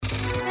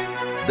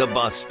The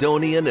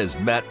Bostonian is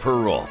Matt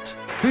Perrault.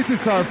 This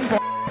is our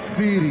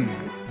city.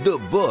 The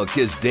book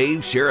is Dave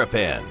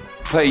Sharapan.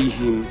 Pay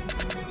him.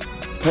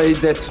 Pay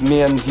that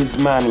man his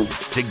money.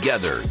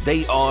 Together,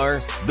 they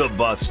are The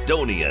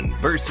Bostonian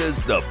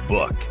versus The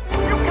Book.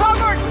 You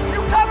covered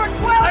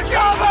 12!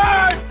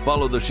 I covered!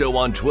 Follow the show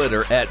on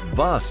Twitter at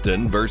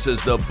Boston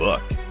versus The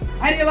Book.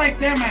 How do you like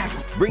them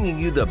apples? Bringing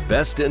you the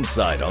best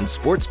insight on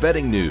sports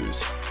betting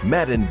news,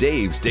 Matt and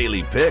Dave's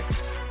daily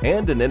picks,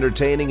 and an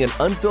entertaining and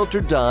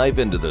unfiltered dive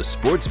into the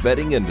sports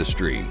betting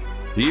industry.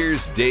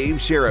 Here's Dave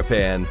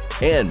Sharapan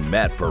and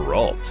Matt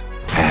Perrault.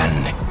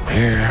 And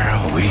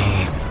here we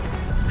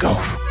go.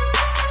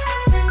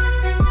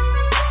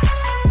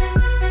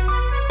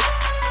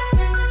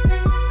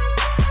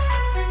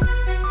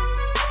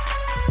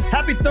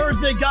 Happy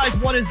Thursday, guys.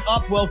 What is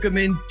up? Welcome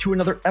into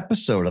another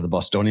episode of the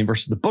Bostonian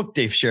versus the Book.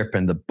 Dave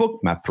Sharapan, the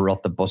Book, Matt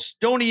Perrault, the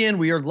Bostonian.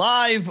 We are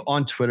live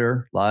on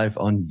Twitter, live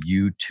on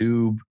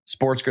YouTube,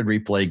 Sports Grid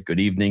replay.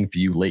 Good evening for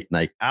you late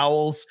night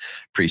owls.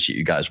 Appreciate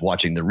you guys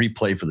watching the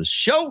replay for the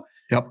show.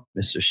 Yep.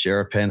 Mr.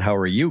 Sharapan, how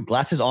are you?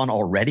 Glasses on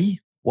already?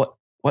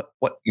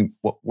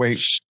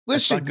 Wait.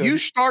 Listen, you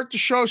start the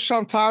show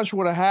sometimes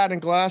with a hat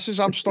and glasses.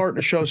 I'm starting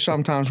the show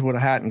sometimes with a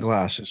hat and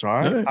glasses. All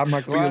right. I'm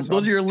my glasses.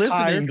 Those are your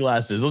listening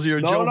glasses. Those are your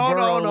Joe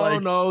Burrow.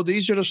 No.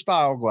 These are the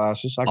style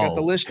glasses. I got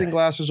the listening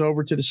glasses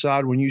over to the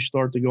side when you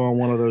start to go on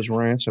one of those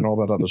rants and all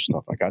that other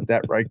stuff. I got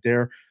that right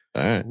there.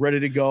 All right. Ready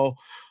to go.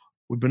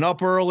 We've been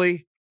up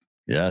early.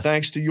 Yes.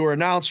 Thanks to your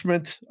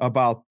announcement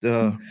about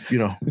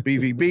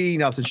BVB,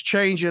 nothing's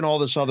changing, all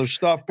this other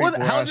stuff.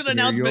 How's an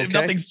announcement if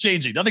nothing's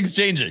changing? Nothing's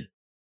changing.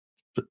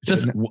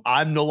 Just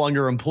I'm no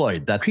longer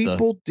employed.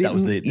 People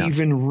didn't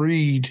even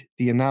read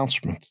the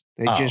announcement.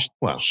 They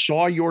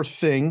saw your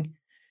thing,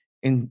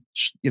 and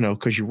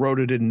because you wrote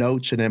it in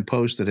notes and then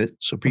posted it,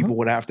 so people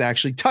would have to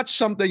actually touch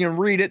something and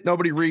read it.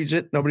 Nobody reads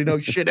it. Nobody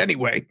knows shit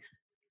anyway.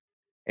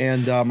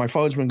 And my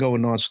phone's been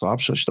going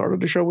nonstop, so I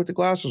started the show with the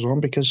glasses on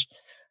because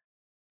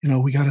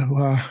we got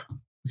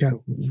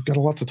a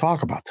lot to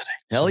talk about today.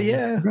 Hell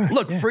yeah!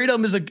 Look,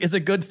 freedom is a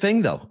good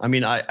thing, though. I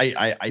mean, I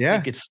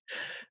think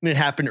it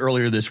happened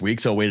earlier this week,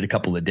 so I waited a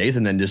couple of days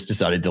and then just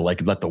decided to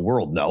let the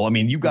world know. I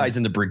mean, you guys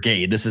in the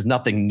brigade, this is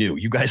nothing new.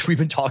 You guys, we've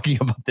been talking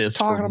about this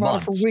for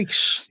months, for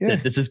weeks. Yeah.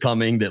 That this is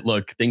coming. That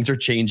look, things are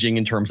changing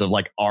in terms of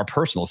our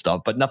personal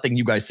stuff, but nothing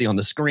you guys see on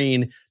the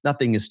screen.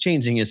 Nothing is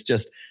changing. It's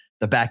just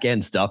the back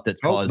end stuff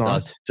that's caused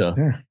us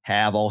to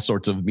have all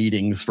sorts of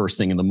meetings first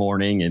thing in the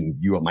morning, and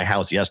you at my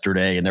house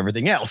yesterday and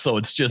everything else. So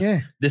it's just,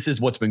 this is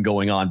what's been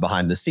going on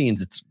behind the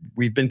scenes.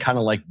 We've been kind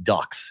of like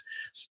ducks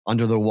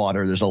under the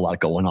water. There's a lot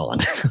going on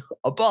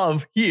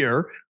above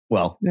here.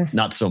 Well,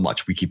 not so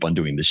much. We keep on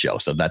doing the show.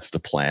 So that's the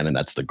plan and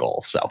that's the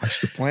goal. So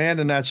that's the plan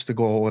and that's the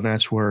goal. And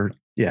that's where,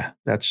 we're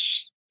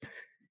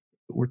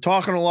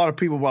talking to a lot of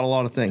people about a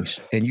lot of things.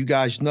 And you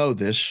guys know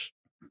this,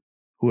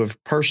 who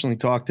have personally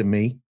talked to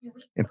me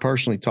and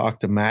personally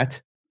talked to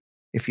Matt.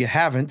 If you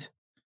haven't,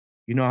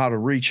 you know how to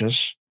reach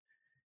us.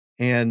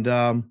 And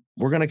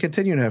we're going to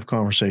continue to have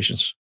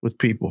conversations with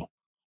people.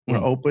 We're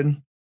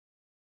open.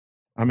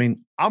 I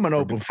mean, I'm an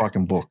open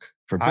fucking book.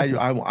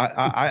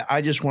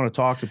 I just want to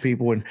talk to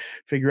people and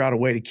figure out a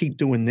way to keep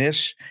doing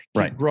this,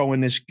 keep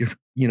growing this,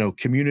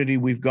 community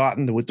we've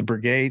gotten with the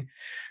brigade.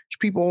 There's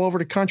people all over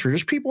the country.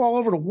 There's people all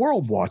over the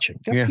world watching.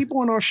 Got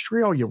people in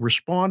Australia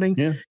responding,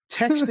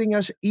 texting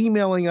us,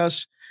 emailing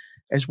us,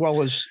 as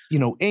well as,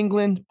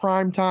 England,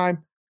 prime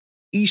time,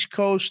 East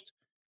Coast,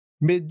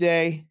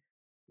 midday,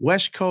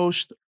 West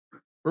Coast,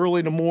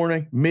 early in the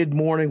morning,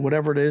 mid-morning,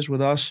 whatever it is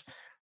with us,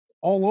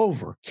 all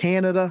over.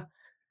 Canada,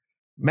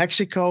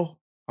 Mexico.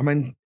 I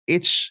mean,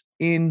 it's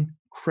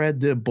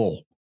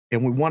incredible.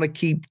 And we want to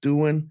keep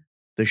doing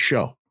the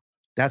show.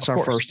 That's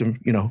our first, we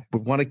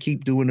want to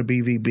keep doing the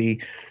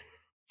BVB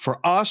for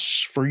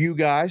us, for you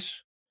guys,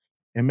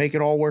 and make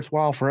it all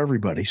worthwhile for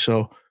everybody.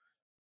 So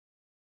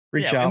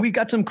reach out. And we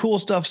got some cool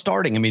stuff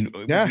starting. I mean,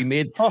 we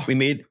made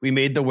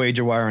the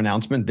Wager Wire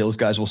announcement. Those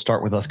guys will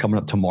start with us coming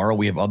up tomorrow.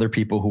 We have other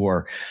people who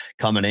are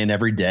coming in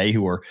every day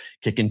who are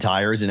kicking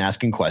tires and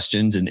asking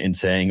questions and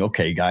saying,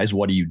 okay, guys,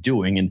 what are you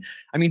doing? And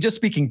I mean, just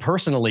speaking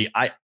personally,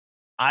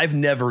 I've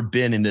never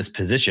been in this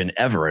position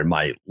ever in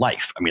my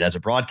life. I mean, as a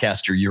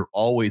broadcaster, you're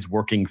always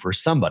working for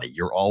somebody.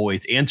 You're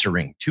always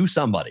answering to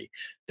somebody.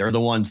 They're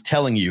the ones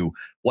telling you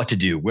what to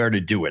do, where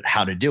to do it,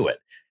 how to do it.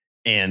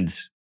 And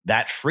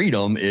that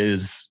freedom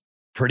is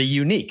pretty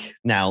unique.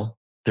 Now,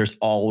 there's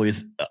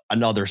always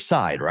another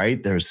side,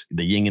 right? There's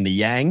the yin and the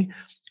yang.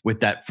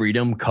 With that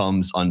freedom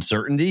comes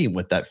uncertainty.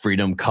 With that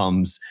freedom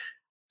comes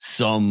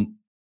some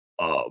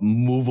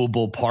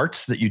movable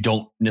parts that you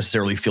don't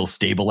necessarily feel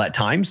stable at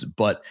times.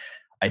 But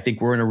I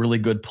think we're in a really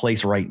good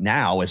place right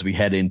now as we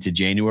head into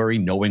January,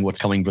 knowing what's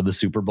coming for the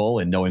Super Bowl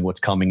and knowing what's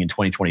coming in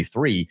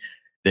 2023,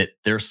 that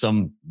there's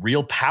some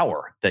real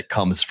power that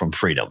comes from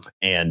freedom.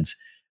 And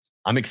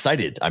I'm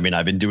excited. I mean,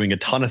 I've been doing a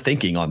ton of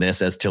thinking on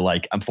this as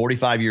to I'm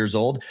 45 years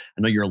old.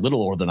 I know you're a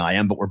little older than I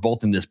am, but we're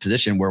both in this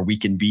position where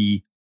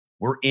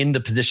we're in the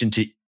position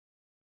to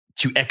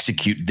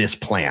execute this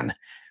plan.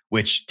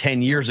 which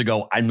 10 years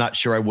ago, I'm not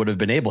sure I would have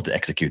been able to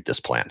execute this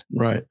plan.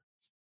 Right.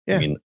 Yeah. I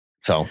mean,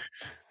 so.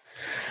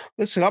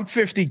 Listen, I'm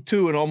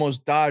 52 and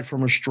almost died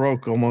from a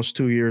stroke almost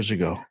 2 years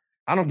ago.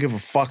 I don't give a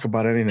fuck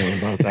about anything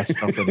about that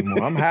stuff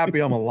anymore. I'm happy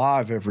I'm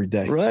alive every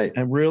day. Right.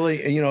 And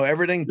really,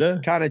 everything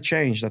kind of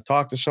changed. I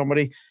talked to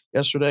somebody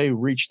yesterday who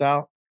reached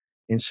out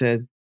and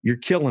said, you're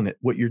killing it,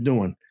 what you're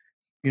doing,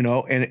 and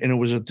it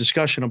was a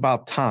discussion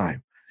about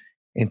time.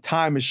 And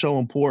time is so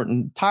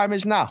important. Time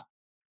is now.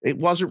 It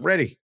wasn't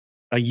ready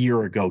a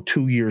year ago,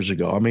 2 years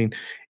ago. I mean,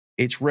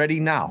 it's ready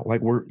now.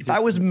 Like if I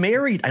was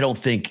married, I don't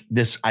think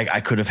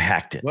I could have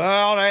hacked it.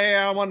 Well, hey,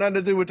 I want nothing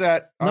to do with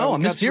that. No,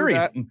 I'm just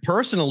serious.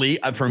 Personally,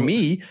 for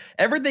me,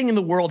 everything in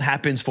the world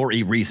happens for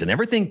a reason.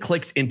 Everything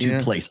clicks into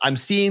place. I'm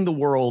seeing the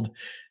world.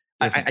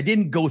 I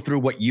didn't go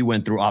through what you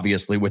went through,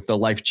 obviously, with the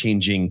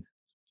life-changing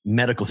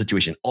medical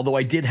situation, although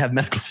I did have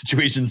medical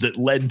situations that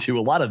led to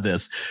a lot of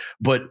this.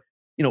 But,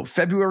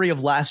 February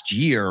of last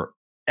year,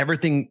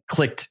 everything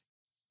clicked.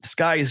 The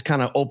skies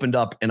kind of opened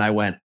up and I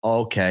went,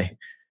 okay,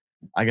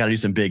 I got to do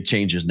some big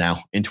changes now.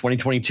 And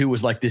 2022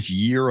 was like this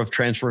year of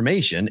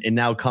transformation. And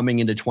now coming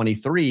into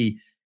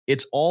 23,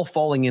 it's all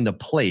falling into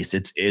place.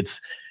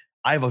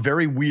 I have a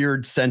very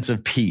weird sense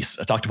of peace.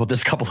 I talked about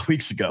this a couple of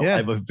weeks ago. Yeah. I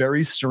have a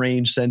very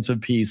strange sense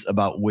of peace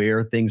about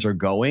where things are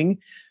going.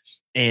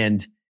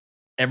 And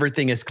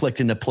everything has clicked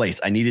into place.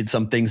 I needed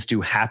some things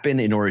to happen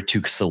in order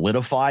to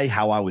solidify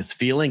how I was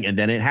feeling. And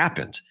then it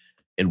happened.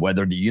 And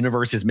whether the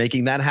universe is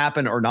making that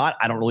happen or not,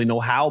 I don't really know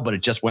how, but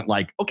it just went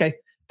like, okay,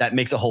 that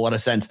makes a whole lot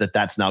of sense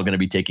that's now going to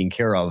be taken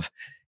care of.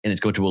 And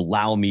it's going to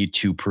allow me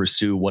to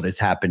pursue what is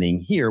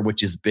happening here,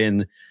 which has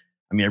been,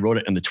 I wrote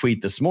it in the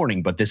tweet this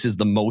morning, but this is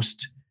the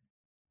most,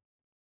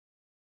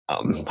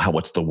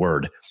 what's the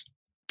word?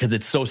 Because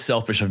it's so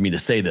selfish of me to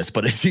say this,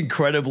 but it's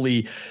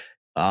incredibly,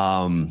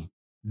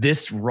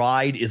 this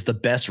ride is the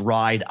best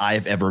ride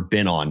I've ever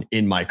been on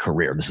in my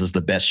career. This is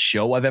the best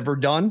show I've ever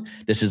done.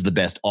 This is the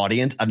best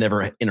audience I've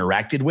never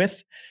interacted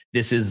with.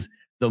 This is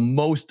the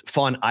most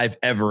fun I've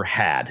ever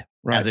had.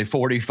 Right. As a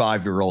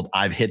 45-year-old,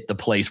 I've hit the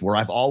place where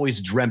I've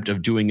always dreamt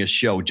of doing a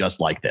show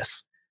just like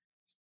this.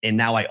 And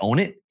now I own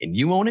it and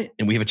you own it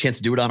and we have a chance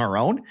to do it on our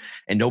own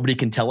and nobody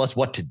can tell us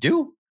what to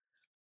do.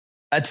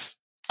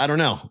 I don't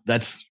know.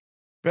 That's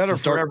better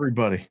for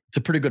everybody. It's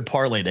a pretty good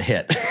parlay to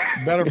hit.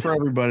 Better for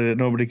everybody that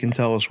nobody can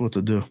tell us what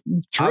to do.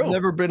 True. I've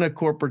never been a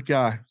corporate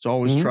guy. It's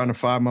always trying to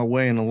find my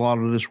way in a lot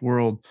of this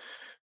world.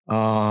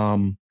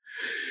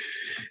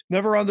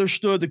 Never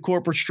understood the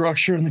corporate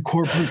structure and the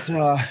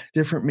corporate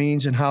different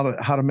means and how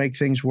to make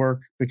things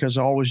work, because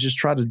I always just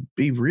try to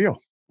be real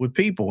with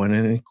people. And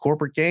in a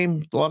corporate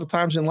game, a lot of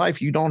times in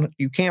life, you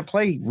can't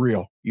play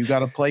real. You got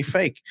to play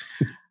fake.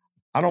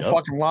 I don't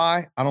fucking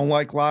lie. I don't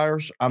like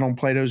liars. I don't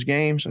play those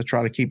games. I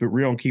try to keep it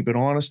real and keep it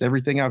honest.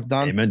 Everything I've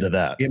done Amen to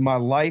that. In my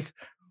life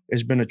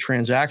has been a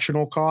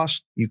transactional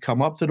cost. You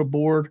come up to the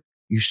board,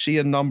 you see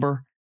a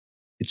number,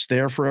 it's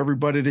there for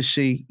everybody to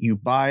see. You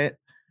buy it.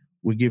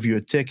 We give you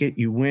a ticket.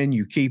 You win.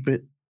 You keep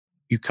it.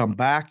 You come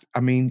back.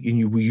 And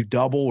you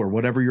double or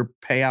whatever your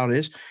payout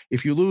is.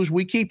 If you lose,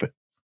 we keep it.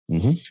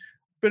 Mm-hmm.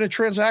 Been a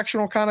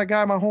transactional kind of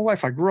guy my whole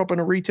life. I grew up in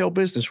a retail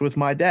business with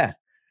my dad.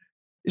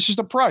 This is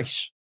the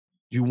price.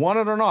 Do you want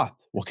it or not?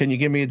 Well, can you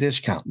give me a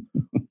discount?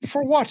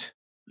 For what?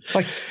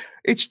 Like,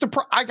 it's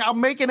I'm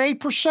making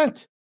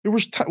 8%.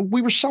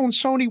 We were selling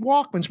Sony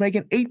Walkmans,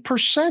 making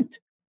 8%.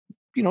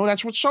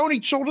 That's what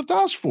Sony sold it to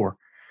us for.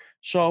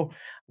 So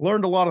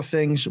learned a lot of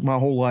things my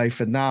whole life.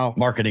 And now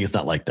marketing is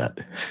not like that.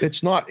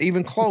 It's not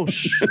even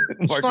close.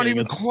 It's not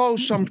even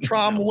close. I'm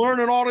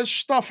learning all this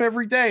stuff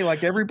every day.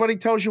 Like, everybody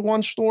tells you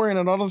one story and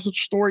another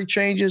story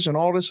changes and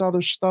all this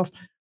other stuff.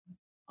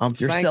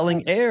 You're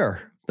selling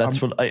air.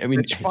 That's what I mean.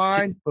 It's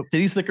fine.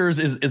 City Slickers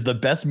is the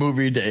best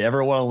movie to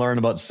ever want to learn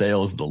about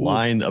sales. The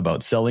line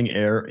about selling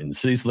air in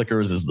City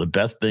Slickers is the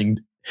best thing.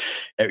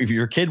 If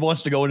your kid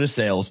wants to go into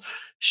sales,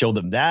 show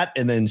them that,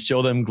 and then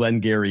show them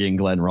Glenn Gary and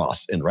Glenn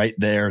Ross. And right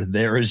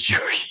there is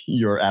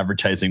your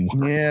advertising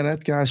work. Yeah,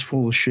 that guy's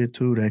full of shit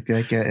too. That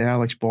guy,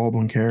 Alex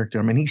Baldwin character.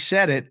 I mean, he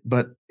said it,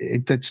 but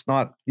that's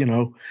not,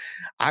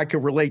 I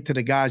could relate to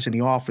the guys in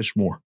The Office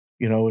more,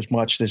 as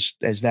much as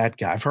that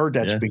guy. I've heard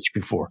that speech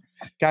before.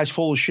 Guy's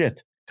full of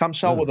shit. Come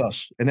sell with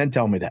us and then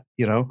tell me that,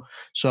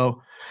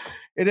 So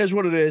it is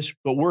what it is,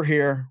 but we're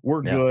here.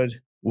 We're good.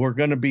 We're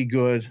going to be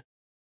good.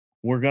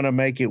 We're going to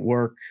make it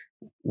work.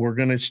 We're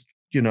going to,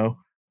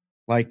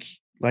 like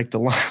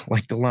the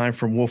line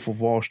from Wolf of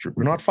Wall Street.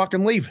 We're not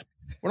fucking leaving.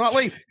 We're not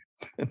leaving.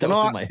 That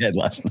was in my head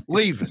last night.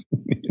 Leaving.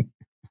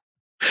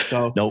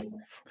 So nope.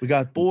 We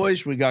got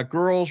boys, we got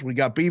girls, we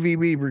got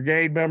BVB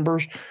brigade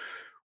members.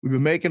 We've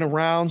been making the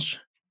rounds,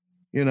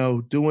 doing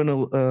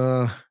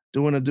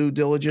a due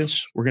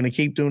diligence. We're going to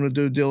keep doing the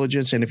due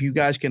diligence. And if you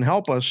guys can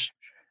help us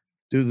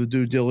do the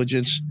due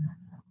diligence,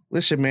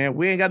 listen, man,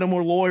 we ain't got no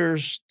more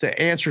lawyers to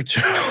answer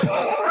to.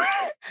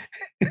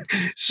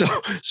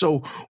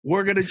 So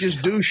we're going to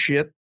just do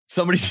shit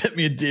Somebody sent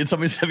me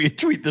a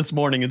tweet this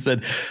morning and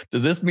said,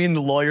 "Does this mean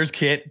the lawyers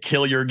can't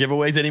kill your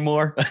giveaways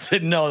anymore?" I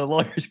said, "No, the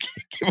lawyers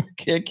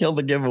can't kill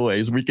the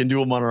giveaways. We can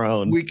do them on our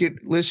own. We can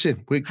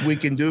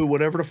do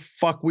whatever the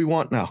fuck we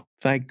want now.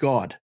 Thank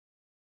God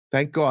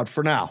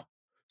for now.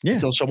 Yeah.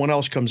 Until someone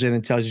else comes in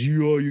and tells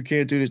you, oh, you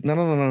can't do this.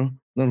 No.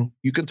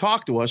 You can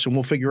talk to us and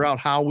we'll figure out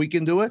how we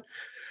can do it.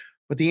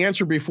 But the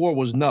answer before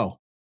was no.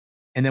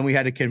 And then we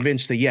had to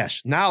convince the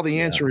yes. Now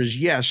the answer is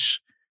yes.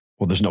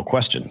 Well, there's no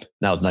question.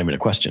 Now it's not even a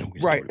question.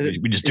 We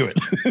just do it.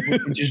 We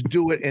can just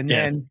do it. And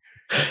then,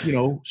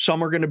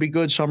 some are going to be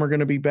good, some are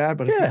going to be bad.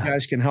 But if you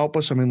guys can help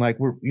us, I mean, like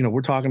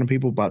we're talking to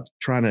people about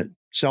trying to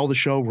sell the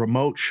show,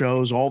 remote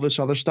shows, all this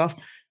other stuff.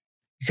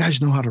 You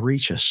guys know how to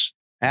reach us.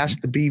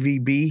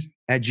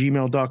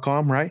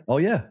 AskTheBVB@gmail.com, right? Oh,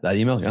 yeah. That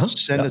email. Yeah.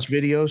 Send us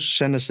videos.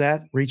 Send us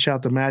that. Reach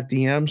out to Matt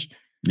DMs.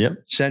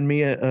 Yep. Send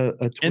me a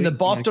tweet. In the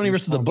Bostonians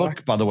versus the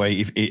book, by the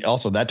way,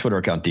 also that Twitter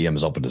account DM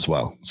is open as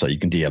well. So you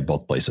can DM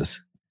both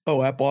places.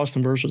 Oh, at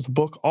Boston versus the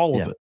book, all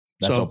of it.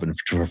 That's open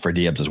for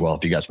DMs as well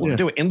if you guys want to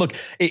do it. And look,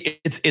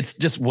 it's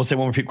just, we'll say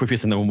one more quick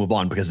piece and then we'll move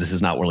on because this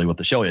is not really what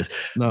the show is.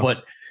 No.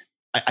 But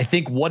I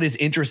think what is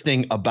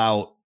interesting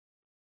about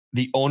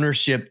the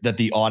ownership that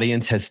the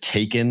audience has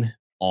taken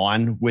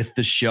on with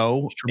the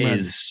show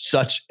is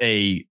such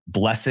a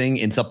blessing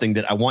and something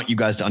that I want you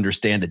guys to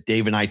understand that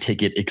Dave and I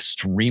take it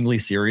extremely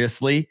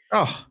seriously.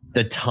 Oh,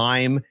 the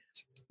time,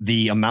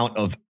 the amount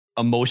of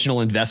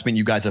emotional investment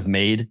you guys have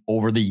made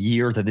over the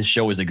year that this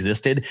show has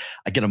existed.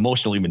 I get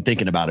emotional even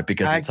thinking about it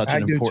because it's such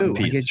an important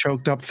piece. I get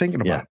choked up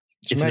thinking about it.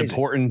 It's an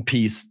important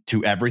piece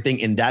to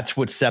everything. And that's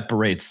what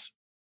separates,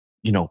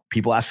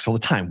 people ask us all the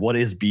time, what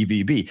is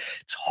BVB?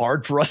 It's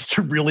hard for us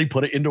to really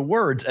put it into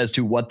words as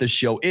to what the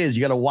show is.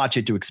 You got to watch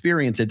it to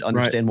experience it, to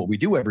understand what we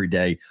do every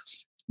day.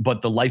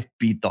 But the life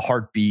beat, the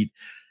heartbeat,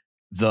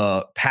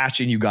 the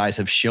passion you guys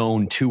have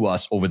shown to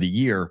us over the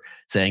year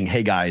saying,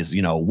 hey guys,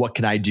 what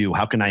can I do?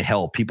 How can I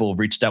help? People have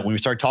reached out when we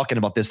started talking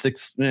about this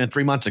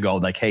 3 months ago,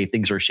 like, hey,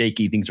 things are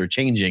shaky, things are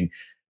changing.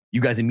 You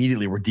guys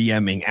immediately were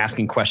DMing,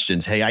 asking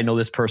questions. Hey, I know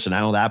this person. I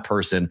know that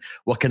person.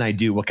 What can I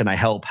do? What can I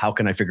help? How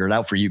can I figure it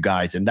out for you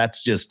guys? And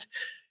that's just,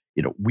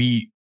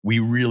 we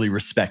really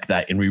respect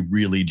that and we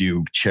really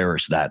do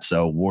cherish that.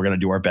 So we're going to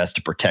do our best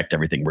to protect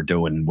everything we're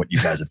doing and what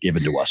you guys have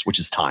given to us, which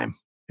is time.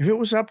 If it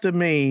was up to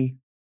me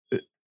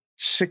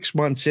 6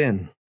 months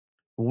in,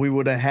 we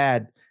would have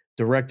had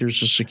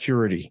directors of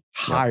security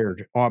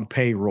hired on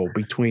payroll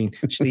between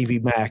Stevie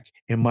Mac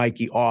and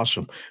Mikey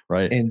Awesome.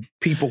 Right. And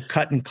people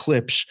cutting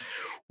clips.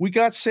 We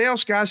got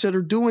sales guys that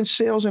are doing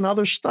sales and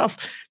other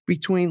stuff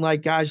between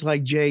guys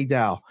like Jay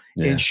Dow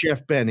and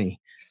Chef Benny,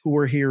 who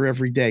are here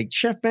every day.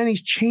 Chef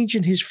Benny's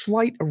changing his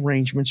flight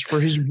arrangements for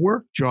his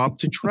work job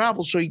to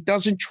travel so he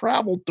doesn't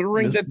travel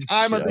during the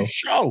time of the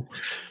show.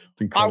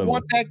 I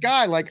want that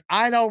guy.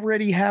 I'd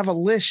already have a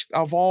list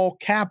of all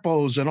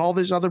capos and all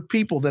these other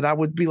people that I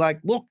would be like,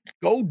 look,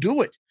 go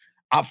do it.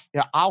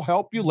 I'll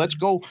help you. Let's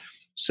go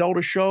sell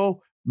the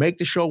show, make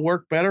the show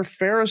work better.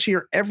 Farrah's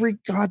here every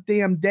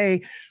goddamn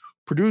day,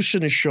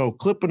 producing a show,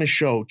 clipping a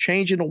show,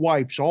 changing the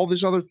wipes, all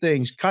these other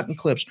things, cutting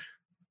clips.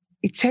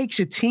 It takes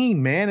a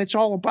team, man. It's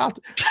all about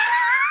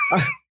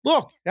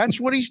look,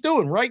 that's what he's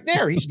doing right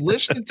there. He's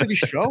listening to the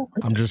show.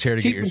 I'm just here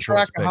to get your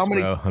sports picks,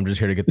 bro. I'm just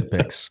here to get the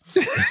picks.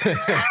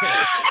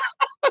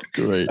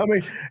 Great. I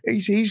mean,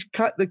 he's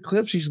cut the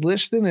clips. He's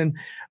listening, and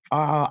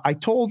I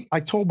told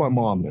my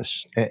mom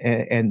this,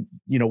 and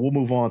we'll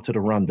move on to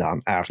the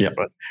rundown after. Yep.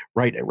 But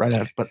right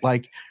after. But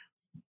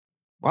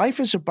life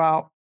is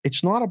about.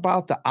 It's not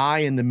about the I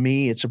and the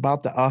me. It's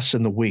about the us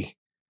and the we.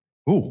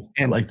 Ooh,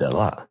 and I like that a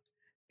lot.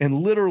 And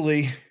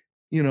literally,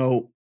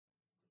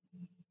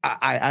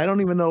 I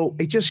don't even know.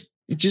 It just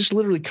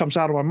literally comes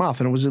out of my mouth.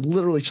 And it was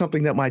literally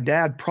something that my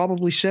dad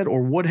probably said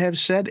or would have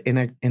said.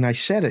 And I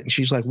said it. And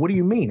she's like, what do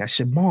you mean? I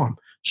said, Mom,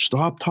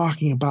 stop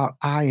talking about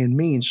I and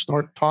me and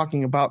start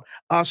talking about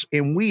us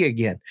and we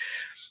again.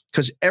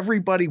 Because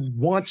everybody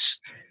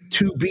wants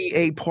to be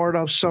a part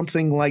of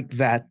something like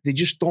that. They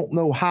just don't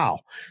know how.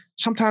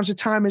 Sometimes the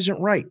time isn't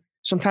right.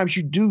 Sometimes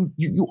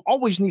you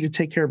always need to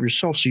take care of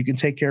yourself so you can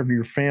take care of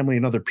your family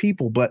and other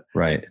people. But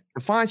to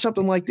find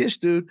something like this,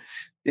 dude,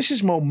 this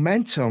is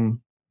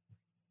momentum.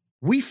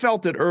 We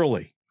felt it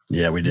early.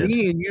 Yeah, we did.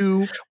 Me and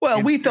you.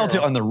 Well, we felt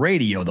it on the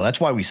radio, though.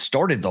 That's why we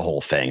started the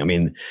whole thing. I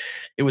mean,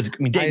 it was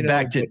dating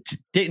back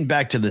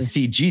to the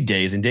CG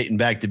days and dating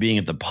back to being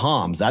at the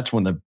Palms. That's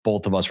when the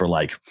both of us were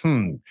like,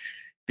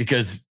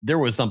 because there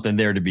was something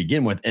there to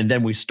begin with. And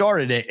then we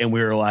started it and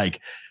we were like,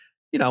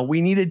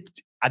 we needed,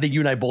 I think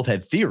you and I both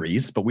had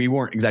theories, but we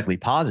weren't exactly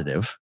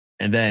positive.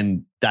 And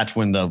then that's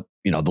when the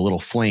little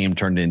flame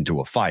turned into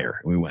a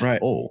fire. And we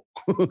went, oh,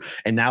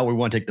 and now we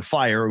want to take the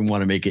fire and we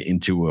want to make it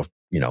into a,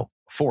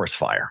 forest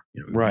fire.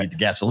 We need the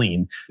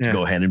gasoline to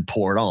go ahead and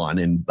pour it on.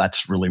 And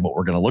that's really what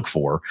we're going to look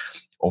for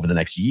over the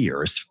next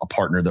years, a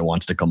partner that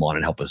wants to come on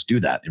and help us do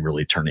that and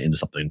really turn it into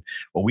something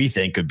what we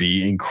think could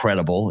be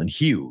incredible and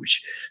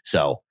huge.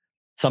 So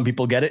some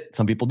people get it.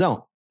 Some people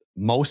don't.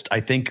 Most,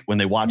 I think, when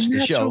they watch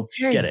the show,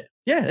 get it.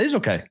 Yeah, it is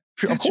okay.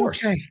 Of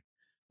course. Okay.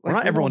 We're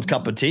not everyone's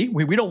cup of tea.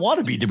 We don't want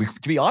to be.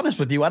 To be honest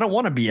with you, I don't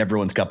want to be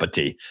everyone's cup of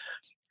tea.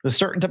 There's a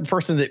certain type of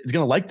person that is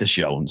going to like the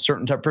show, and a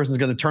certain type of person is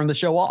going to turn the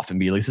show off and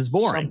be like, "This is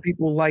boring." Some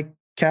people like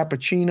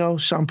cappuccino.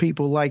 Some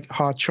people like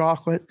hot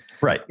chocolate.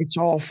 Right. It's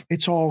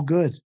all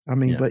good. I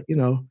mean, but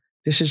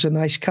this is a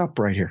nice cup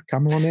right here.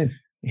 Come on in.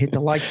 Hit the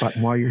like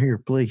button while you're here,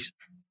 please.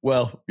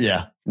 Well,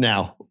 yeah.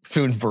 Now,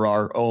 soon for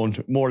our own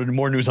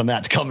more news on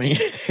that's coming.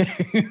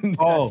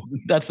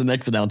 That's the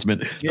next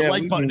announcement. The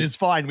like button is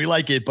fine. We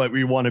like it, but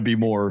we want to be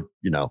more,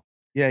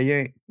 Yeah,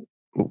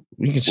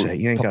 you can say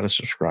you ain't got to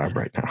subscribe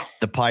right now.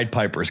 The Pied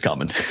Piper is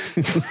coming.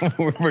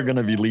 We're going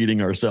to be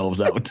leading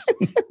ourselves out.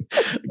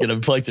 We're going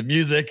to play some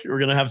music. We're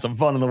going to have some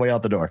fun on the way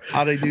out the door.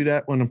 How they do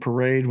that when the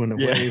parade, when the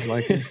wave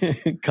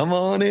like come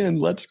on in.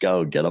 Let's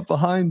go. Get up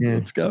behind. Yeah,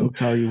 let's go. We'll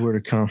tell you where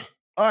to come.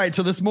 All right.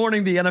 So this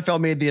morning, the NFL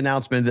made the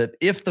announcement that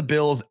if the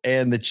Bills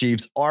and the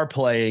Chiefs are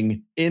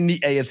playing in the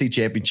AFC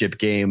Championship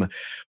game,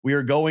 we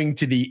are going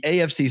to the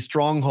AFC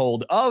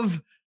stronghold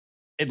of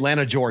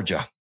Atlanta,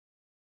 Georgia.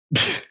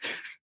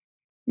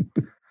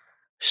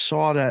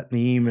 Saw that in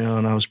the email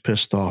and I was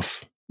pissed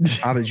off.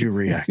 How did you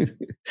react?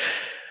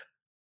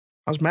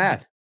 I was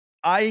mad.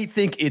 I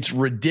think it's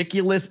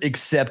ridiculous,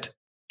 except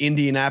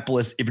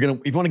Indianapolis. If you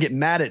want to get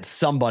mad at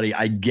somebody,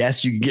 I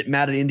guess you can get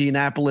mad at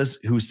Indianapolis,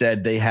 who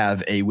said they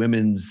have a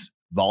women's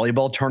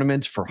volleyball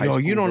tournament for high school.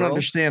 You don't girls.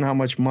 Understand how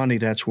much money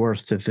that's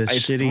worth to this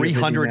it's city.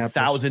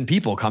 300,000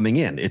 people coming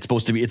in. It's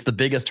the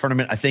biggest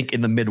tournament, I think,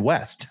 in the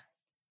Midwest.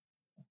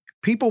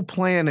 People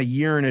plan a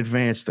year in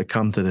advance to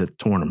come to the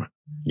tournament.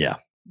 Yeah.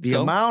 The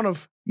amount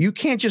of, you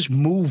can't just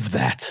move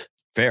that.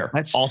 Fair.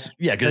 That's also,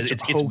 because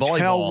it's hotel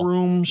volleyball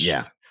rooms.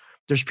 Yeah.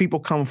 There's people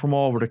coming from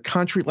all over the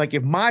country. Like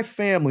if my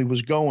family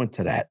was going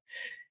to that,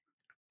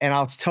 and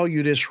I'll tell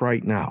you this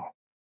right now,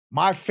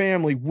 my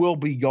family will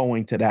be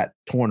going to that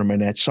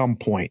tournament at some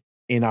point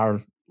in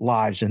our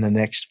lives in the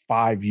next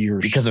 5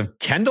 years. Because of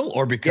Kendall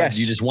or because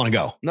you just want to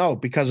go? No,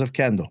 because of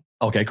Kendall.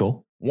 Okay,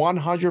 cool.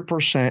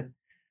 100%.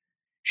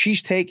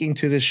 She's taking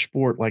to this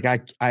sport like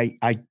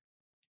I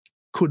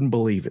couldn't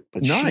believe it.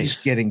 But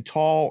she's getting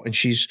tall and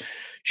she's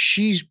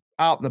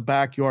out in the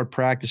backyard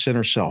practicing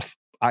herself.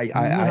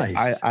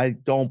 I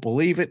don't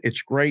believe it.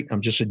 It's great.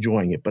 I'm just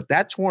enjoying it. But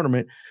that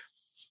tournament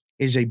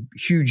is a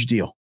huge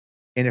deal.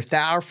 And if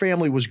our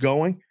family was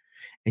going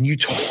and you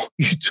told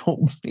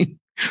me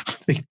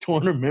the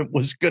tournament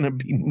was going to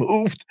be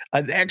moved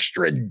an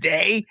extra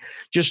day,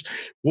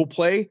 we'll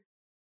play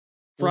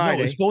Friday. Well,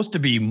 no, it's supposed to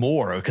be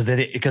more because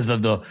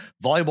of the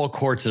volleyball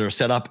courts that are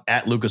set up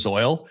at Lucas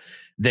Oil,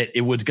 that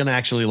it was going to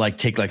actually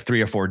take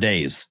 3 or 4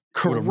 days.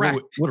 Correct.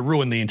 Would have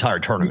ruined the entire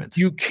tournament.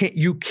 You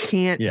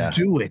can't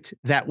do it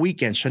that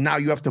weekend. So now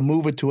you have to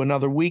move it to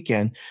another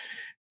weekend,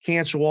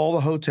 cancel all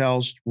the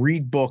hotels,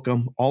 rebook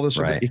them, all this.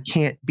 Right. It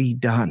can't be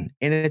done.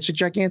 And it's a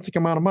gigantic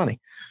amount of money.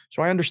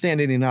 So I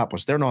understand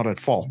Indianapolis. They're not at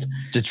fault.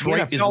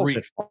 Detroit is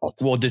at fault.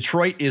 Well,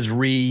 Detroit is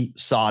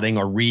re-sodding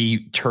or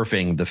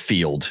re-turfing the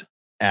field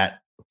at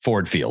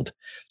Ford Field.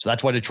 So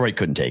that's why Detroit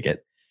couldn't take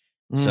it.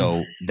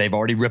 So they've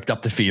already ripped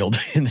up the field,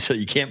 and so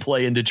you can't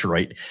play in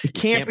Detroit. You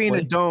can't be in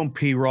a dome,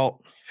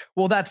 P-Roll.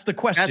 Well, that's the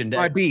question. That's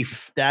my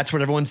beef. That's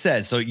what everyone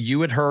says. So you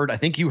had heard, I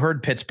think you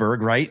heard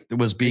Pittsburgh, right? It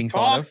was being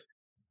thought of.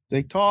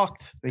 They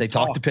talked. They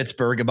talked to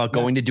Pittsburgh about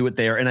going to do it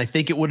there. And I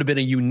think it would have been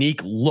a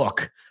unique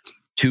look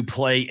to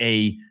play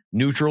a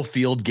neutral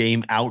field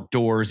game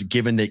outdoors,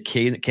 given that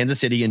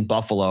Kansas City and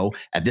Buffalo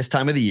at this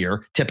time of the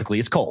year, typically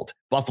it's cold.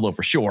 Buffalo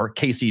for sure.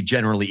 KC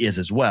generally is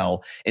as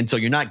well. And so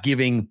you're not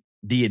giving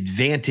the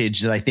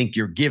advantage that I think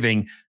you're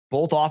giving.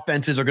 Both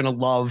offenses are going to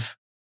love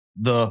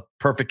the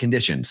perfect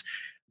conditions.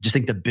 Just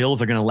think the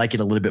Bills are going to like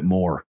it a little bit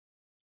more.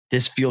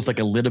 This feels like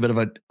a little bit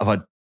of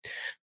a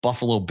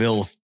Buffalo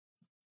Bills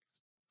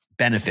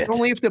benefit. It's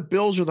only if the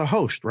Bills are the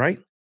host, right?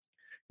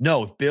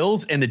 No,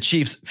 Bills and the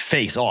Chiefs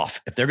face off.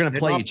 If they're going to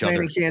play each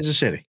other, in Kansas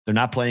City. They're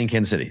not playing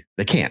Kansas City.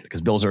 They can't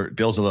because Bills are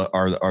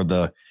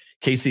the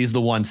KC's the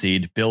 1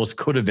 seed. Bills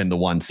could have been the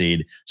 1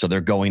 seed, so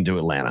they're going to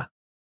Atlanta.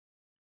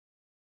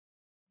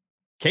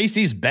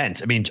 KC's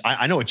bent. I mean,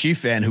 I know a Chief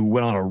fan who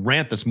went on a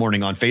rant this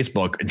morning on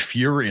Facebook and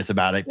furious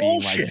about it,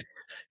 being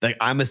like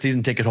I'm a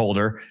season ticket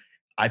holder.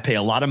 I pay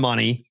a lot of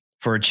money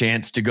for a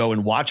chance to go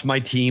and watch my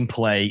team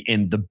play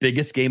in the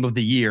biggest game of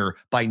the year.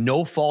 By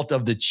no fault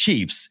of the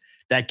Chiefs,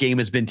 that game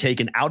has been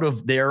taken out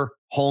of their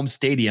home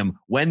stadium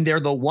when they're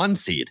the 1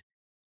 seed.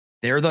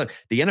 They're the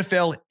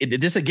NFL.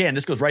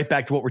 This goes right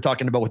back to what we're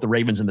talking about with the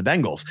Ravens and the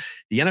Bengals.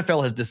 The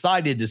NFL has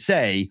decided to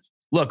say,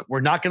 look, we're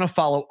not going to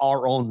follow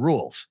our own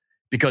rules.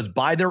 Because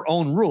by their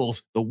own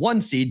rules, the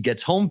 1 seed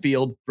gets home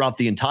field throughout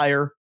the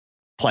entire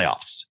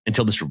playoffs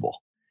until the Super Bowl.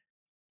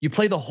 You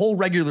play the whole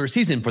regular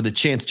season for the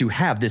chance to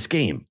have this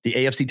game, the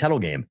AFC title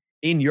game,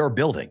 in your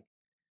building.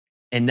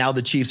 And now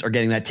the Chiefs are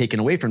getting that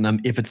taken away from them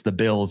if it's the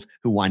Bills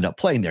who wind up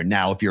playing there.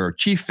 Now, if you're a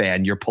Chief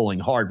fan, you're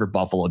pulling hard for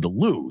Buffalo to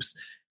lose.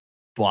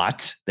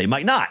 But they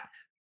might not.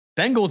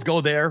 Bengals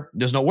go there.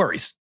 There's no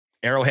worries.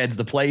 Arrowhead's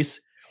the place.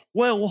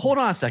 Well, hold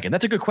on a second.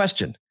 That's a good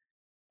question.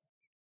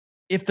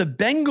 If the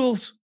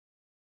Bengals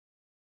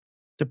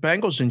The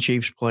Bengals and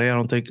Chiefs play. I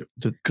don't think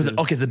the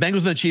Bengals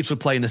and the Chiefs would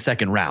play in the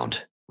second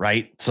round,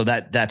 right? So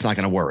that's not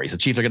going to worry. So the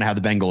Chiefs are going to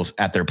have the Bengals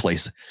at their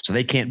place, so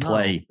they can't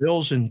play.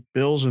 Bills and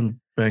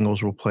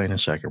Bengals will play in the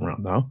second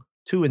round, though.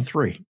 2 and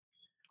 3.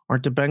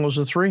 Aren't the Bengals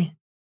the 3?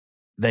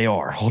 They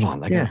are. Hold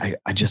on.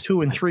 I just 2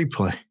 and 3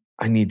 play.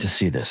 I need to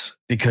see this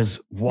because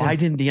why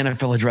didn't the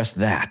NFL address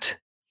that?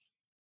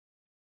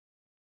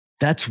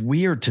 That's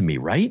weird to me,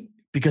 right?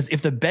 Because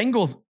if the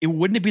Bengals,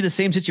 wouldn't it be the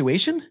same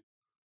situation?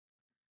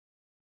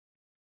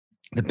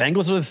 The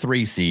Bengals are the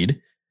 3 seed.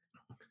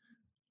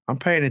 I'm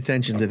paying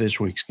attention to this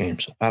week's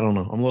games. I don't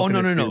know. I'm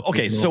looking. No.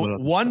 Okay, so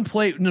one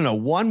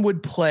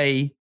would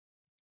play.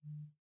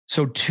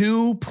 So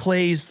 2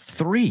 plays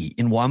 3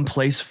 and 1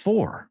 plays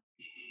 4.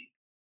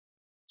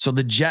 So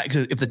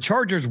if the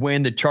Chargers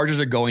win, the Chargers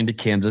are going to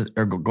Kansas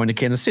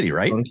City,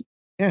 right?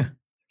 Yeah.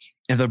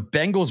 If the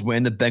Bengals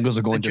win, the Bengals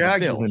are going to the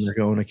Bills. When they're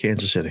going to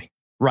Kansas City.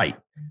 Right.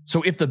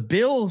 So if the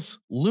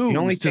Bills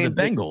lose to the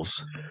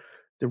Bengals,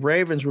 the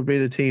Ravens would be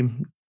the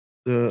team.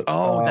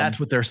 That's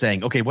what they're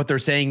saying. Okay, what they're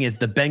saying is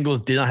the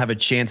Bengals did not have a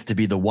chance to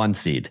be the 1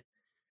 seed.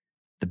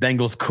 The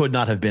Bengals could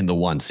not have been the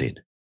 1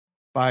 seed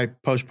by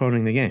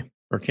postponing the game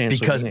or canceling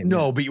the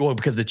game.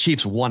 Because the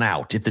Chiefs won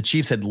out. If the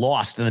Chiefs had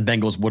lost, then the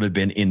Bengals would have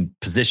been in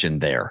position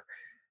there.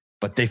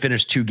 But they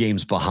finished 2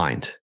 games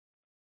behind,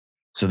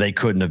 so they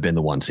couldn't have been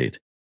the 1 seed.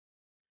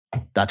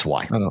 That's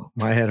why. I know.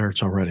 My head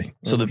hurts already.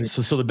 So the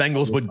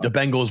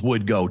Bengals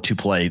would go to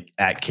play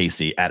at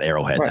KC at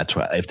Arrowhead. Right. That's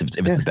why if it's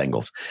the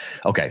Bengals.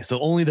 Okay, so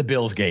only the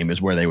Bills game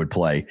is where they would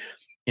play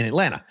in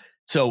Atlanta.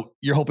 So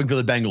you're hoping for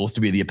the Bengals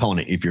to be the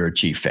opponent if you're a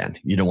Chief fan.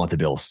 You don't want the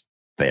Bills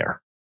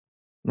there.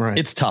 Right.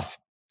 It's tough.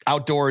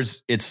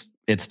 Outdoors, it's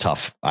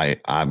tough. I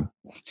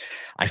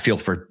feel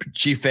for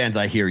Chief fans.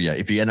 I hear you.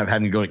 If you end up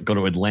having to go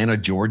to Atlanta,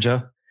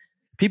 Georgia,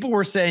 people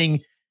were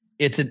saying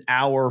it's an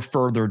hour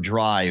further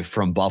drive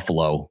from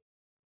Buffalo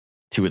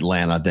to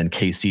Atlanta than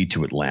KC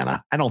to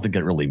Atlanta. I don't think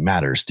that really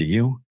matters. Do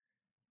you?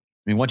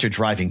 I mean, once you're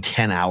driving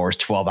 10 hours,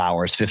 12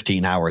 hours,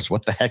 15 hours,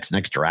 what the heck's an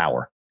extra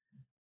hour?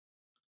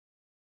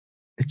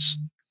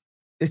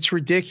 It's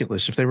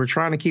ridiculous. If they were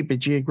trying to keep it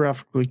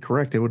geographically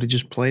correct, they would have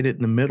just played it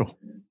in the middle.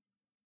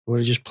 Would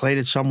have just played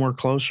it somewhere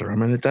closer. I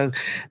mean, it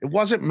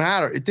wasn't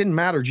matter. It didn't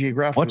matter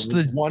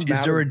geographically.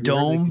 Is there a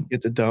dome?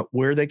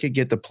 Where they could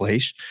get the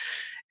place.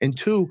 And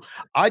 2,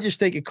 I just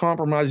think it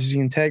compromises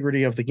the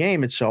integrity of the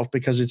game itself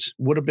because it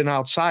would have been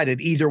outside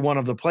at either one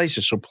of the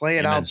places. So play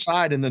it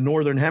outside in the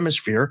Northern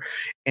Hemisphere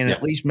and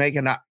at least make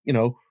it,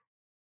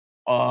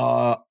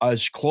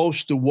 as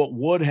close to what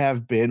would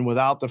have been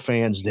without the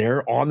fans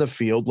there on the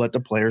field. Let the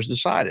players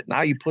decide it.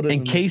 Now you put it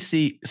in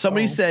KC.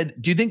 Somebody said,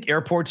 do you think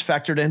airports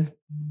factored in?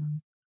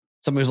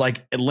 Somebody was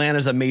like,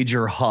 Atlanta's a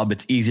major hub.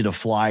 It's easy to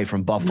fly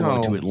from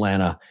Buffalo to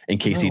Atlanta and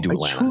KC to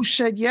Atlanta. Who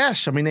said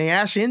yes? I mean, they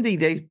asked Indy.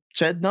 They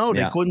said no.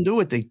 They couldn't do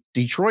it.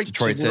 Detroit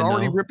said we're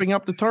already ripping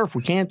up the turf.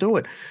 We can't do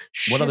it.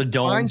 What other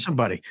dome? Find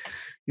somebody.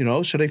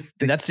 So they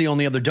that's the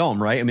only other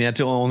dome, right? I mean, that's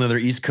the only other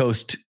East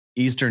Coast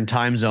Eastern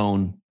time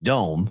zone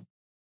dome.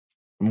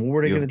 What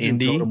were they going to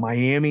do? Go to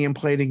Miami and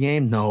play the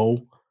game?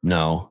 No.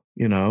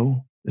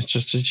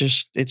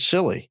 It's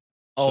silly.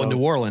 Oh, New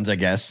Orleans, I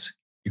guess.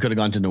 You could have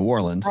gone to New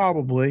Orleans.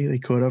 Probably. They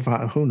could have.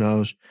 Who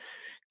knows?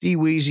 D.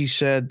 Weezy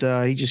said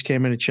he just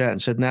came in a chat and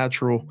said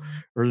the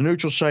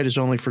neutral site is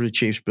only for the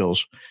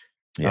Chiefs-Bills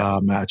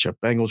matchup.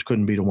 Bengals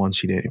couldn't be the 1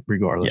 seed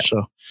regardless.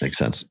 So makes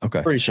sense.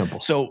 Okay. Pretty simple.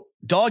 So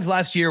Dogs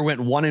last year went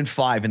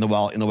 1-5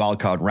 in the wild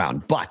card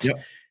round. But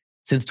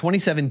since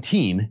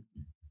 2017,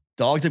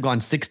 Dogs have gone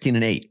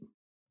 16-8.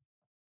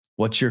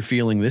 What's your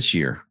feeling this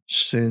year?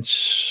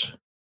 Since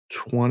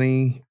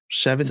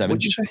 2017.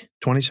 What'd you say?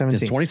 2017.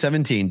 Since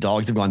 2017,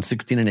 Dogs have gone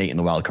 16-8 in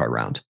the wild card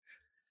round.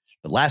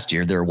 But last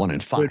year, they were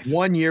 1-5. With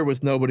 1 year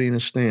with nobody in the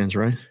stands,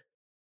 right?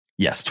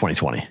 Yes,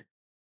 2020.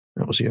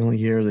 That was the only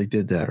year they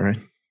did that, right?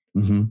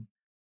 Mm-hmm.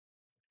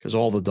 Because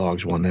all the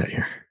Dogs won that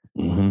year.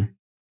 Mm-hmm.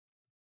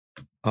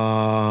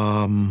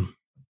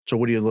 So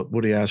what are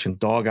you asking?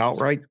 Dog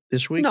outright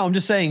this week? No, I'm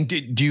just saying,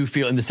 do you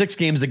feel in the 6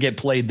 games that get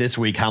played this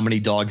week, how many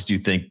Dogs do you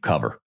think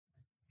cover?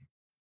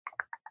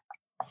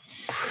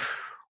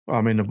 Well,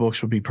 I mean, the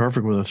books would be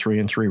perfect with a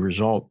 3-3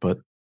 result, but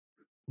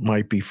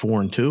might be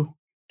 4-2.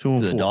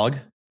 2-4. The Dog?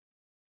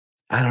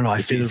 I don't know.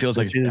 It feels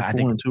like I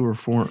think 4-2 or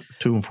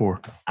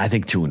 2-4. I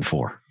think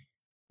 2-4.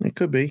 It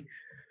could be. I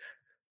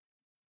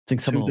think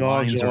some of the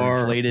lines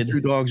are inflated.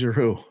 2 Dogs are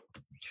who?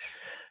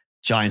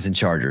 Giants and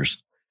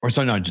Chargers. Or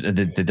sorry, no,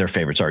 their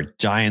favorites. Sorry,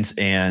 Giants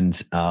and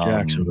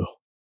Jacksonville.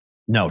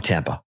 No,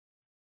 Tampa.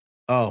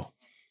 Oh,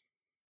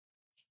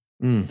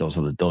 those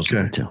are the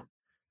 2.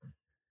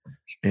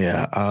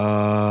 Yeah,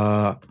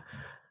 I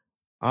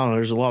don't know.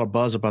 There's a lot of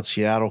buzz about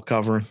Seattle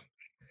covering.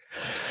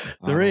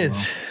 There's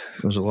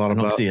a lot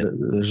about.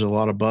 There's a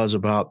lot of buzz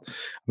about. I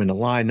mean, the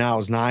line now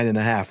is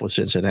 9.5 with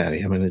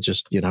Cincinnati. I mean, it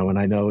just and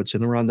I know it's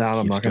in the rundown.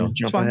 I'm not going to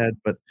jump ahead,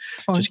 but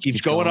it just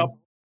keeps going up,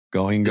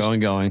 going.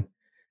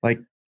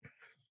 Like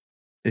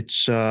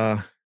it's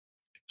not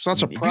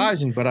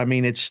surprising, but I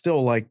mean, it's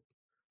still like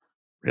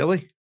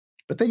really.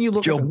 But then you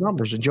look at the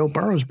numbers, and Joe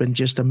Burrow's been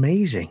just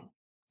amazing.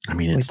 I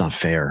mean, it's not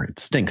fair. It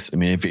stinks. I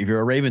mean, if you're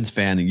a Ravens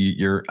fan,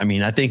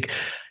 I think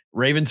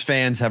Ravens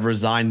fans have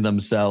resigned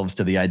themselves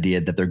to the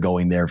idea that they're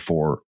going there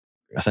for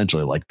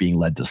essentially like being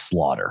led to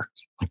slaughter.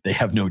 Like they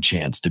have no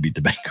chance to beat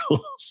the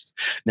Bengals.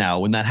 Now,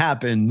 when that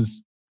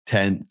happens,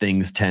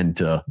 things tend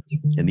to,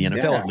 in the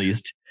NFL at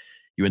least,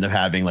 you end up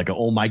having like a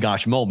oh my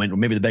gosh moment, or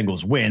maybe the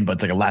Bengals win, but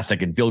it's like a last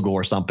second field goal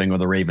or something, or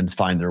the Ravens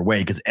find their way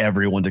because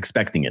everyone's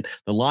expecting it.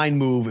 The line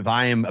move, if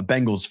I am a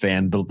Bengals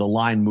fan, the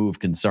line move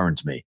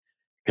concerns me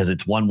because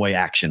it's one-way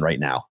action right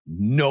now.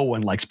 No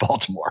one likes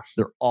Baltimore.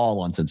 They're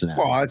all on Cincinnati.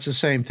 Well, it's the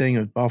same thing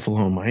with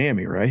Buffalo and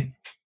Miami, right?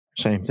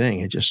 Same thing.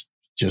 It just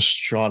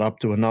shot up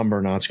to a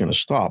number. Now it's going to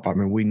stop. I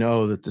mean, we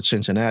know that the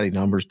Cincinnati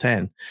number is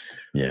 10.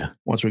 Yeah.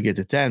 Once we get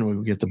to 10,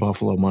 we get the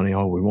Buffalo money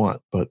all we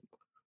want. But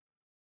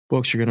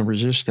books are going to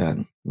resist that.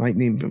 Might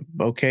need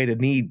to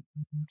need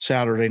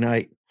Saturday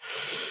night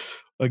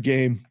a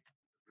game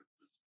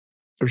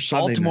or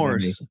Sunday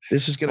night.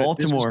 This is going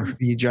to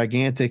be a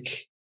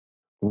gigantic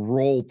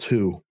roll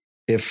to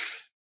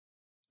if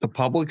the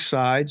public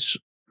sides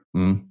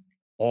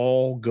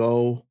all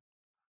go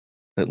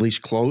at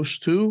least close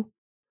to.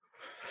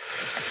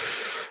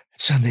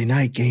 Sunday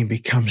night game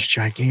becomes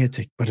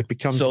gigantic, but it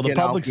becomes so the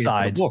public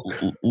sides.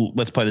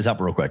 Let's play this up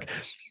real quick.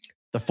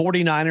 The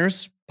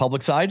 49ers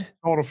public side,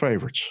 all the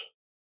favorites.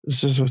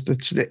 So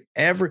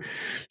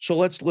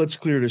let's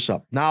clear this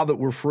up now that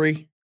we're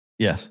free.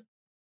 Yes.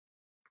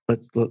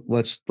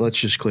 Let's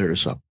just clear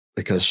this up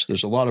because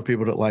there's a lot of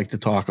people that like to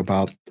talk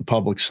about the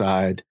public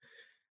side,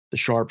 the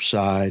sharp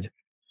side,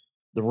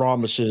 the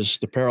rhombuses,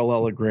 the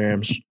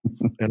parallelograms,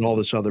 and all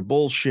this other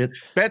bullshit.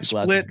 Bet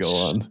splits go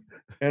on.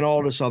 And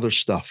all this other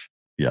stuff.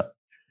 Yeah.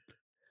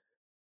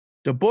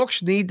 The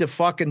books need the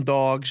fucking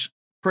dogs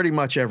pretty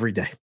much every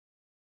day.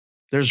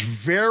 There's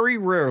very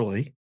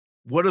rarely,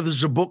 what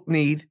does the book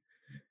need?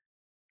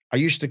 I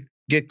used to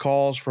get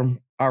calls from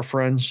our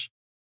friends.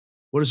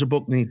 What does the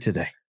book need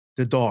today?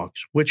 The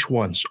dogs. Which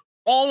ones?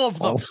 All of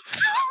them.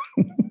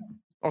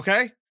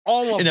 Okay?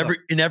 All of them.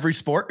 In every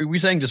sport? Are we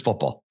saying just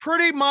football?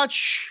 Pretty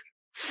much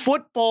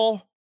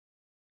football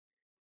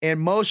and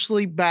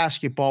mostly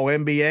basketball,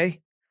 NBA.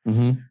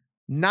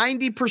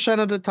 90%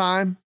 of the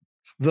time,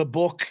 the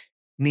book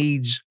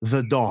needs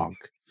the dog.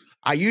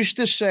 I used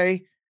to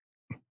say,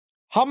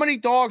 how many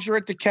dogs are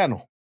at the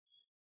kennel?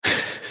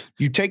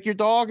 You take your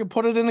dog and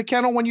put it in the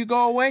kennel when you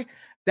go away?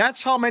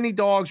 That's how many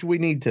dogs we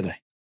need today.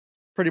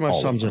 Pretty much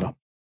sums it up.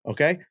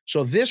 Okay?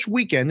 So this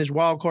weekend is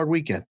wild card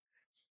weekend.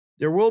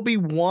 There will be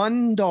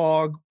one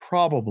dog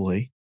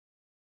probably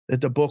that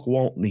the book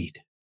won't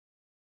need.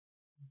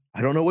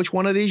 I don't know which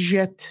one it is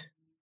yet.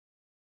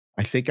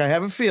 I think I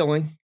have a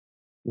feeling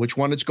which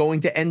one it's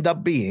going to end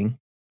up being.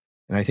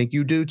 And I think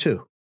you do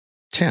too.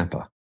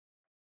 Tampa.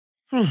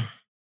 Yeah.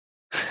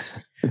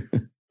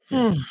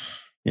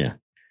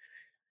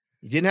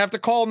 You didn't have to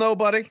call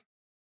nobody.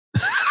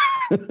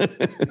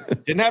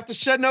 Didn't have to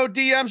send no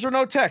DMs or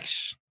no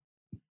texts.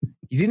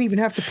 You didn't even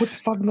have to put the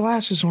fucking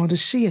glasses on to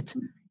see it.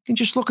 You can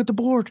just look at the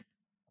board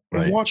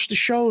and watch the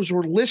shows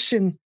or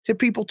listen to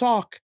people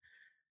talk.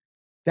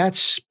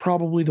 That's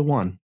probably the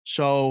one.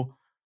 So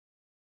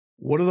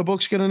what are the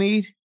books going to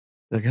need?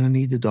 They're going to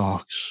need the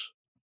dogs.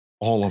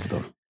 All of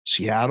them.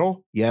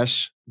 Seattle,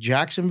 yes.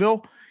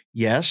 Jacksonville,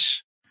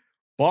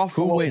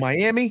 Buffalo,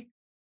 Miami,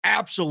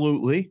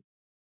 absolutely.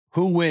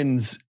 Who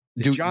wins?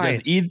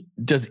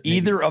 Does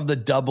either of the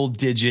double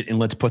digit, and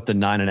let's put the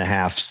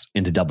 9.5s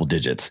into double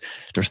digits.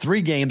 There's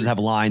 3 games that have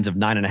lines of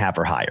 9.5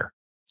 or higher.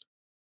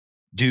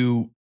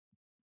 Do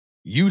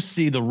you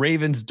see the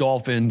Ravens,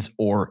 Dolphins,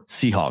 or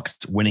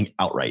Seahawks winning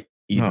outright?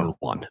 Either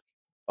one.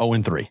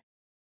 0-3.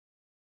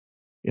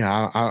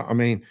 Yeah, I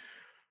mean,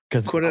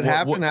 because could it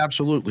happen?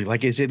 Absolutely.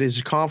 Like, is it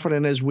as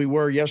confident as we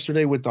were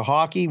yesterday with the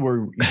hockey?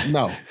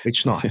 No,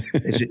 it's not.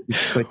 Is it?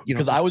 But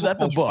because I was at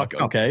the book.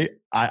 Okay,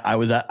 I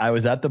was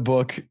at the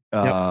book.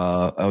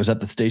 I was at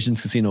the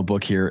Stations Casino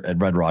book here at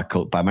Red Rock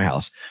by my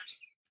house.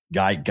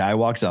 Guy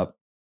walks up.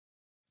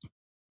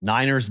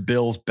 Niners,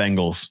 Bills,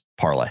 Bengals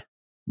parlay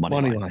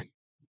money line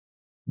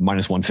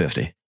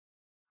 -150.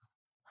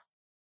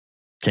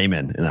 Came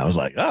in and I was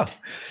like, oh,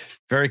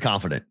 very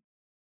confident.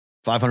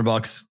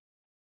 $500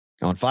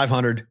 on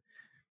 500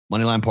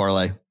 money line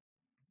parlay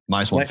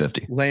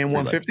 -150. Laying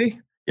 150.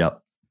 Yep.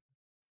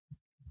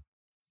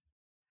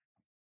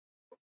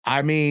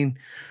 I mean,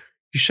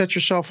 you set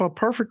yourself up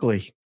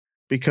perfectly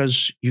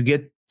because you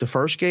get the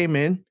first game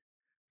in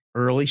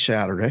early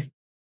Saturday,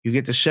 you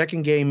get the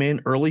second game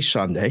in early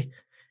Sunday,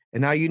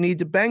 and now you need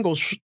the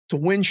Bengals to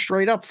win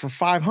straight up for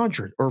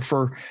 500 or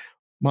for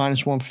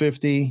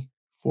 -150,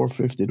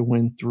 450 to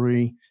win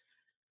 3.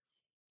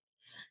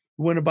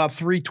 You win about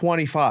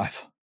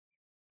 325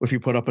 if you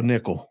put up a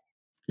nickel.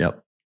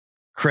 Yep.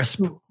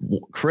 Crisp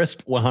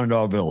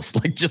 $100 bills,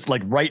 just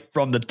right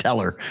from the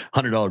teller,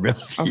 $100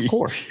 bills. Of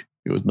course.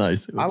 It was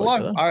nice.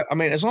 I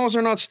mean, as long as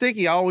they're not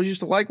sticky, I always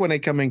used to like when they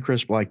come in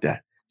crisp like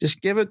that.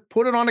 Just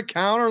put it on the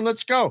counter and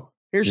let's go.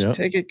 Here's the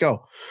ticket,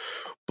 go.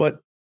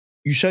 But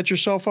you set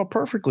yourself up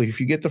perfectly.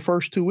 If you get the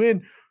first 2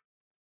 in,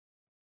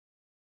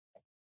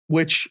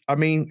 which, I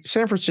mean,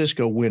 San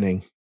Francisco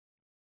winning,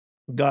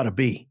 got to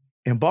be.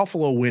 And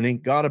Buffalo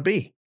winning, got to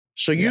be.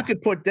 So you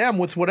could put them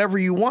with whatever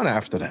you want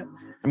after that.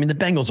 I mean, the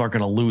Bengals aren't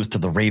going to lose to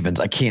the Ravens.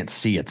 I can't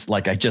see it. It's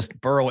like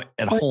Burrow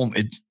at home,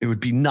 it would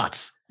be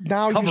nuts.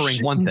 Now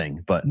covering one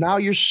thing, but now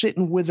you're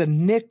sitting with a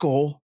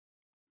nickel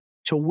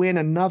to win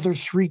another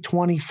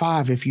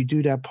 325 if you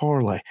do that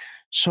parlay.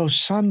 So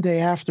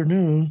Sunday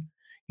afternoon,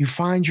 you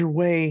find your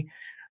way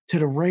to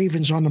the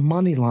Ravens on the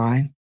money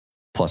line.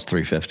 Plus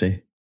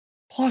 350.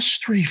 Plus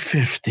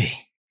 350.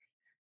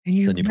 And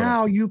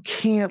you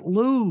can't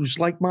lose.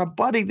 Like my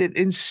buddy that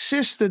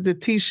insisted that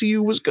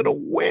TCU was going to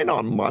win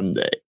on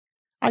Monday.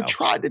 I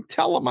tried to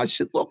tell him, I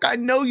said, look, I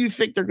know you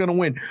think they're going to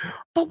win,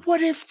 but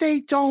what if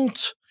they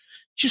don't?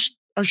 Just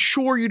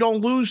assure you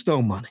don't lose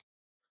no money.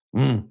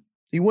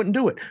 He wouldn't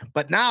do it.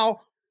 But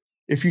now,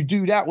 if you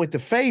do that with the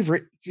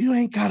favorite, you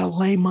ain't got to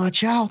lay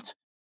much out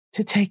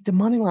to take the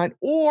money line,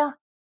 or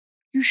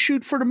you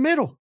shoot for the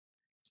middle.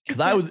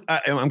 Because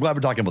I'm glad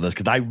we're talking about this,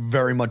 because I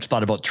very much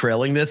thought about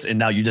trailing this, and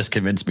now you just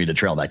convinced me to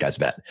trail that guy's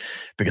bet,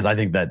 because I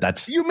think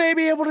that's you may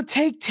be able to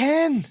take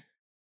 10.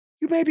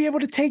 You may be able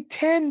to take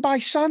 10 by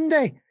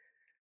Sunday.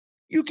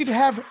 You could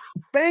have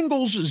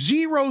Bengals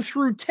 0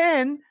 through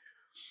 10.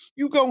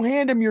 You go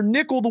hand them your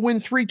nickel to win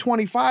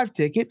 325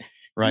 ticket.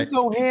 Right. You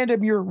go hand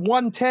them your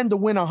 110 to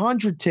win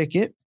 100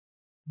 ticket.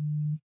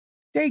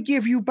 They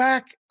give you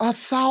back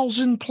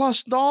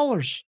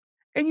 $1,000+,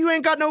 and you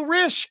ain't got no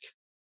risk.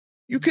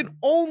 You can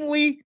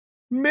only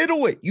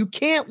middle it. You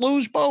can't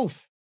lose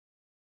both.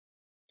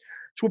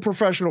 It's what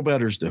professional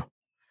bettors do.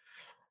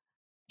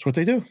 It's what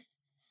they do.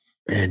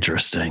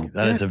 Interesting.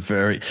 That is a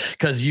very,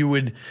 because you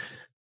would,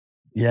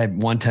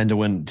 110 to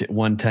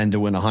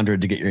win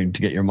 100 to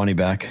get your money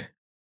back.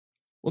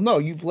 Well, no,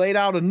 you've laid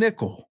out a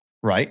nickel,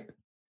 right?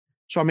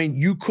 So I mean,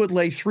 you could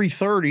lay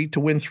 330 to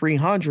win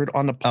 300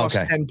 on the plus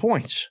 10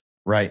 points,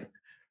 right?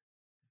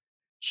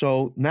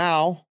 So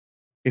now,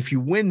 if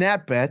you win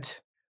that bet,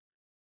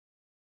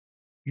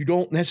 you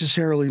don't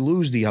necessarily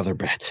lose the other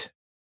bet.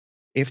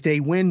 If they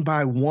win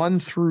by 1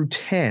 through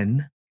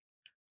 10,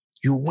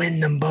 you win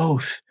them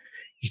both.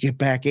 You get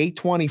back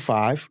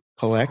 825,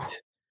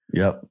 collect.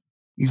 Yep.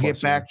 You get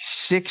back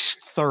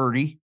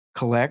 630,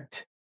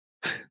 collect.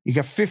 You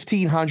got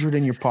 1,500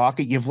 in your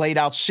pocket. You've laid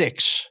out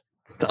 6.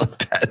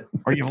 Not bad.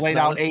 Or you've laid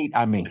out 8,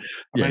 I mean.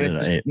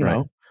 Eight, you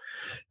know.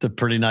 It's a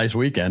pretty nice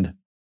weekend.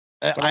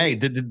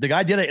 The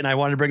guy did it, and I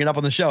wanted to bring it up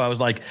on the show. I was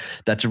like,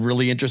 that's a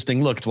really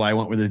interesting look. That's why I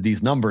went with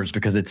these numbers,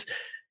 because it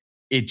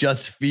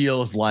just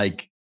feels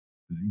like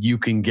you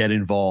can get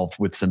involved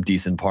with some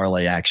decent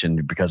parlay action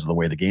because of the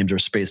way the games are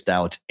spaced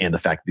out and the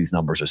fact that these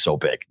numbers are so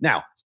big.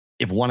 Now,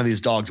 if one of these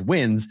dogs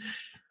wins,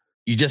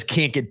 you just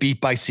can't get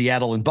beat by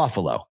Seattle and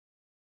Buffalo,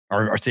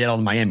 or Seattle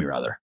and Miami,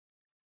 rather.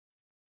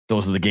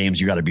 Those are the games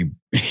you got to be,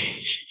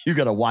 you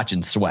got to watch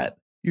and sweat.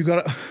 You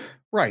got to,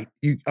 right.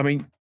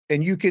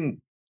 And you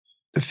can,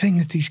 the thing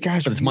that these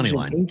guys are money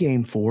line in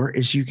game for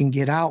is you can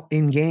get out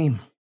in game.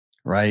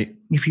 Right.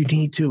 If you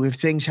need to, if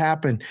things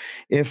happen,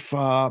 if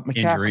McCaffrey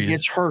Injuries.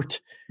 gets hurt,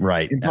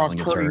 right. And Brock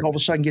Purdy all of a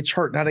sudden gets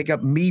hurt. Now they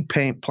got me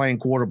playing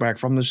quarterback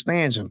from the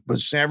stands,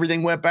 but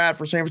everything went bad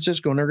for San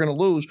Francisco and they're going to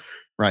lose.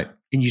 Right.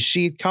 And you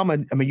see it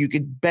coming. I mean, you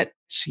could bet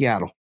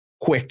Seattle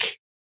quick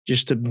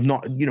just to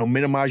not,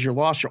 minimize your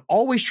loss. You're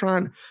always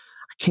trying.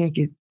 I can't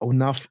get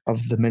enough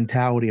of the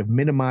mentality of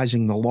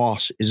minimizing the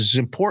loss is as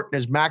important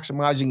as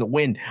maximizing the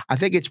win. I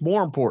think it's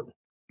more important.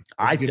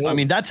 I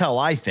mean, that's how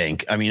I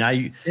think. I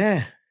mean,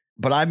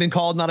 but I've been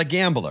called not a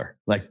gambler.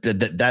 Like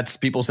that's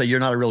people say you're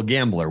not a real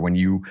gambler when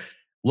you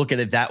look at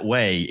it that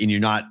way and you're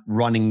not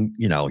running,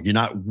 you're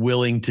not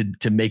willing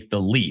to make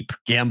the leap.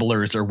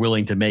 Gamblers are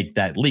willing to make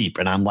that leap.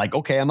 And I'm like,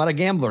 okay, I'm not a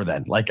gambler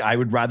then. Like I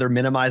would rather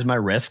minimize my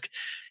risk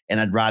and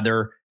I'd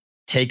rather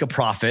take a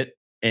profit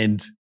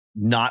and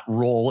not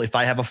roll. If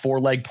I have a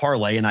 4-leg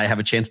parlay and I have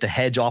a chance to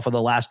hedge off of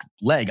the last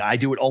leg, I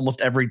do it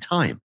almost every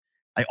time.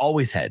 I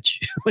always hedge.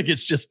 Like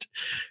it's just,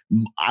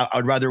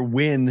 I'd rather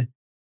win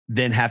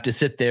than have to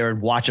sit there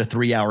and watch a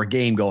 3-hour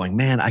game going,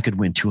 man, I could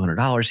win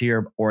 $200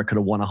 here, or I could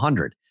have won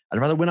 100. I'd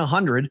rather win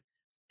 100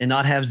 and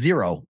not have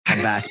 0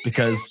 come back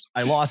because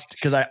I lost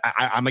because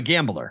I'm a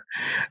gambler.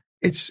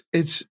 It's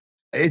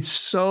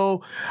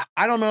so,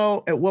 I don't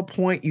know at what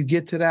point you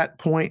get to that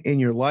point in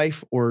your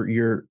life or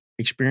your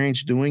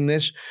experience doing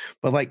this,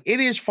 but like it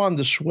is fun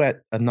to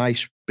sweat a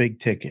nice big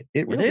ticket.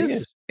 It really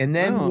is. And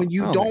then when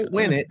you don't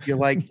win it, you're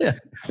like,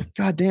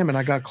 God damn it,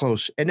 I got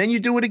close. And then you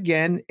do it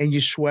again and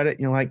you sweat it and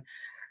you're like,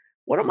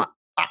 what am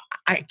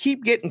I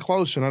keep getting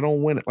close and I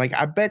don't win it. Like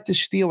I bet the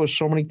Steelers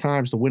so many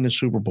times to win the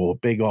Super Bowl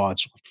at big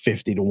odds, like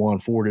 50-1,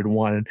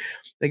 40-1. And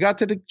they got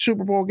to the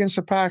Super Bowl against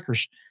the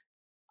Packers.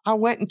 I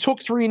went and took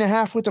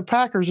 3.5 with the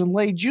Packers and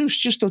laid juice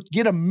just to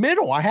get a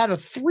middle. I had a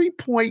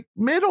 3-point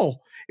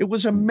middle. It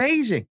was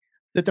amazing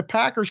that the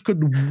Packers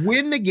could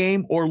win the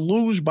game or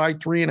lose by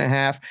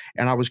 3.5,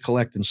 and I was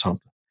collecting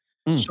something.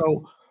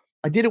 So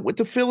I did it with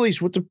the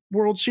Phillies, with the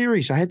World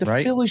Series. I had the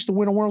Phillies to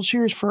win a World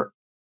Series for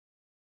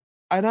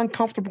an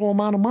uncomfortable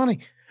amount of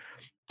money.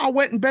 I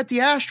went and bet the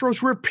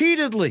Astros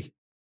repeatedly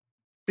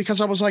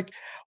because I was like,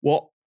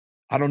 well,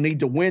 I don't need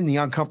to win the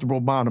uncomfortable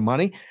amount of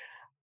money.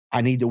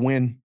 I need to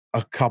win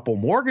a couple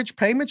mortgage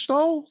payments,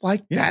 though.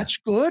 Like, that's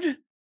good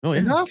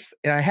enough.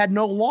 And I had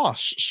no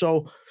loss.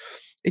 So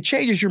it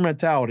changes your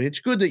mentality. It's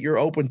good that you're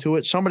open to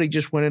it. Somebody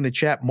just went in the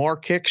chat.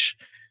 Mark Hicks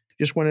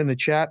just went in the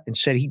chat and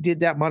said he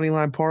did that money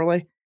line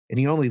parlay and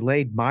he only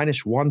laid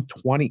minus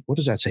 120. What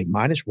does that say?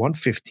 Minus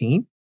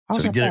 115?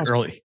 So he did it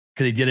early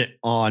because he did it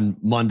on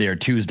Monday or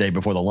Tuesday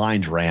before the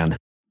lines ran.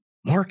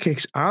 Mark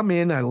Hicks, I'm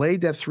in. I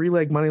laid that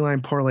 3-leg money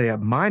line parlay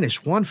at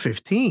minus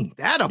 115.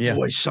 That a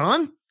boy,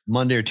 son.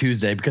 Monday or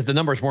Tuesday, because the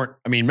numbers weren't,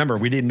 I mean, remember,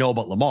 we didn't know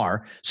about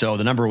Lamar, so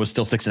the number was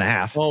still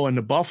 6.5. Oh, and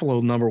the Buffalo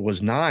number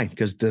was 9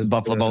 because the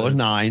Buffalo was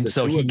 9.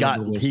 So he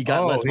got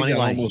less money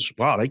line.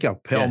 They got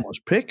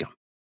almost pick him.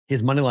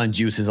 His money line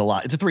juice is a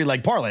lot. It's a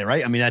 3-leg parlay,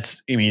 right? I mean,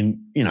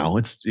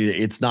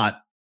 it's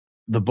not,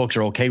 the books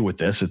are okay with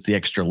this. It's the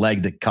extra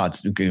leg that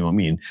cuts.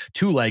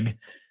 2-leg.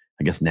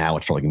 I guess now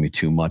it's probably gonna be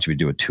too much if we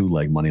do a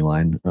 2-leg money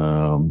line.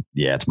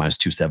 It's minus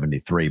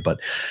 273, but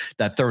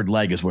that third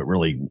leg is what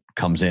really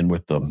comes in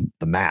with the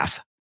math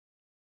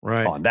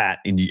right on that.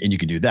 And you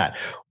can do that.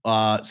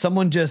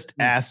 Someone just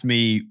asked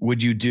me,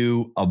 would you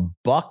do a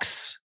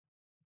Bucks,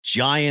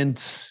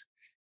 Giants,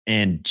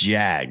 and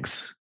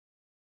Jags?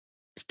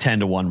 It's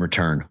 10-1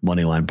 return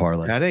money line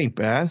parlay. That ain't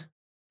bad.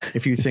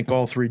 If you think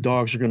all 3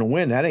 dogs are going to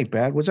win, that ain't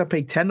bad. What's that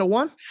pay?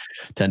 10-1?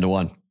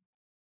 10-1.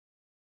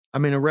 I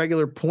mean, a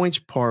regular points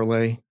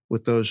parlay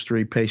with those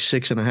 3 pays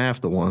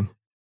 6.5-1,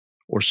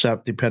 or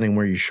 7, depending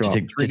where you shop.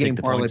 3-game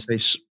parlay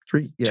pays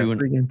 3. Yeah,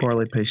 3-game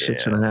parlay pays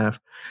 6.5.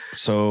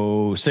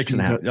 So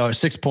 6.5. No,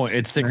 6 point.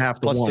 It's 6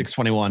 plus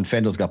 621.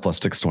 FanDuel's got plus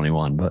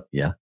 621, but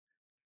yeah.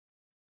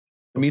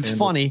 I mean, it's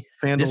funny.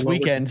 This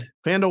weekend,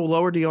 FanDuel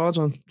lowered the odds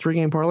on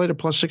 3-game parlay to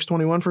plus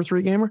 621 for a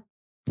 3-gamer.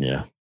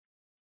 Yeah.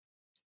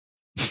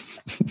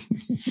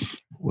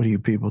 What are you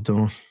people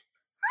doing?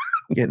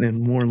 Getting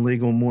in more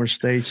legal, more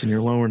states, and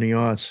you're lowering the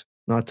odds.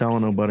 Not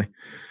telling nobody.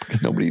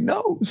 Because nobody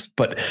knows.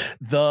 But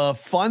the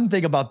fun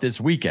thing about this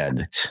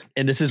weekend,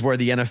 and this is where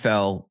the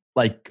NFL,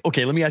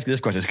 okay, let me ask you this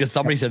question. Because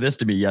somebody said this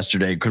to me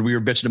yesterday, because we were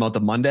bitching about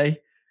the Monday.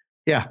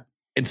 Yeah.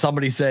 And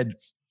somebody said,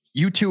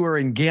 you two are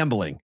in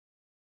gambling.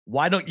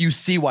 Why don't you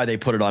see why they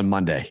put it on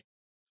Monday?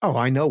 Oh,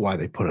 I know why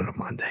they put it on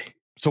Monday.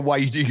 So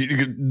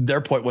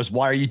their point was,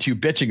 why are you two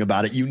bitching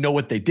about it? You know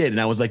what they did.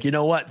 And I was like, you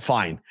know what?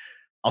 Fine.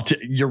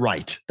 You're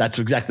right. That's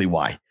exactly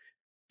why.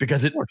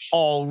 Because it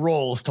all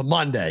rolls to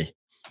Monday.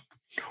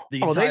 They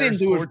didn't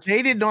do it.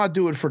 They did not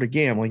do it for the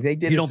gambling. They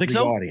did it for the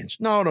audience.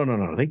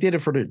 No. They did it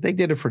for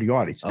the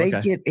audience. Okay.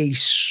 They get a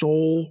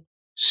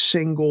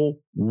single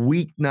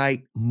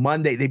weeknight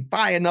Monday. They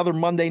buy another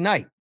Monday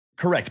night.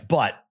 Correct.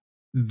 But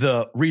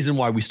the reason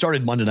why we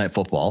started Monday Night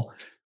Football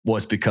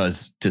was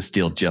because, to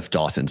steal Jeff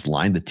Dawson's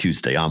line, the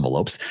Tuesday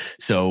envelopes.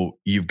 So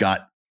you've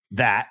got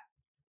that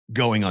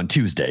going on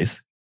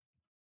Tuesdays.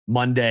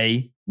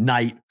 Monday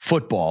Night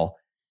Football,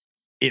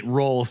 it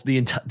rolls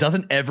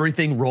doesn't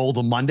everything roll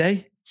to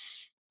Monday?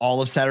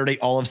 All of Saturday,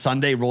 all of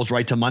Sunday rolls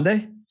right to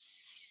Monday?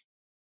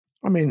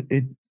 I mean,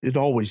 it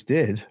always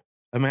did.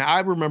 I mean,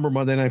 I remember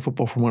Monday Night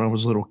Football from when I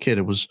was a little kid.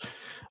 It was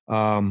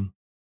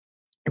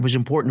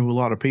important to a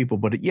lot of people,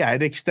 but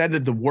it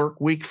extended the work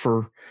week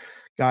for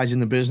guys in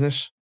the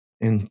business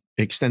and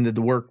extended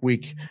the work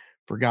week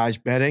for guys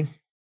betting.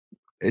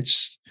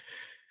 It's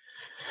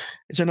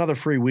another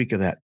free week of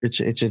that. It's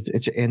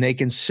and they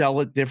can sell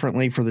it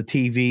differently for the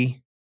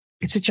TV.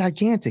 It's a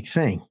gigantic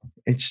thing.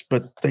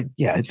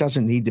 It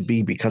doesn't need to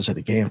be because of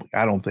the gambling.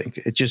 I don't think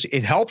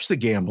it helps the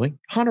gambling.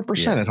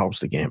 100% It helps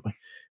the gambling.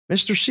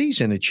 Mr.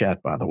 C's in the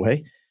chat, by the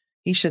way.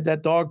 He said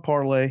that dog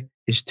parlay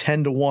is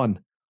 10-1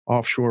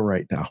 offshore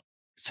right now.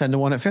 It's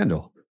 10-1 at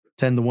FanDuel.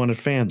 10-1 at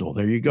FanDuel.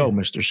 There you go,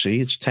 Mr. C.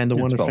 It's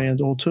 10-1 at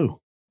FanDuel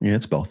too. Yeah,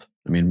 it's both.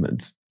 I mean,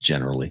 it's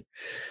generally.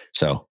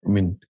 So, I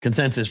mean,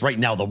 consensus right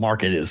now, the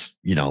market is,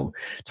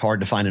 it's hard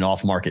to find an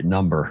off-market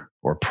number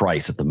or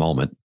price at the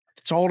moment.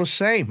 It's all the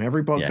same.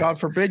 Everybody, God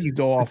forbid you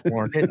go off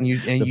market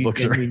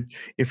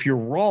if you're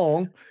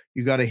wrong,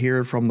 you got to hear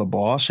it from the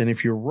boss. And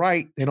if you're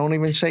right, they don't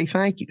even say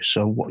thank you.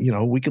 So,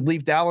 we could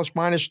leave Dallas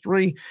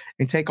 -3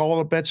 and take all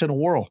the bets in the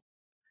world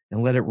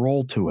and let it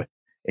roll to it.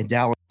 And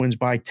Dallas wins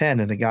by 10.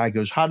 And the guy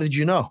goes, how did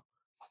you know?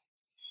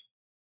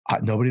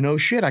 Nobody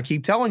knows shit. I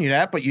keep telling you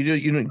that, but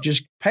you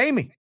just pay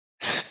me.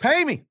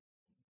 Pay me.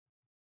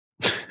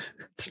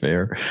 It's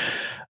fair.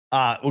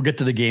 We'll get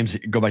to the games.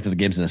 Go back to the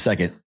games in a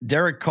second.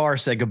 Derek Carr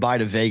said goodbye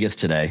to Vegas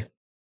today.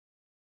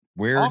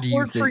 Where Awkward do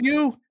you think? For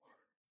you?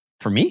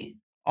 For me?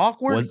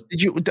 Awkward?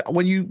 Did you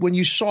when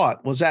you saw it?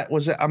 Was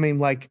that? I mean,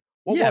 like,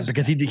 what was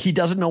because that? he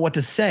doesn't know what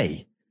to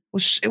say.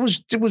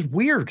 It was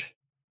weird.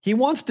 He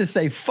wants to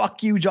say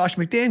 "fuck you, Josh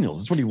McDaniels."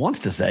 That's what he wants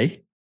to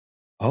say.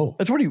 Oh,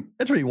 that's what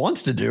he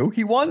wants to do.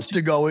 He wants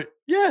to go.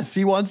 Yes,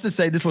 he wants to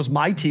say this was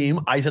my team.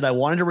 I said I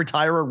wanted to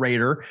retire a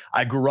Raider.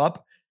 I grew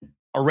up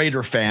a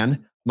Raider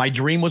fan. My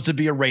dream was to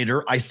be a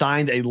Raider. I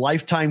signed a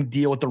lifetime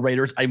deal with the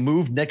Raiders. I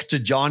moved next to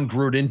John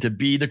Gruden to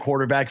be the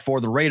quarterback for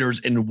the Raiders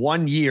in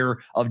 1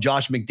 year of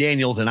Josh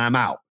McDaniels, and I'm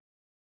out.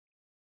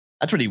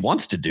 That's what he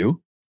wants to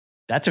do.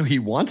 That's who he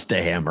wants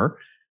to hammer,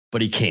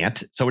 but he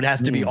can't. So it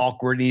has to be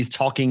awkward. And he's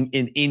talking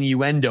in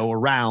innuendo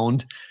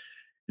around.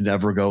 It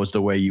never goes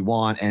the way you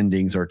want.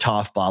 Endings are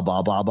tough, blah,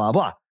 blah, blah, blah,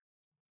 blah.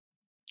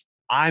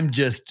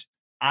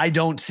 I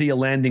don't see a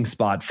landing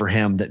spot for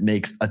him that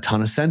makes a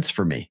ton of sense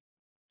for me.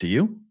 Do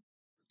you?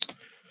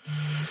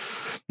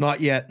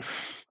 Not yet.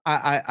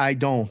 I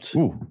don't.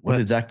 Ooh, what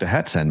did Zach the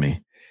Hat send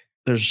me?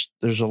 There's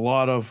a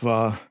lot of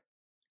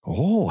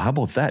how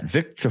about that?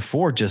 Victor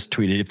Ford just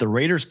tweeted, if the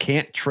Raiders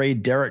can't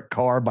trade Derek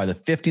Carr by the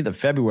 15th of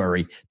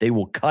February, they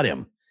will cut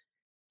him.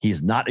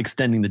 He's not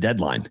extending the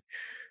deadline.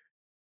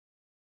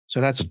 So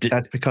that's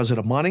because of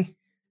the money?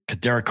 Because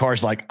Derek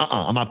Carr's like,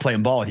 I'm not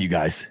playing ball with you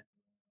guys.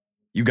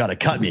 You got to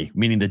cut me.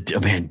 Meaning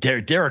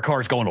Derek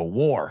Carr's going to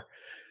war.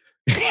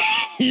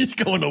 He's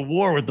going to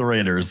war with the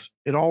Raiders.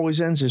 It always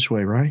ends this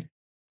way, right?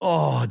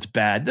 Oh, it's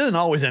bad. It doesn't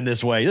always end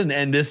this way. It doesn't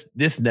end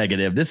this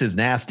negative. This is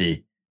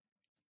nasty.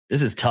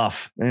 This is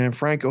tough. And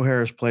Franco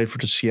Harris played for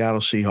the Seattle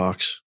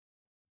Seahawks.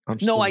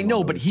 No, I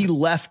know, but he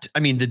left. I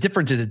mean, the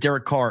difference is that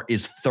Derek Carr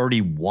is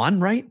 31,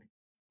 right?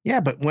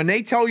 Yeah, but when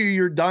they tell you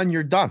you're done,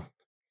 you're done.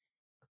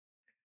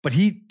 But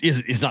he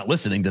is not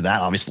listening to that,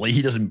 obviously.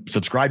 He doesn't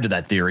subscribe to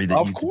that theory that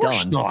he's done. Of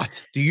course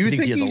not. Do you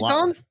think he's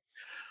done?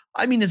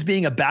 I mean, as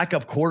being a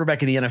backup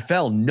quarterback in the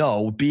NFL,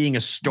 no. Being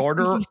a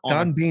starter. He's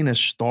done being a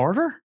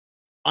starter?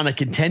 On a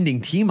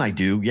contending team, I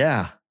do,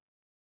 yeah.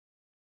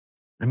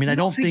 I mean, I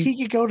don't think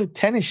he could go to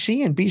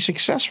Tennessee and be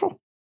successful.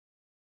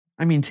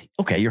 I mean,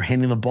 okay, you're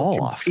handing the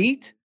ball off.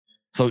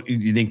 So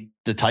you think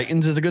the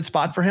Titans is a good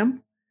spot for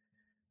him?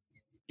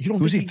 You don't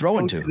Who's he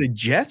throwing to? The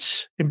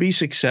Jets and be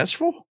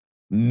successful?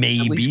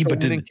 Maybe, but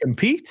didn't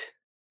compete.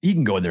 He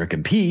can go in there and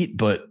compete,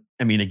 but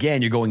I mean,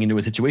 again, you're going into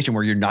a situation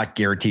where you're not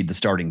guaranteed the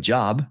starting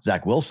job.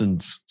 Zach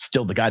Wilson's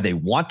still the guy they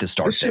want to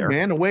start. Listen,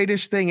 man, the way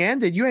this thing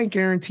ended, you ain't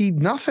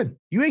guaranteed nothing.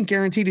 You ain't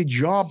guaranteed a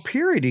job,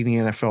 period, in the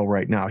NFL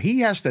right now.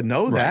 He has to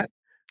know that.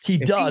 He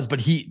does,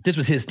 but this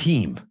was his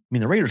team. I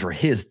mean, the Raiders were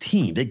his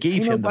team. They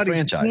gave him the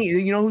franchise.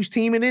 You know whose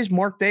team it is?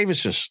 Mark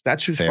Davis's.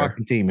 That's whose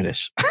fucking team it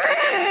is.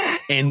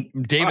 And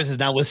Davis is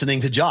now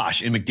listening to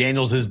Josh, and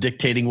McDaniels is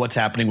dictating what's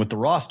happening with the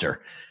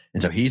roster.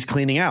 And so he's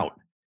cleaning out.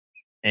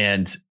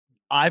 And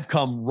I've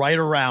come right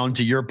around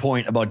to your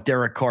point about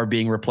Derek Carr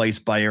being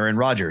replaced by Aaron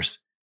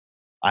Rodgers.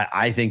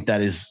 I think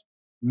that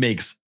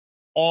makes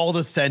all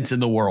the sense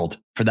in the world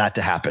for that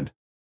to happen.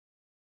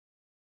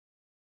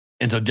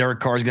 And so Derek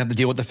Carr is going to have to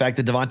deal with the fact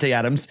that Davante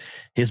Adams,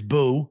 his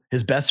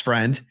best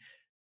friend,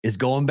 is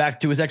going back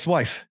to his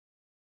ex-wife.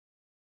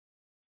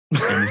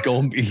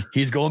 And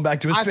he's going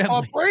back to his family. I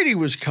thought Brady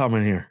was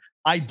coming here.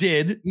 I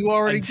did. You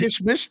already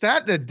dismissed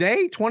that in a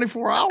day,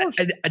 24 hours?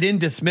 I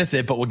didn't dismiss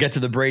it, but we'll get to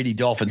the Brady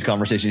Dolphins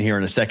conversation here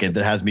in a second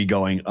that has me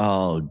going,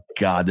 oh,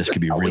 God, this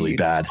could be really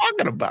bad. What are you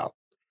talking about?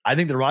 I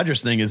think the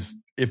Rodgers thing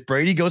is if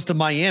Brady goes to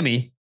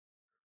Miami,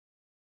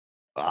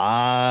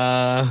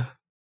 do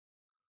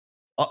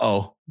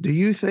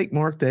you think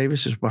Mark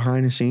Davis is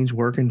behind the scenes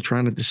working,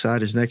 trying to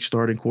decide his next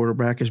starting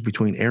quarterback is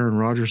between Aaron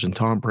Rodgers and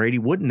Tom Brady?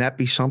 Wouldn't that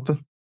be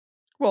something?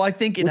 Well, I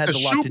think it has a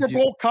lot to do. The Super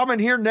Bowl coming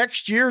here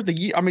next year.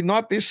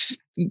 Not this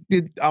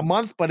a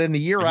month, but in the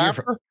year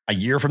after. A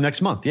year from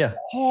next month, yeah.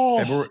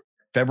 Oh.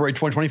 February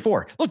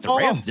 2024. Look, the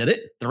Rams did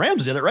it. The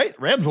Rams did it, right?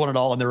 The Rams won it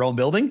all in their own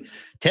building.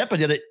 Tampa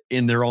did it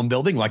in their own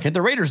building. Why can't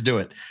the Raiders do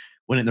it?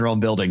 Win it in their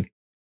own building.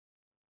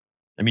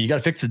 I mean, you got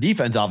to fix the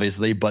defense,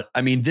 obviously, but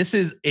I mean, this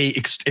is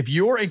if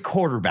you're a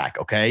quarterback,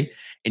 okay,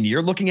 and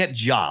you're looking at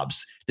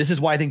jobs, this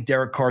is why I think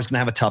Derek Carr is going to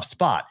have a tough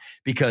spot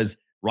because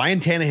Ryan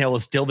Tannehill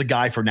is still the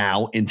guy for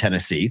now in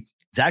Tennessee.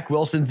 Zach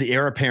Wilson's the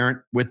heir apparent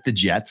with the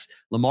Jets.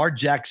 Lamar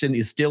Jackson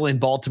is still in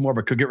Baltimore,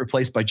 but could get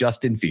replaced by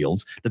Justin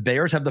Fields. The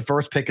Bears have the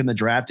first pick in the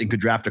draft and could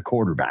draft a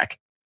quarterback.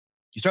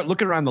 You start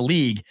looking around the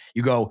league,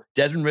 you go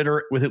Desmond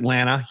Ridder with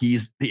Atlanta.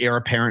 He's the heir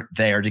apparent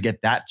there to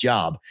get that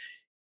job.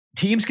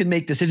 Teams can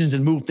make decisions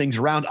and move things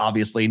around,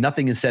 obviously.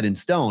 Nothing is set in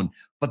stone,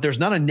 but there's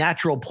not a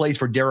natural place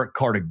for Derek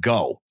Carr to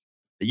go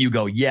that you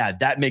go, yeah,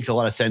 that makes a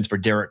lot of sense for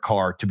Derek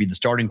Carr to be the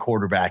starting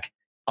quarterback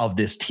of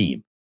this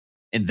team.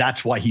 And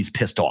that's why he's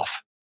pissed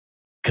off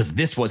because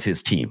this was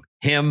his team,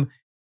 him.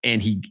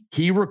 And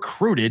he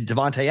recruited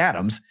Davante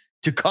Adams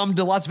to come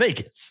to Las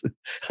Vegas.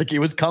 Like it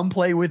was come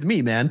play with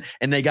me, man.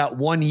 And they got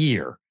 1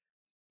 year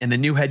and the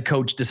new head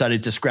coach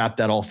decided to scrap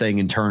that whole thing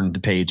and turn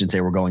the page and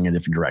say, we're going in a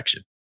different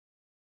direction.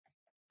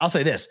 I'll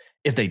say this,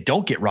 if they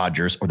don't get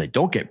Rodgers or they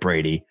don't get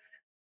Brady,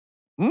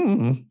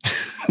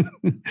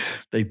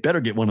 they better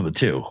get one of the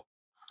two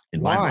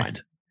in my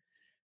mind.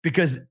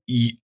 Because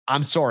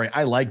I'm sorry,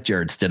 I like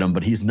Jarrett Stidham,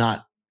 but he's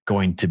not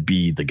going to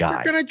be the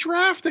guy. They're going to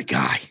draft the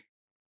guy.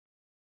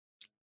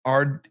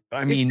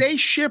 If they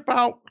ship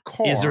out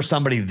Carr. Is there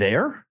somebody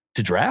there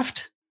to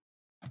draft?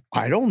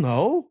 I don't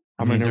know.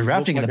 I mean, they're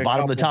drafting at the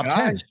bottom of the top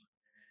 10.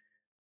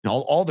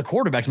 All the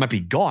quarterbacks might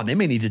be gone. They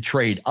may need to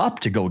trade up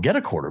to go get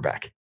a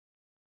quarterback.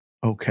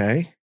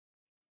 Okay.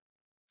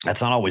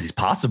 That's not always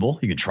possible.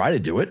 You can try to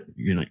do it.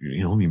 You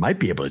might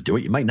be able to do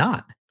it. You might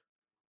not.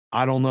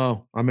 I don't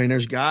know. I mean,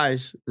 there's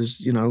guys,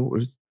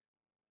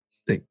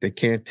 they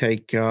can't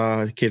take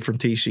a kid from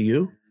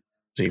TCU.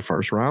 Is he a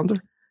first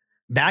rounder?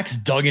 Max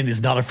Duggan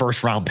is not a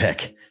first round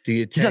pick.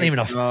 He's not even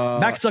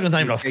Max Duggan's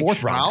not even a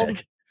fourth round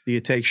pick. Do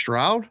you take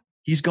Stroud?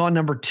 He's gone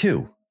number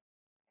 2.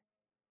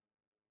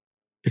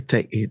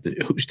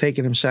 Who's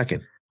taking him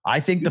second? I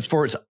think the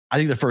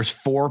first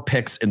 4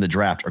 picks in the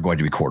draft are going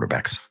to be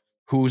quarterbacks.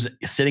 Who's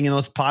sitting in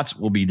those spots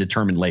will be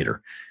determined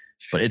later.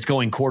 But it's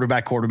going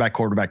quarterback,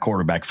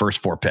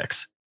 first 4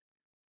 picks.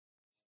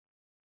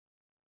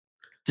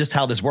 Just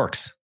how this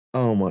works.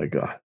 Oh my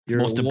God. You're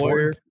a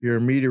lawyer, you're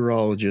a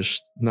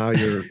meteorologist. Now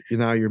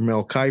you're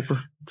Mel Kiper.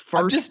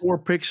 First 4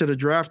 picks of the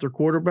draft are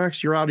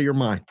quarterbacks, you're out of your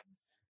mind.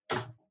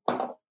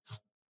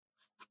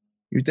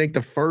 You think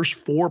the first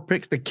 4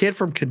 picks, the kid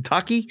from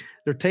Kentucky,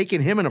 they're taking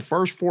him in the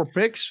first 4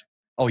 picks?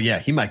 Oh, yeah.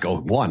 He might go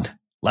 1.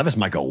 Levis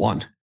might go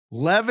 1.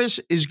 Levis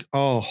is,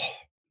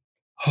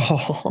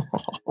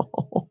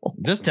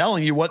 Just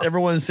telling you what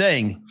everyone's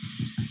saying.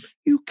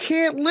 You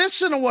can't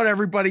listen to what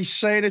everybody's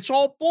saying. It's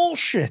all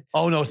bullshit.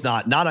 Oh, no, it's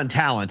not. Not on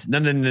talent.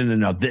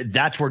 No.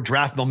 That's where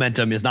draft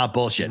momentum is not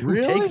bullshit. Really?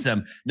 Who takes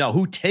them? No,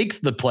 who takes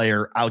the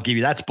player? I'll give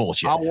you that's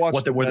bullshit. I'll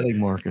watch the betting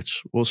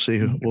markets. We'll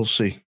see. We'll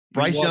see.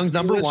 Bryce Young's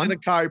number 1. To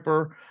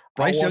Kuiper.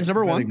 Bryce Young's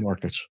number 1.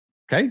 Markets.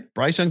 Okay.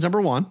 Bryce Young's number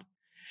 1.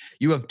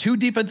 You have 2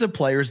 defensive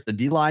players, the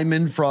D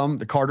lineman from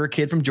the Carter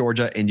kid from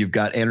Georgia, and you've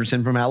got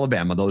Anderson from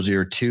Alabama. Those are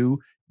your 2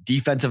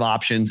 defensive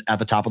options at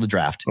the top of the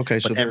draft. Okay.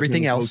 So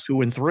everything else,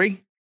 2 and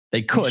 3.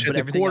 They could, but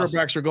the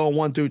quarterbacks are going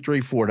 1, 2, 3,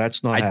 4.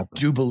 That's not happening. I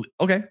do believe.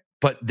 Okay.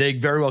 But they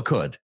very well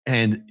could.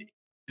 And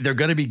they're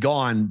going to be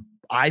gone.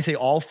 I say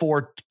all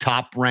 4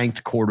 top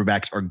ranked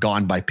quarterbacks are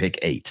gone by pick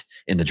 8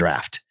 in the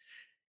draft.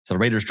 So the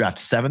Raiders draft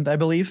 7th, I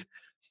believe.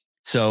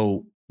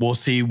 So we'll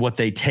see what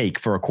they take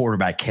for a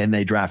quarterback. Can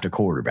they draft a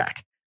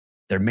quarterback?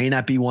 There may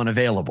not be one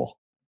available.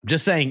 I'm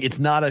just saying it's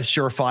not a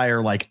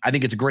surefire. Like, I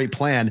think it's a great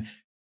plan.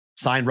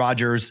 Sign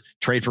Rodgers,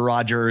 trade for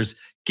Rodgers,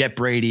 get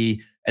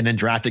Brady, and then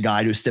draft a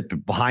guy who's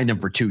sit behind him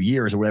for 2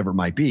 years or whatever it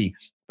might be.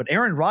 But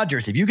Aaron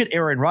Rodgers, if you get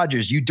Aaron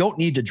Rodgers, you don't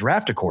need to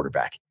draft a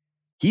quarterback.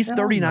 He's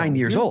 39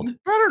 years old. You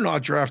better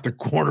not draft a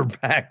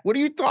quarterback. What are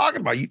you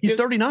talking about? He's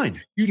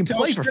 39. You can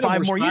play for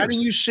 5 more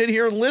years. You sit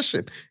here and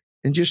listen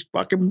and just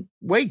fucking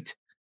wait.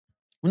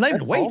 Well, not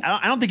even wait.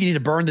 I don't think you need to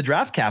burn the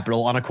draft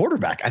capital on a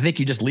quarterback. I think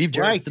you just leave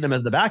Jarrett Stidham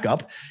as the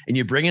backup and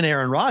you bring in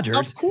Aaron Rodgers.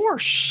 Of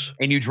course.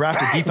 And you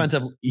draft a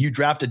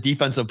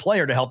defensive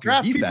player to help your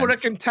defense. Draft people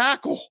that can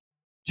tackle.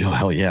 Oh,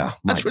 hell yeah.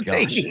 That's what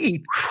they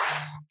need.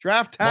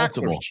 Draft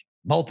tacklers.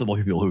 Multiple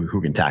people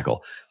who can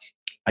tackle.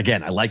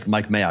 Again, I like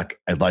Mike Mayock.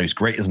 I thought he was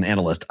great as an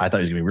analyst. I thought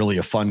he was going to be really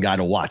a fun guy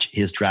to watch.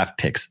 His draft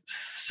picks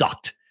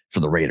sucked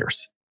for the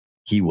Raiders.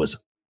 He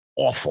was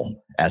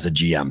awful as a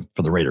GM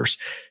for the Raiders,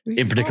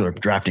 in particular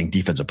drafting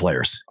defensive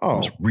players. It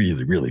was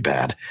really, really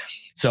bad.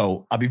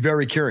 So I'll be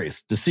very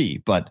curious to see,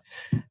 but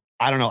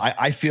I don't know.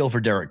 I feel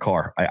for Derek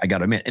Carr. I got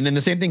to admit. And then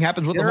the same thing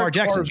happens with Lamar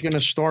Jackson. Carr is going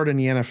to start in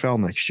the NFL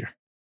next year.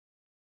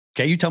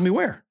 Okay, you tell me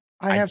where.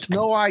 I have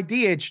no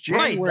idea. It's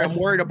January. Right, I'm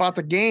worried about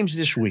the games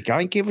this week.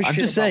 I ain't give a shit. I'm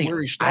just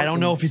saying. I don't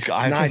know if he's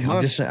got.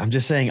 I'm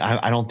just saying.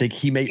 I don't think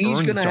he may.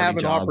 He's going to have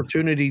an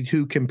opportunity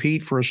to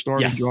compete for a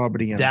starting job.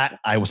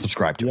 That I will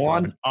subscribe to.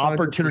 One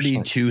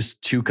opportunity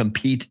to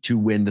compete to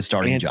win the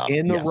starting job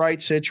in the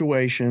right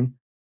situation.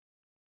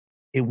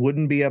 It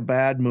wouldn't be a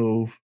bad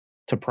move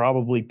to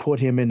probably put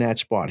him in that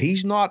spot.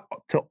 He's not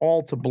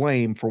to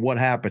blame for what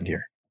happened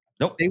here.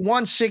 Nope. They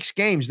won 6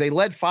 games. They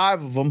led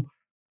 5 of them.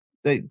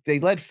 They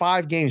led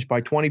 5 games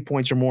by 20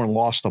 points or more and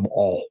lost them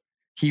all.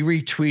 He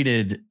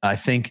retweeted, I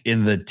think,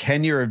 in the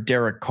tenure of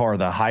Derek Carr,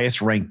 the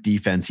highest ranked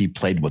defense he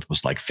played with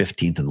was like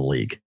 15th in the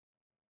league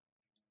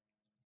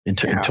in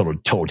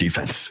total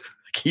defense.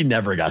 He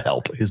never got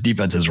help. His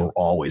defenses were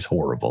always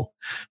horrible.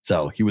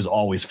 So he was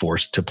always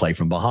forced to play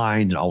from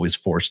behind and always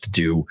forced to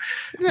do.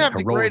 He didn't have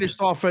the greatest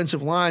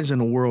offensive lines in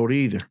the world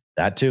either.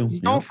 That too.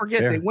 Don't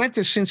forget, they went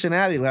to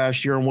Cincinnati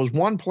last year and was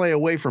 1 play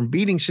away from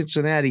beating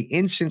Cincinnati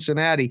in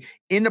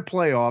the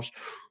playoffs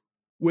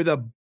with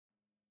a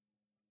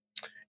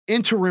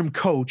interim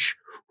coach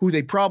who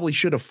they probably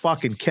should have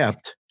fucking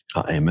kept.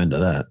 Amen to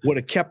that. Would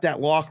have kept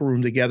that locker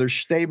room together,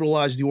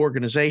 stabilized the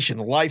organization,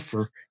 a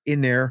lifer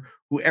in there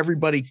who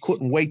everybody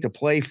couldn't wait to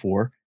play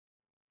for,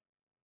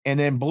 and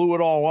then blew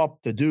it all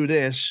up to do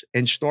this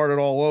and start it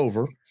all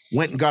over.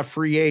 Went and got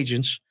free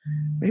agents.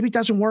 Maybe it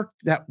doesn't work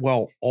that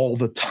well all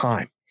the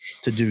time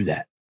to do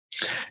that.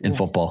 In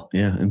football,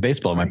 yeah. In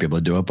baseball, I might be able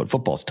to do it, but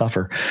football's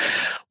tougher.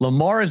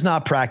 Lamar is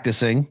not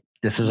practicing.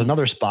 This is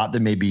another spot that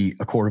may be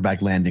a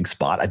quarterback landing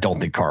spot. I don't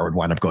think Carr would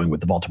wind up going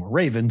with the Baltimore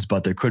Ravens,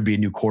 but there could be a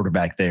new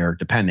quarterback there,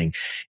 depending.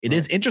 It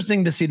is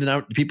interesting to see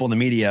the people in the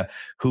media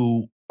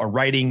who are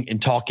writing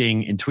and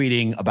talking and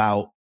tweeting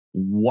about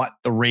what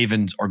the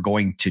Ravens are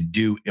going to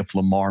do if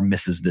Lamar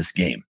misses this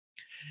game.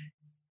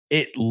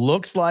 It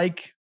looks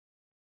like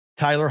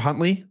Tyler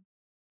Huntley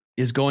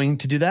is going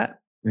to do that.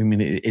 I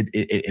mean,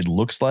 it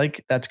looks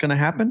like that's going to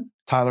happen.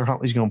 Tyler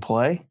Huntley's going to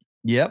play.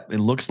 Yep. It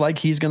looks like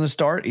he's going to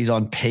start. He's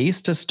on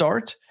pace to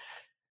start,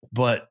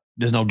 but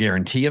there's no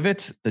guarantee of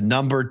it. The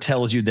number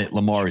tells you that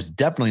Lamar is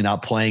definitely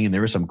not playing, and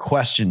there are some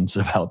questions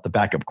about the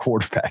backup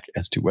quarterback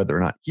as to whether or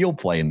not he'll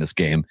play in this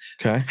game.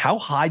 Okay. How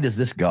high does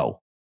this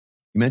go?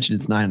 You mentioned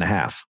it's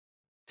 9.5.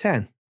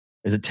 10.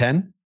 Is it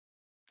 10?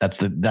 That's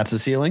the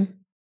ceiling?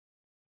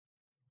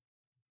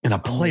 In a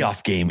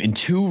playoff game, in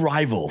two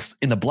rivals,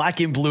 in the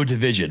black and blue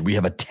division, we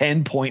have a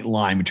 10-point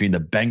line between the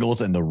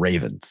Bengals and the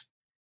Ravens.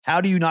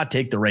 How do you not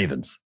take the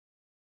Ravens?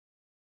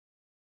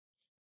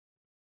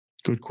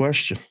 Good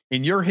question.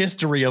 In your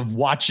history of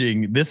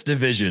watching this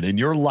division in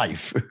your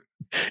life,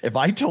 if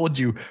I told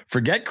you,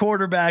 forget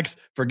quarterbacks,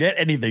 forget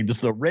anything,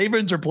 just the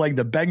Ravens are playing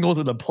the Bengals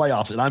in the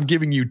playoffs, and I'm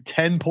giving you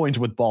 10 points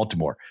with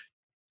Baltimore,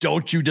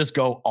 don't you just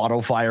go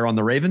auto fire on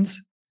the Ravens?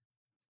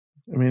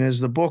 I mean, as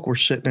the book, we're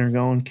sitting there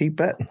going, keep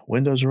betting.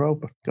 Windows are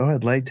open. Go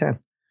ahead, lay 10.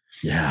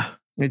 Yeah.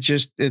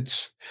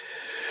 It's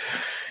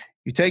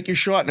you take your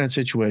shot in that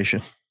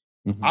situation.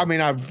 Mm-hmm. I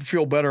mean, I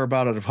feel better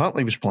about it if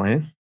Huntley was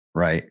playing.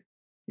 Right.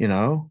 You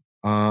know,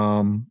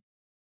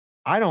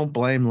 I don't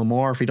blame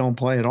Lamar if he don't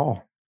play at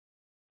all.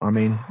 I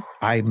mean,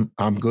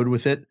 I'm good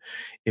with it.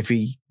 If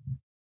he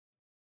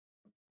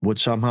would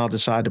somehow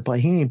decide to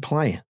play, he ain't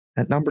playing.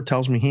 That number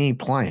tells me he ain't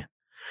playing.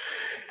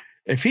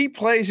 If he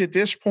plays at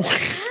this point,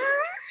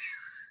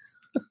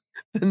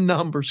 the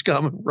number's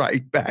coming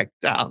right back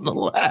down the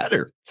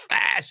ladder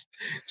fast.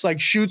 It's like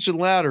Chutes and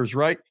Ladders,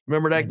 right?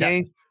 Remember that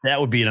game? That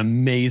would be an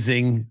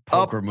amazing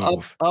poker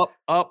move. Up,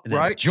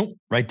 right? Jump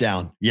right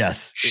down.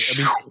 Yes.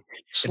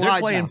 I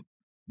mean,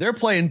 they're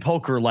playing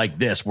poker like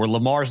this, where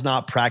Lamar's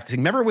not practicing.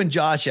 Remember when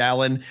Josh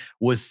Allen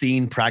was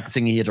seen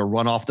practicing, he had to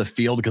run off the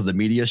field because the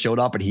media showed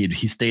up and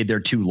he stayed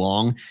there too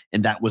long.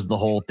 And that was the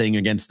whole thing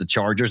against the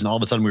Chargers. And all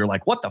of a sudden we were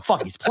like, what the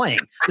fuck? He's playing.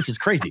 This is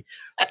crazy.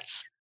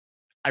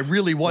 I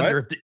really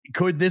wonder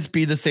could this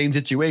be the same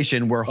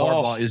situation where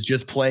Harbaugh is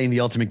just playing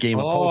the ultimate game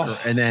of poker,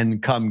 and then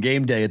come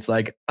game day, it's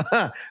like,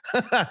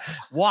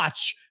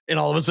 watch, and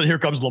all of a sudden here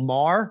comes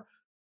Lamar.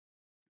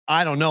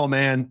 I don't know,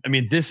 man. I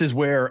mean, this is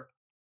where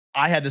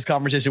I had this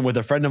conversation with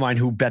a friend of mine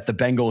who bet the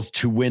Bengals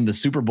to win the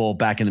Super Bowl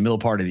back in the middle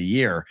part of the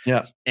year.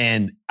 Yeah.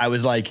 And I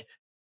was like,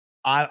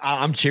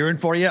 I'm cheering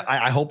for you.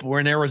 I hope we're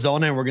in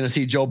Arizona and we're going to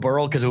see Joe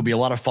Burrow, because it will be a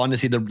lot of fun to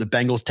see the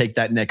Bengals take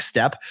that next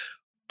step.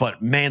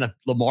 But man, if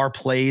Lamar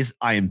plays,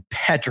 I am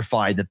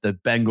petrified that the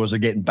Bengals are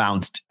getting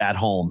bounced at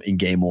home in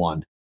game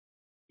 1.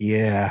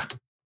 Yeah.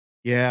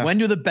 Yeah. When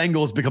do the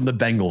Bengals become the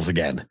Bengals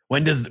again?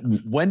 When does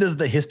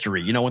the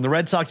history, when the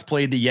Red Sox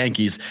played the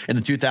Yankees in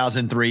the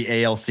 2003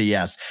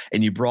 ALCS,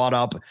 and you brought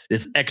up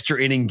this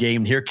extra inning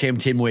game, here came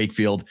Tim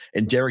Wakefield,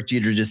 and Derek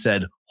Jeter just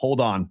said,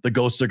 hold on, the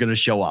ghosts are going to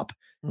show up.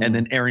 And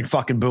then Aaron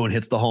fucking Boone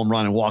hits the home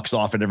run and walks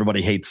off, and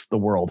everybody hates the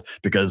world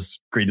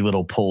because Grady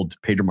Little pulled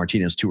Pedro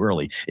Martinez too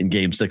early in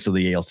game 6 of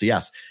the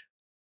ALCS.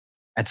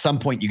 At some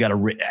point,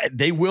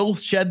 they will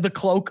shed the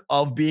cloak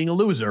of being a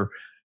loser,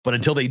 but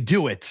until they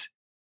do it,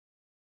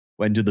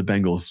 when do the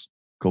Bengals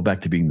go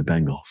back to being the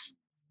Bengals?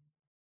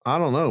 I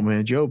don't know,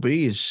 man. Joe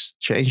B has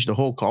changed the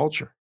whole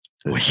culture.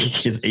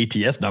 His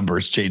ATS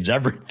numbers change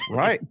everything.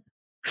 Right.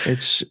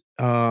 It's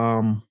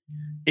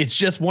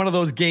just one of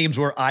those games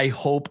where I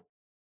hope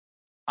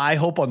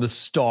on the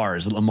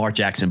stars that Lamar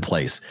Jackson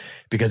plays,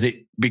 because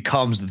it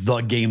becomes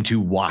the game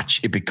to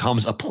watch. It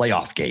becomes a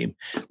playoff game.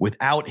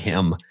 Without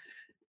him,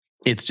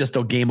 it's just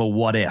a game of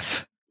what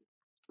if.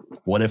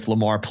 What if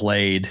Lamar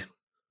played?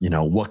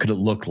 What could it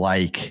look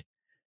like?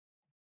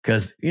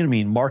 Because,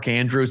 Mark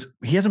Andrews,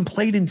 he hasn't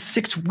played in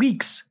 6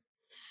 weeks.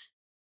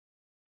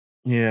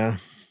 Yeah.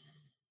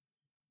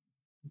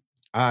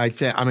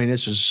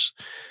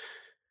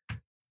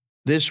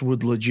 This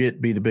would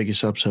legit be the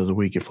biggest upset of the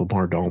week if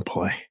Lamar don't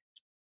play.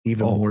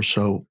 Even more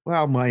so.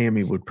 Well,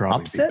 Miami would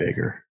probably be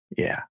bigger.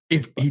 Yeah.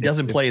 If he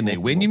doesn't play and they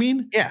win, you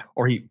mean? Yeah.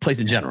 Or he plays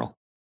in general?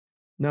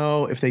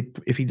 No, if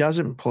he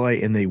doesn't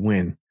play and they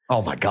win.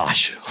 Oh my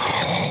gosh.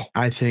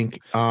 I think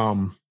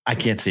I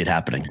can't see it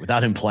happening.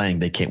 Without him playing,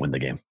 they can't win the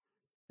game,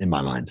 in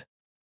my mind.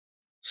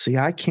 See,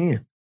 I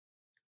can.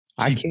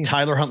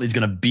 Tyler Huntley's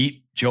going to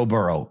beat Joe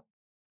Burrow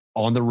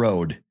on the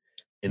road.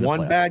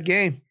 One bad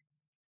game.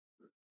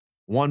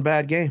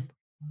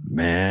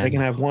 Man. They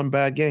can have one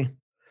bad game.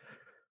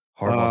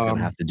 Harbaugh's going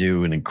to have to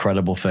do an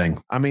incredible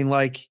thing. I mean,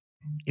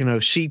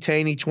 C.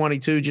 Taney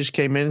 22 just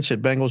came in and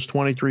said Bengals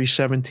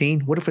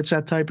 23-17. What if it's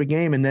that type of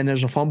game and then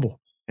there's a fumble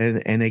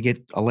and they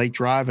get a late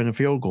drive and a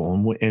field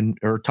goal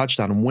or a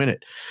touchdown and win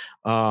it?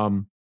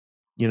 Who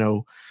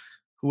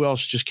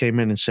else just came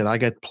in and said, I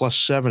got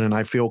 +7 and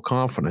I feel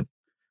confident?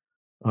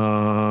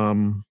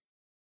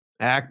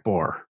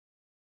 Akbar.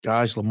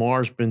 Guys,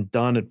 Lamar's been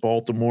done at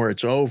Baltimore.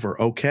 It's over.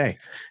 Okay.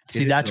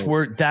 See, that's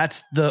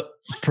the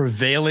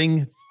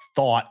prevailing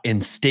thought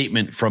and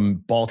statement from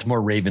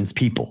Baltimore Ravens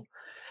people,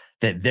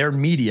 that their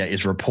media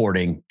is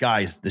reporting,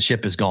 guys, the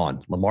ship is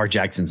gone. Lamar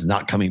Jackson's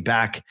not coming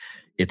back.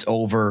 It's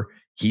over.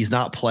 He's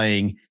not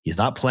playing. He's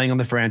not playing on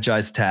the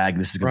franchise tag.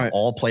 This is going to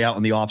all play out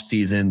in the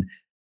offseason.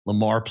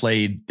 Lamar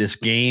played this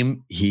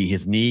game.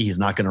 His knee, he's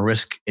not going to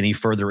risk any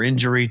further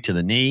injury to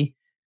the knee.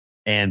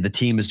 And the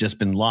team has just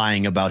been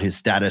lying about his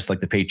status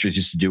like the Patriots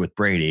used to do with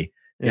Brady.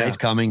 Yeah, he's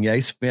coming. Yeah,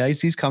 he's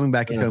coming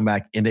back. He's coming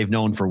back. And they've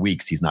known for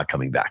weeks he's not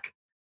coming back.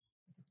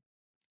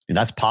 And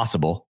that's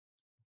possible.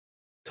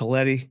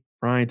 Brian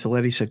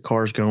Toletti said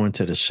Carr's going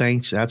to the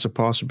Saints. That's a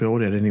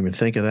possibility. I didn't even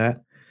think of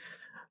that.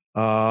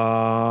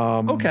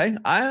 Okay.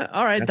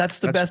 All right. That's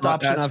the best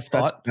option I've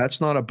thought. That's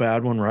not a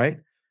bad one, right?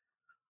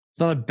 It's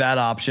not a bad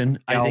option.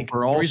 I think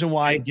the reason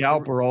why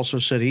Galper also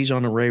said he's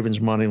on the Ravens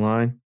money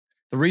line.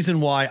 The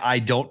reason why I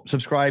don't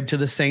subscribe to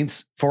the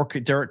Saints for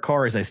Derek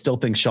Carr is I still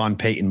think Sean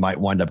Payton might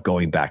wind up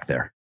going back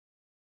there.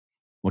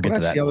 We'll get to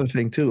that. That's the other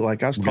thing too.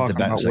 Like I was talking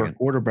about where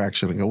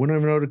quarterbacks are going to go. We don't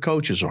even know who the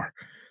coaches are.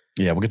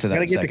 Yeah, we'll get to that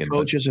in a second. Get the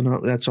coaches,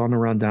 and that's on the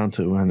rundown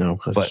too. I know,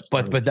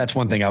 but that's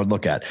one thing I would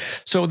look at.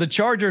 So the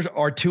Chargers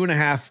are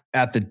 2.5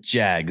 at the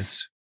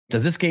Jags.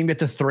 Does this game get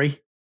to 3?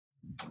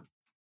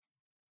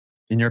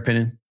 In your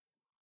opinion?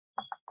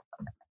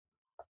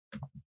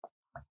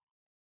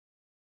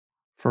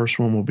 First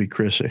one will be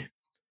Chrissy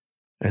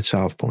at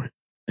South Point.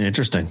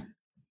 Interesting.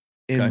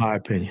 In my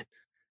opinion.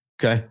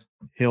 Okay.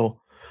 In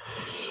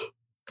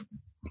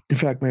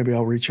fact, maybe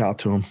I'll reach out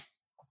to him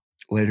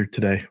later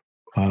today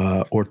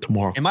or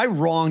tomorrow. Am I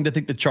wrong to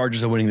think the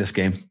Chargers are winning this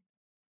game?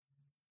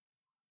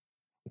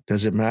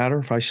 Does it matter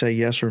if I say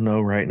yes or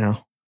no right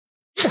now?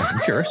 I'm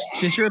curious.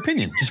 It's just your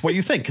opinion. Just what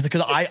you think.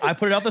 Because I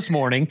put it out this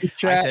morning.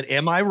 I said,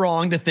 am I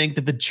wrong to think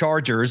that the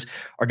Chargers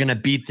are going to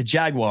beat the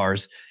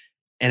Jaguars?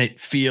 And it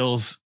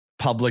feels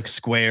public,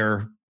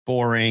 square,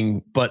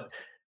 boring, but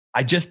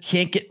I just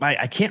can't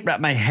wrap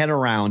my head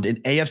around an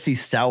AFC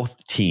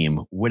South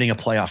team winning a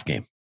playoff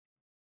game.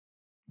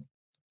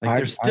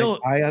 Like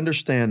I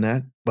understand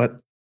that,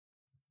 but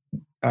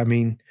I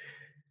mean,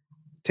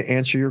 to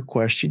answer your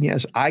question,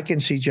 yes, I can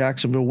see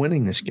Jacksonville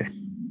winning this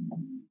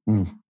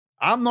game.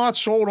 I'm not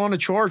sold on the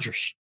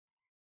Chargers.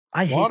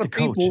 I hate the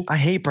coach. I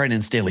hate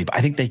Brandon Staley, but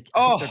I think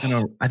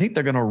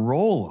they're gonna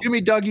roll him. Give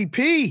me Dougie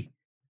P.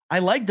 I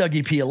like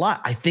Dougie P a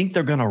lot. I think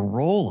they're going to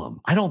roll him.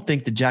 I don't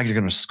think the Jags are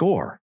going to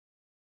score.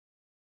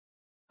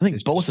 I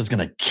think Bosa's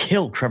going to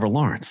kill Trevor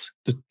Lawrence.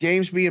 The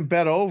game's being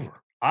bet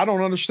over. I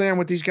don't understand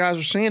what these guys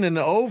are saying in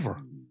the over.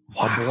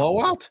 Wow. A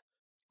blowout?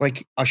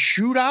 Like a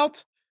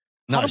shootout?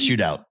 Not a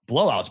shootout.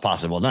 Blowout's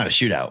possible, not a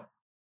shootout.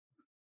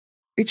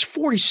 It's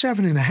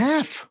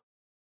 47.5.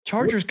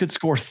 Chargers could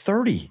score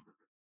 30.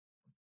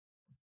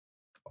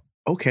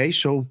 Okay,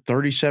 so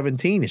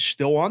 30-17 is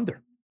still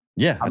under.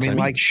 Yeah, I mean,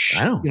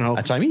 that's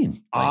what I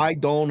mean. I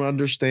don't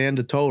understand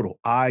the total.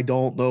 I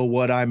don't know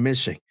what I'm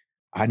missing.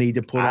 I need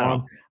to put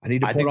on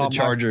the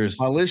Chargers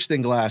my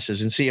listening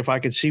glasses and see if I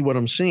can see what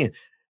I'm seeing.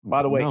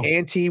 By the way,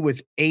 Ante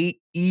with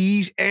 8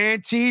 E's,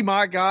 Ante,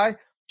 my guy.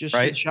 Just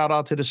shout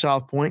out to the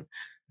South Point.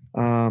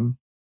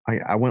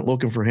 I went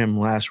looking for him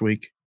last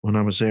week when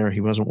I was there.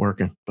 He wasn't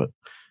working, but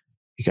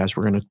you guys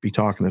were going to be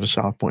talking to the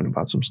South Point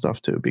about some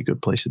stuff too. It'd be a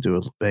good place to do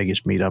a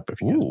Vegas meetup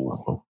if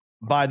you guys.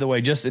 By the way,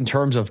 just in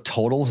terms of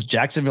totals,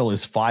 Jacksonville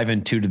is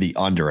 5-2 to the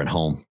under at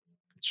home.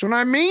 That's what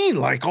I mean.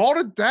 Like all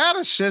the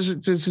data says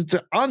it's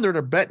under.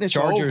 They're betting it's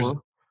over.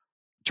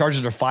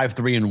 Chargers are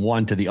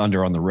 5-3-1 to the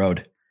under on the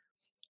road.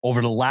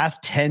 Over the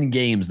last 10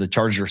 games, the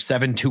Chargers are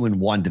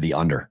 7-2-1 to the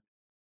under.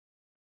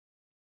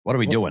 What are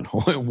we doing?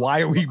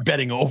 Why are we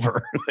betting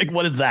over? Like,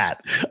 what is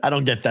that? I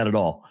don't get that at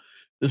all.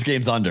 This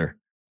game's under.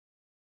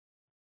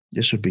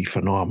 This would be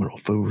phenomenal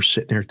if we were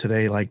sitting here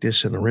today like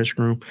this in the risk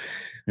room.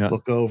 Yeah.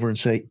 Look over and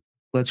say,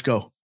 let's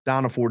go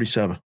down to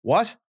 47.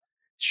 What?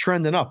 It's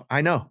trending up.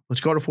 I know.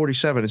 Let's go to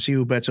 47 and see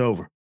who bets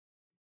over.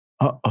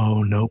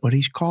 Uh-oh,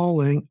 nobody's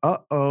calling.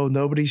 Uh-oh,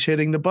 nobody's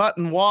hitting the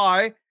button.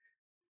 Why?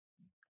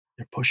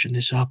 They're pushing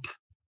this up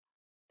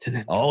to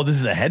the. Oh, this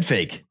is a head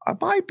fake. I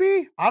might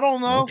be. I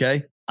don't know.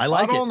 Okay. I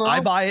like it. Know.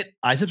 I buy it.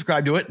 I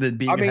subscribe to it.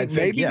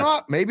 Maybe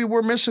not. Maybe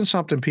we're missing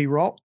something,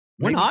 P-Roll.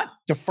 We're not.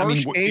 The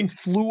first game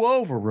flew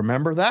over.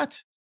 Remember that?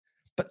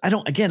 But I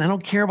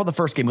don't care about the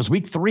first game. It was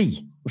week 3.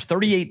 It was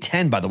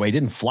 38-10, by the way. It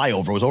didn't fly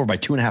over. It was over by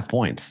 2.5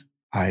 points.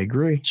 I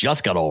agree.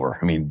 Just got over.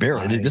 I mean,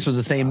 barely. This was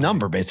the same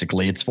number,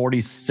 basically. It's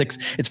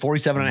 46. It's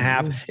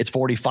 47.5. It's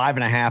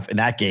 45.5 in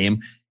that game.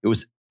 It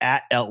was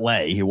at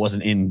LA. It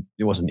wasn't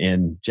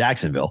in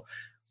Jacksonville.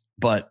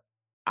 But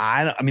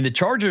I mean, the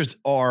Chargers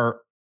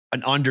are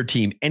an under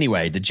team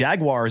anyway. The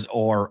Jaguars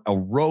are a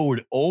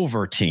road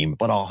over team,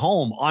 but a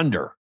home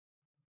under. I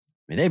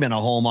mean, they've been a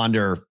home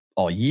under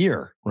all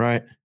year.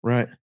 Right.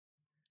 I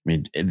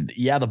mean,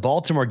 the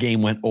Baltimore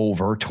game went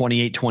over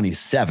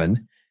 28-27.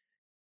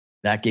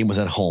 That game was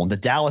at home. The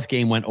Dallas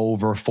game went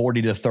over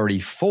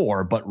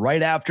 40-34, but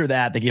right after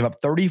that, they gave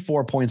up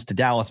 34 points to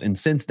Dallas. And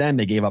since then,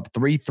 they gave up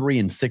 3, 3,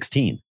 and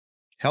 16.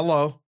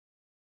 Hello.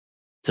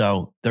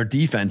 So their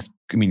defense,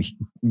 I mean,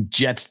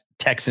 Jets,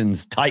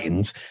 Texans,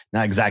 Titans,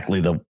 not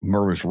exactly the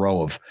murderous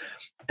row of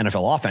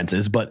NFL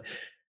offenses, but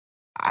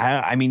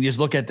I mean, just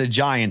look at the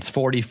Giants,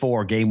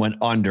 44, game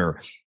went under.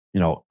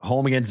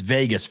 Home against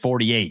Vegas,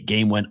 48,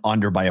 game went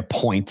under by a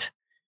point.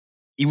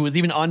 It was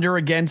even under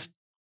against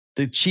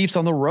the Chiefs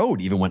on the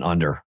road, even went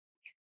under.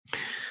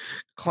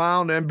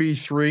 Clown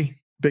MB3,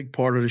 big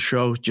part of the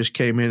show, just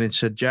came in and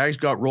said, Jags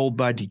got rolled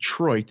by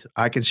Detroit.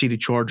 I can see the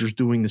Chargers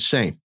doing the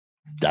same.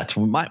 That's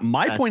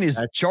my point is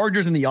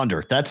Chargers in the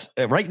under. That's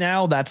right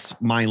now. That's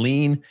my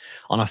lean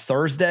on a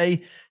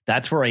Thursday.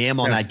 That's where I am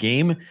on that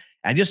game.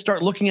 I just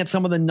start looking at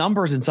some of the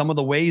numbers and some of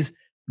the ways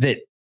that,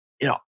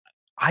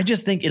 I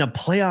just think in a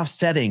playoff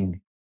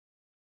setting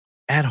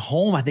at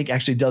home, I think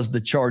actually does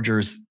the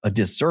Chargers a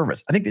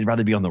disservice. I think they'd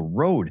rather be on the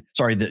road.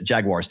 Sorry, the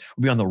Jaguars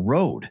would be on the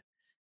road.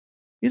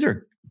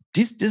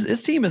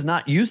 This team is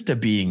not used to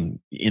being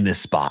in this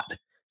spot.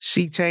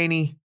 C.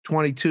 Taney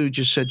 22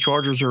 just said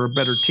Chargers are a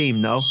better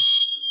team. No.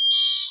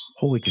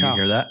 Holy cow. Can you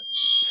hear that?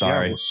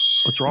 Sorry. Yeah,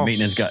 what's wrong?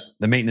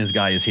 The maintenance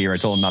guy is here. I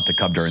told him not to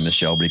come during the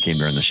show, but he came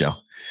during the show.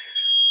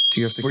 Do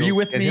you have to Were you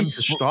with me him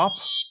to stop?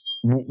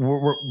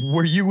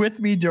 Were you with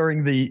me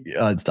during the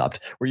it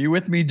stopped? Were you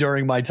with me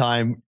during my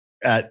time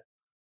at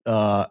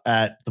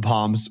the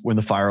Palms when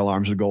the fire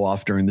alarms would go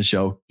off during the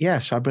show?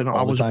 Yes,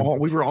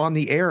 we were on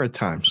the air at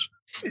times.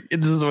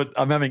 This is what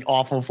I'm having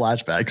awful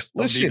flashbacks.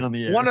 Listen, on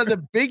the air. One of the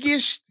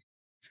biggest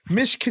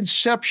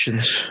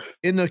misconceptions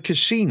in the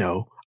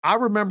casino. I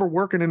remember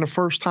working in the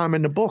first time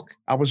in the book.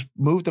 I was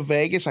moved to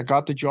Vegas. I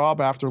got the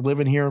job after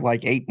living here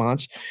like 8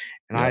 months,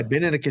 and I had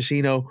been in a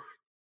casino.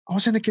 I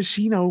was in a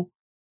casino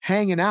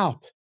hanging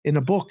out in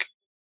the book,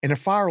 and a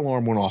fire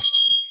alarm went off.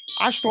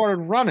 I started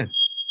running.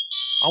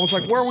 I was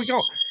like, where are we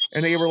going?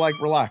 And they were like,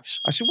 relax.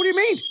 I said, what do you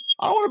mean?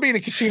 I don't want to be in a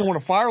casino when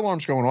a fire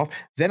alarm's going off.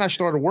 Then I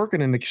started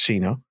working in the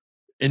casino.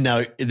 And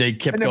now they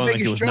kept going like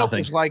it was nothing.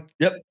 Was like,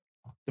 the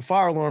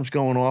fire alarm's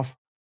going off.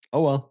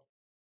 Oh, well.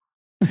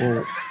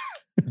 Well,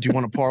 do you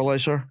want to parlay,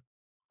 sir?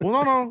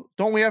 Well, no.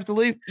 Don't we have to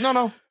leave?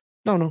 No.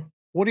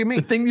 What do you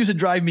mean? The thing that used to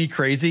drive me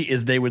crazy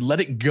is they would let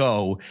it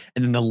go,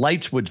 and then the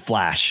lights would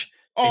flash.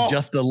 And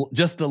just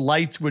the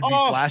lights would be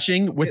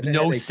flashing with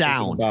no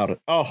sound. About it.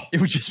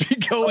 It would just be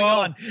going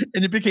on.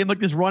 And it became like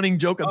this running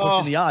joke on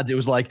pushing the odds. It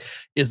was like,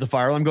 is the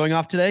fire alarm going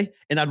off today?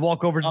 And I'd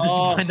walk over to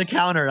behind the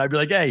counter and I'd be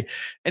like, hey,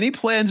 any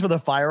plans for the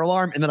fire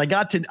alarm? And then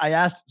I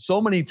asked so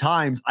many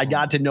times, I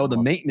got to know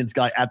the maintenance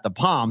guy at the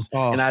Palms,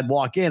 and I'd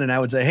walk in and I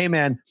would say, hey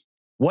man,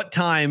 what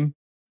time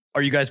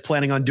are you guys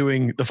planning on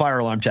doing the fire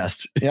alarm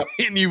test? Yep.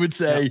 And you would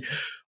say,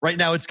 right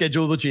now it's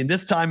scheduled between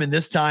this time and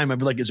this time. I'd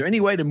be like, is there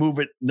any way to move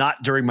it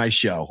not during my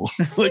show?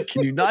 Like,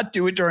 can you not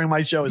do it during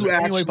my show? Is there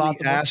any way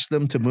possible? Ask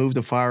them to move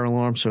the fire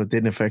alarm so it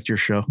didn't affect your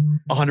show?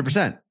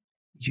 100%.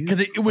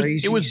 Because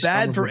it was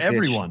bad for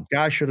everyone.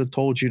 Guy should have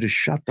told you to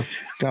shut the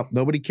fuck up.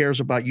 Nobody cares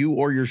about you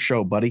or your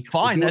show, buddy.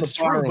 Fine, that's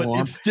true, but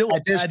it's still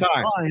at this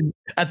time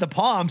at the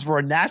Palms for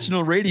a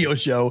national radio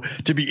show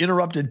to be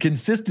interrupted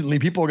consistently.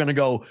 People are going to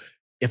go,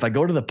 if I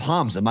go to the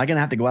Palms, am I going to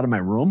have to go out of my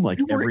room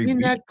like every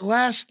week? That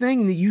glass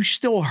thing that you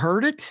still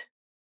heard it?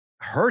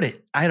 Heard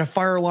it. I had a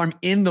fire alarm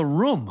in the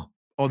room.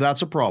 Oh,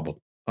 that's a problem.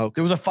 Okay.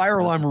 There was a fire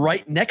alarm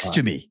right next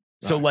to me.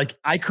 So like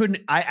I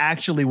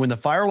actually, when the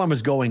fire alarm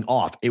was going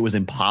off, it was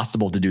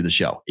impossible to do the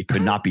show. It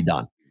could not be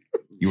done.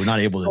 You were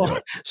not able to do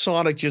it.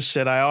 Sonic just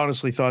said, I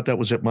honestly thought that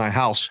was at my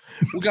house.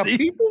 We got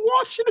people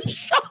watching the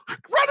show.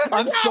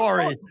 I'm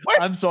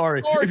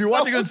sorry. If you're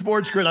watching on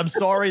Sports Grid, I'm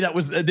sorry. That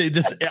was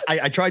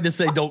I tried to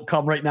say don't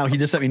come right now. He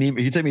just sent me an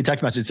email. He sent me a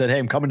text message and said, hey,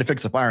 I'm coming to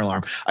fix the fire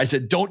alarm. I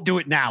said, don't do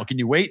it now. Can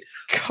you wait?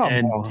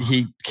 Come on.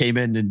 He came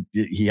in and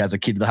he has a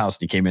key to the house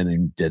and he came in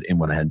and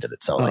went ahead and did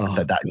it. So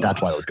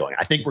that's why it was going.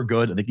 I think we're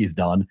good. I think he's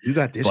done. You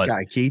got this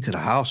guy key to the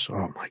house.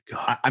 Oh my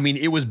God. I mean,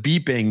 it was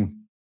beeping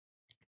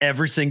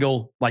every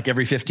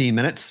 15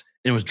 minutes.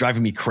 It was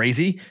driving me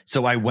crazy.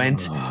 So I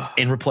went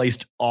and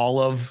replaced all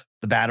of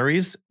the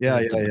batteries. Yeah.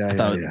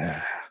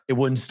 It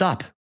wouldn't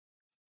stop.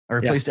 I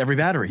replaced every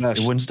battery. Yes.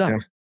 It wouldn't stop. Yeah.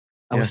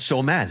 I was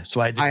so mad.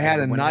 So I had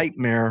a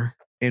nightmare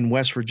in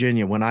West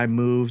Virginia when I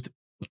moved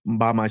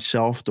by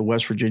myself to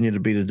West Virginia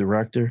to be the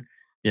director.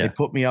 Yeah. They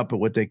put me up at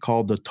what they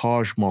called the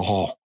Taj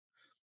Mahal.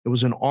 It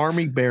was an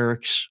army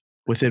barracks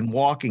within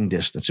walking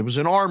distance. It was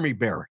an army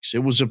barracks. It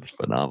was a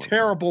phenomenal,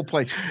 terrible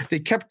place. They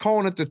kept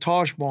calling it the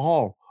Taj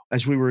Mahal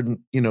as we were,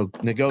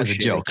 negotiating. As a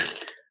joke.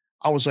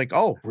 I was like,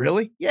 oh,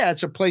 really? Yeah,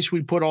 it's a place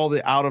we put all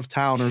the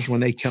out-of-towners when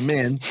they come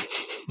in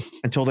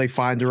until they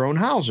find their own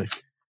housing.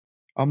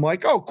 I'm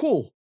like, oh,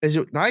 cool. Is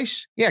it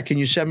nice? Yeah. Can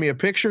you send me a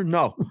picture?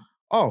 No.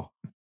 Oh,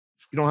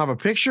 you don't have a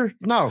picture?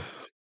 No.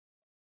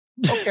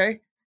 Okay.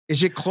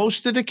 Is it close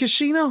to the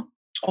casino?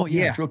 Oh,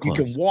 yeah. You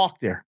can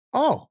walk there.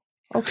 Oh,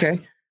 okay.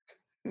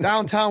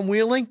 Downtown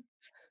Wheeling,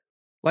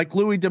 like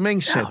Louis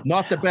Domingue said,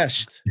 not the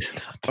best.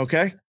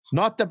 Okay?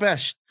 Not the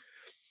best.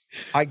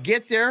 I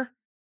get there,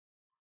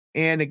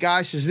 and the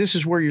guy says, this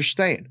is where you're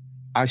staying.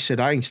 I said,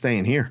 I ain't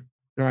staying here.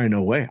 There ain't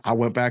no way. I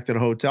went back to the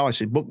hotel. I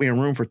said, book me a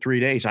room for 3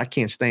 days. I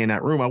can't stay in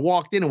that room. I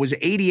walked in. It was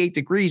 88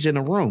 degrees in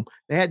the room.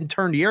 They hadn't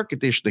turned the air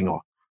conditioning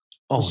off.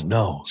 Oh,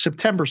 no.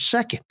 September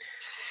 2nd.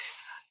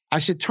 I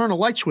said, turn a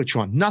light switch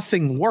on.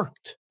 Nothing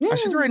worked. I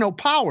said, there ain't no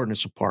power in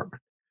this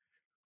apartment.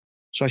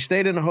 So I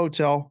stayed in a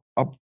hotel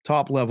up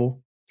top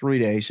level 3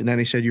 days. And then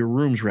he said, your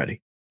room's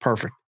ready.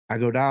 Perfect. I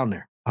go down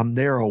there. I'm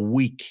there a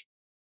week.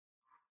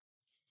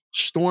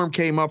 Storm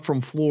came up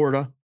from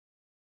Florida.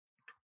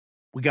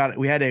 We had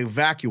to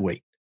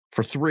evacuate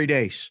for 3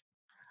 days.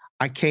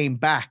 I came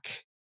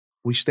back.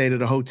 We stayed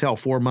at a hotel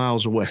 4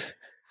 miles away.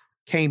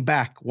 came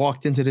back,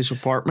 walked into this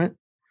apartment.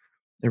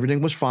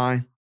 Everything was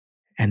fine.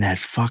 And that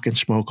fucking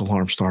smoke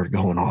alarm started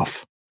going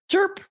off.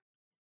 Chirp.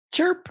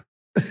 Chirp.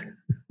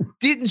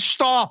 Didn't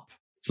stop.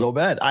 So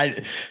bad.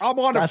 I'm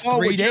on the phone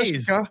 3 days.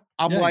 Jessica.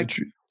 I'm like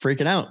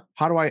freaking out.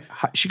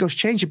 She goes,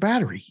 change the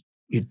battery,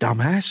 you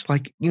dumbass.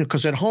 Like,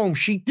 because at home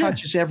she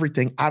touches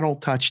everything. I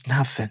don't touch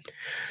nothing.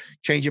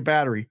 Change your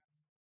battery.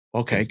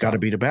 Okay, got to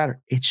be the battery.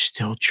 It's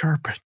still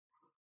chirping.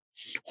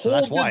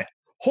 That's why.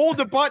 Hold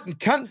the button.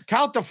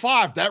 Count to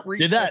 5. That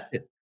reset.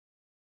 Did that.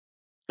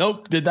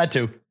 Nope, did that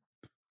too.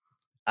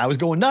 I was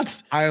going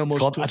nuts.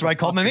 That's why I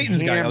called my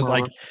maintenance guy. I was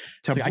like,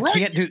 I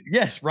can't do.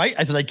 Yes, right.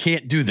 I said, I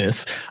can't do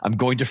this. I'm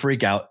going to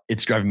freak out.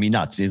 It's driving me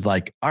nuts. He's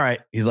like, all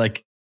right. He's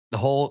like, the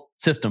whole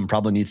system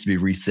probably needs to be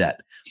reset.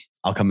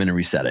 I'll come in and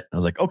reset it. I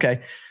was like,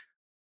 okay.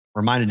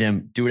 Reminded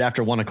him, do it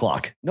after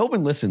 1:00. No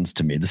one listens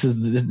to me. This is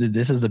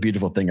the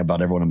beautiful thing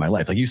about everyone in my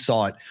life. Like you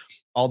saw it,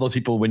 all those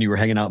people when you were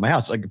hanging out at my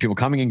house, like people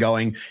coming and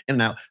going in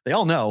and out. They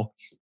all know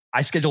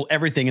I schedule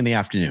everything in the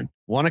afternoon.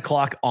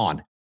 1:00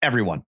 on.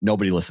 Everyone,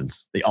 nobody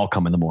listens. They all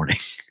come in the morning.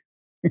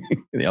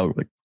 They all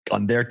like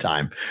on their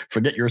time.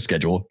 Forget your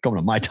schedule. Coming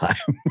on my time.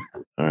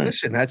 All right.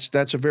 Listen,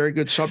 that's a very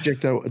good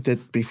subject that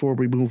before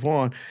we move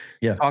on.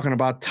 Yeah. Talking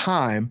about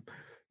time.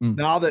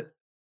 Now that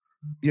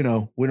we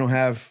don't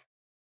have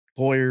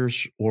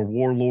lawyers or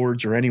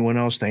warlords or anyone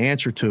else to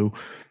answer to,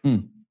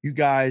 you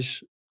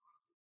guys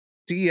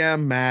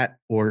DM Matt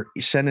or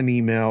send an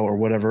email or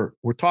whatever.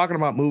 We're talking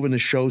about moving the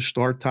show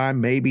start time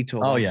maybe to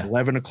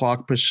 11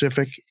 o'clock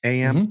Pacific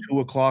AM, 2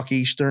 o'clock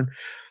Eastern,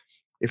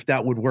 if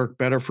that would work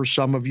better for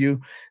some of you.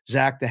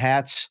 Zach the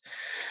Hats,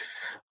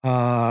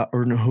 or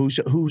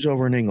who's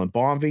over in England?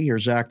 Bonvie or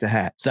Zach the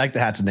Hat? Zach the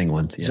Hat's in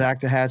England. Yeah. Zach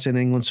the Hat's in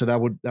England, so that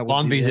would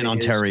Bonvie's in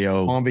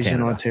Ontario. Bonvie's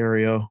in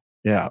Ontario.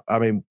 Yeah, I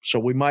mean, so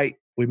we might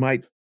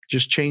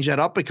just change that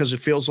up because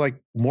it feels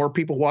like more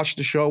people watch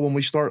the show when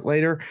we start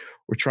later.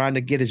 We're trying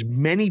to get as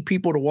many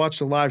people to watch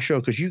the live show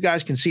because you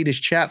guys can see this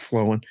chat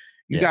flowing.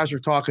 You guys are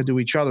talking to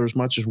each other as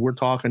much as we're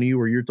talking to you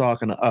or you're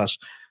talking to us.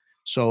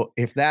 So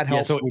if that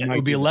helps, so it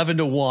would be 11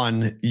 to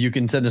 1. You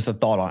can send us a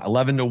thought on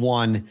 11 to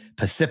 1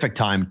 Pacific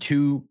time,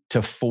 2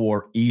 to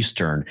 4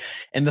 Eastern.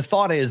 And the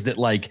thought is that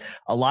like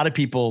a lot of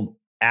people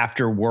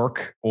after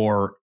work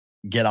or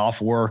get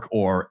off work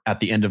or at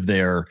the end of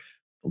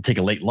take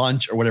a late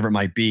lunch or whatever it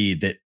might be,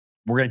 that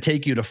we're going to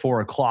take you to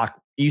 4:00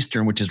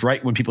 Eastern, which is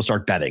right when people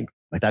start betting.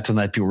 Like that's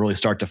when people really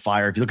start to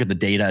fire. If you look at the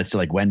data as to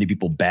like when do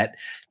people bet,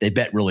 they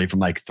bet really from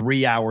like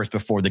 3 hours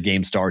before the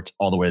game starts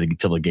all the way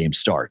until the game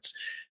starts.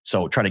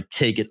 So try to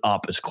take it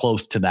up as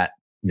close to that,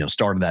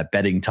 start of that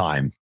betting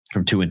time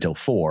from 2 until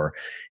 4.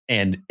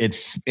 And it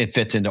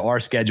fits into our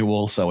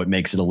schedule. So it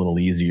makes it a little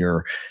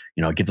easier.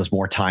 It gives us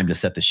more time to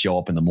set the show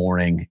up in the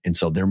morning. And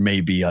so there may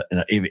be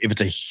if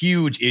it's a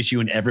huge issue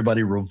and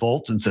everybody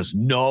revolts and says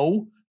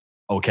no,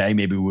 okay,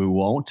 maybe we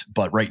won't.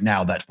 But right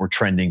now we're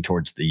trending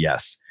towards the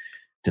yes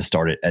to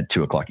start it at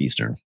 2:00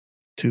 Eastern.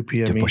 2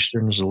 p.m.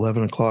 Eastern is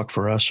 11 o'clock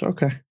for us.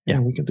 Okay. Yeah,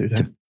 we can do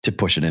that. To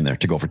push it in there,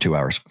 to go for 2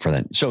 hours for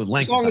that show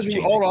length. As long as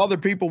all the other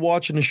people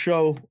watching the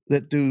show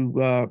that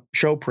do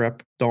show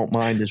prep don't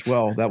mind as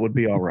well, that would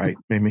be all right.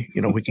 Maybe,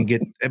 we can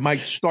get, it might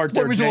start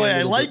their day. That's why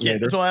I like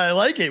it. That's why I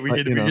like it. We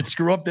could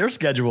screw up their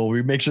schedule.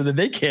 We make sure that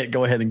they can't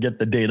go ahead and get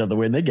the data the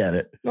way they get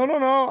it. No.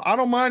 I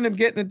don't mind them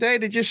getting the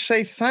data. Just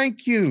say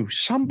thank you.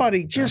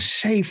 Somebody just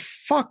say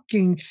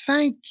fucking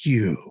thank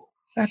you.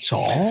 That's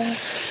all.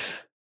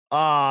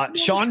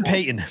 Sean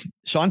Payton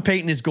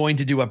is going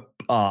to do a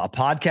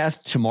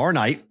podcast tomorrow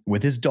night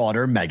with his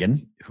daughter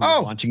Megan,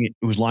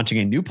 who's launching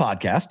a new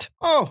podcast.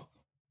 Oh,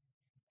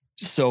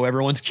 so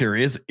everyone's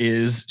curious: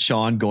 is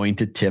Sean going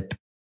to tip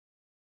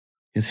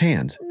his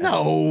hand?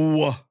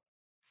 No.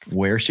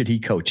 Where should he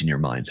coach in your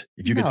mind?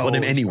 If you could put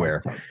him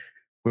anywhere,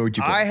 where would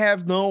you put him? I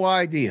have no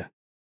idea.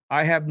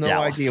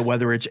 Dallas. Idea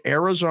whether it's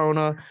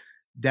Arizona,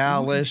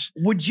 Dallas.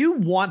 Would you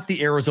want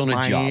the Arizona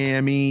job?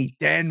 Miami,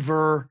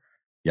 Denver.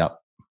 Yep.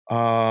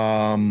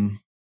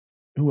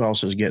 Who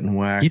else is getting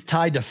whacked? He's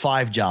tied to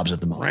 5 jobs at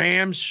the moment.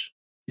 Rams.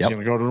 Yep. He's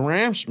going to go to the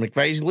Rams.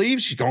 McVay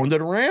leaves. He's going to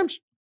the Rams.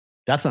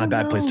 That's not a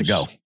bad place to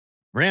go.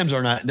 Rams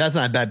are not. That's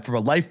not bad from a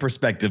life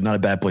perspective. Not a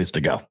bad place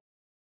to go.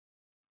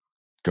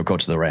 Go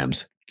coach the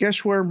Rams.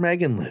 Guess where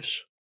Megan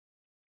lives?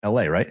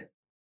 LA, right?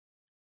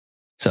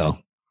 So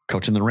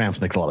coaching the Rams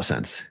makes a lot of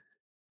sense.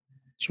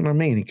 That's what I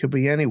mean. He could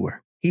be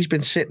anywhere. He's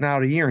been sitting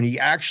out a year and he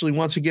actually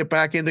wants to get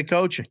back into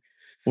coaching.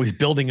 Well, he's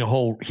building a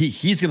whole,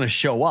 he's going to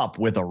show up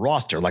with a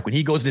roster. Like when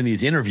he goes into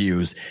these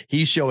interviews,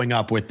 he's showing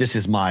up with, this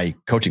is my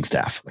coaching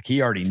staff. Like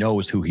he already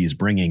knows who he's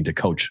bringing to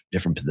coach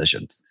different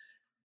positions.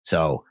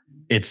 So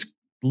it's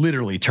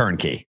literally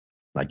turnkey.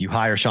 Like you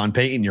hire Sean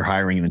Payton, you're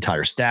hiring an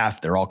entire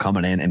staff. They're all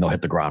coming in and they'll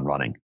hit the ground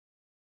running.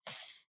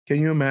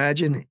 Can you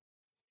imagine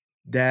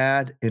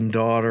dad and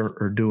daughter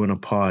are doing a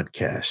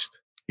podcast?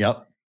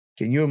 Yep.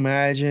 Can you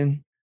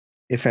imagine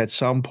if at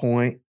some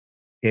point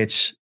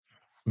it's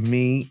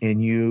me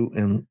and you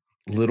and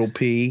little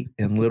P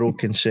and little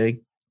Consig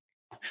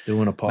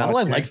doing a podcast?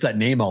 Madeline likes that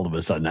name all of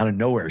a sudden out of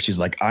nowhere. She's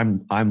like,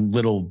 I'm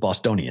little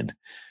Bostonian.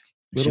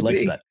 Little she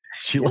likes B. that.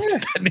 She likes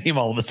that meme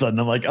all of a sudden.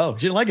 I'm like, oh,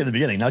 she didn't like it in the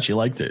beginning. Now she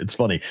likes it. It's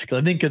funny.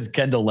 Because I think because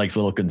Kendall likes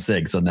Lil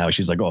Consig. So now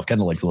she's like, oh, if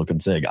Kendall likes Lil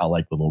Consig, I'll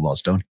like the Little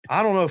Bostonian.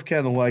 I don't know if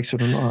Kendall likes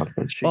it or not,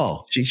 but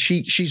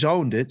she's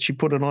owned it. She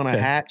put it on a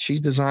hat. She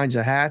designs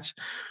the hats.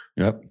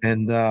 Yep.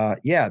 And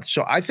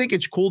so I think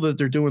it's cool that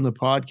they're doing the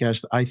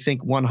podcast. I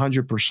think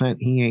 100%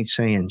 he ain't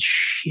saying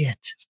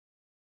shit.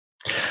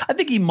 I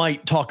think he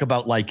might talk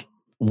about like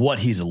what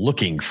he's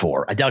looking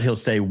for. I doubt he'll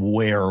say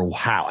where or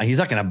how. He's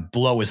not going to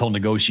blow his whole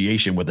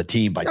negotiation with the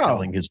team by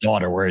telling his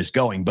daughter where he's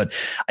going. But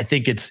I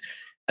think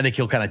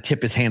he'll kind of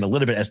tip his hand a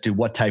little bit as to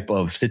what type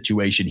of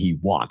situation he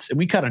wants. And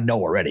we kind of know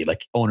already,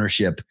 like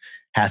ownership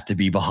has to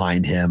be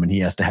behind him and he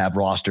has to have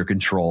roster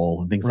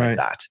control and things like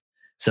that.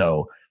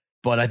 So,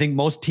 but I think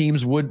most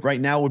teams would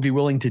be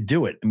willing to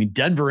do it. I mean,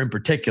 Denver in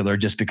particular,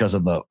 just because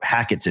of the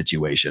Hackett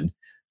situation.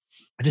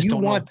 I just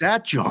don't want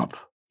that job.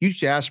 You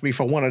used to ask me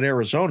if I wanted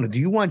Arizona. Do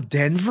you want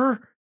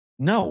Denver?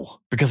 No,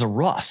 because of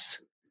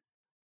Russ.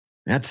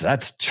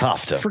 That's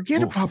tough to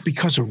forget about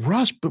because of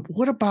Russ. But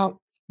what about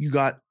you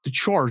got the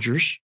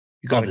Chargers?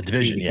 You got the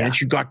division. Yeah,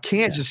 you got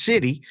Kansas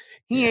City.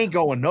 He ain't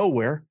going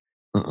nowhere.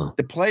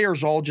 The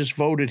players all just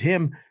voted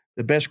him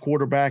the best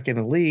quarterback in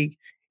the league.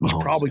 He's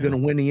probably going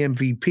to win the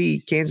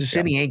MVP. Kansas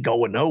City ain't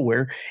going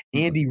nowhere.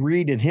 Andy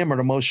Reid and him are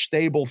the most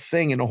stable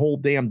thing in the whole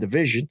damn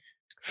division.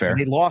 Fair. And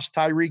they lost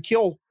Tyreek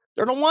Hill.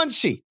 They're the 1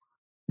 seed.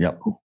 Yep.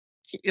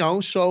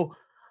 So,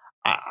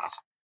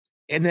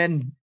 and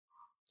then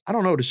I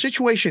don't know. The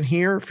situation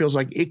here feels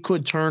like it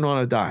could turn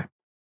on a dime.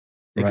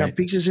 They got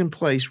pieces in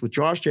place with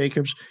Josh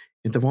Jacobs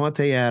and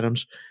Devontae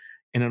Adams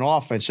and an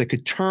offense that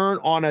could turn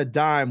on a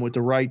dime with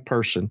the right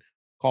person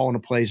calling the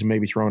plays and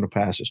maybe throwing the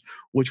passes,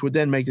 which would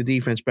then make the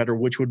defense better,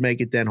 which would make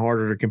it then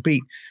harder to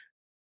compete.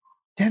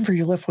 Denver,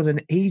 you're left with an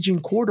aging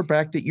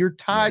quarterback that you're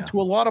tied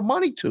to a lot of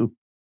money to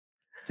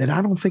that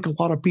I don't think a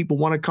lot of people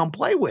want to come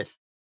play with.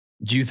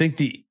 Do you think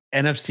the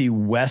NFC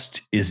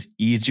West is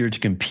easier to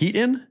compete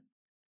in?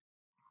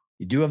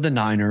 You do have the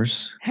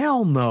Niners.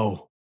 Hell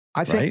no.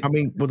 I think,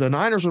 the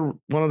Niners are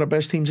one of the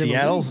best teams in the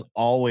league. Seattle's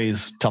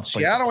always tough.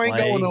 Seattle ain't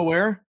going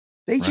nowhere.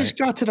 They just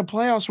got to the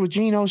playoffs with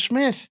Geno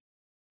Smith.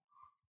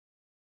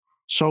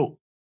 So,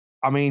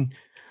 going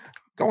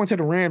to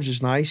the Rams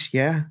is nice.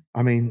 Yeah.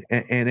 And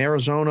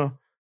Arizona,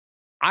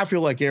 I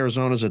feel like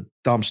Arizona's a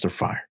dumpster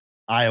fire.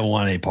 I don't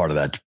want any part of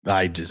that.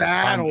 If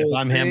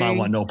I'm him, I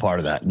want no part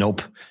of that.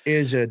 Nope.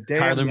 Is a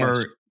damn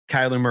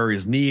Kyler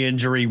Murray's knee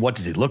injury. What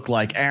does he look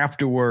like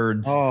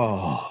afterwards?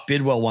 Oh,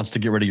 Bidwell wants to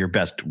get rid of your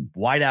best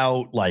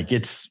wideout. Like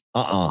it's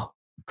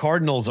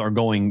Cardinals are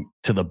going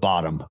to the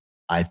bottom.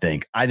 I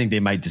think they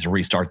might just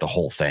restart the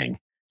whole thing.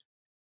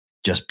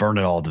 Just burn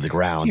it all to the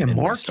ground. Yeah,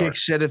 Mark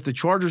Hicks said if the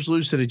Chargers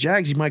lose to the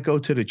Jags, he might go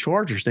to the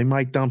Chargers. They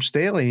might dump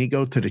Staley and he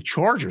go to the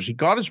Chargers. He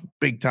got his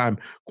big time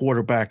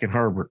quarterback in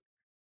Herbert.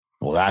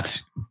 Well,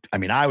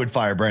 I would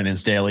fire Brandon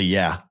Staley.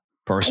 Yeah,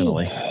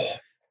 personally. Oh.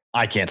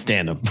 I can't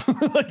stand him.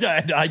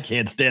 I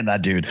can't stand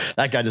that dude.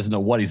 That guy doesn't know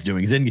what he's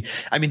doing.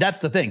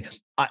 That's the thing.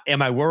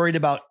 Am I worried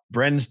about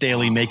Brandon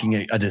Staley making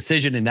a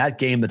decision in that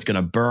game that's going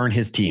to burn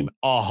his team?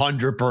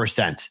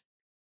 100%.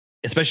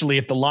 Especially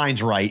if the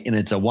line's right and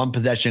it's a one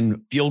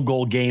possession field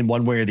goal game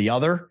one way or the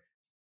other.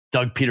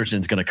 Doug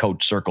Peterson's going to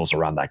coach circles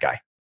around that guy.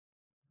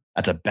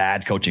 That's a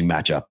bad coaching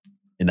matchup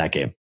in that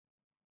game.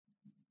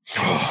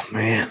 Oh,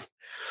 man.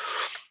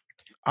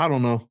 I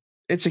don't know.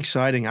 It's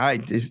exciting.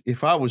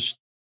 If I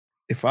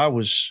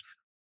was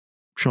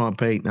Sean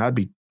Payton, I'd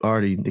be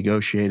already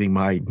negotiating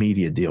my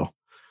media deal.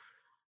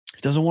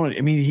 He doesn't want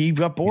to. He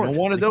got bored. He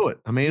don't want to do it.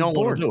 He don't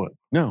want to do it.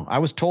 No,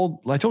 I told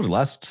you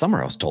last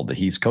summer, I was told that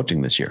he's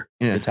coaching this year.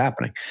 Yeah. It's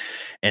happening.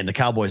 And the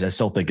Cowboys, I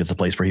still think it's a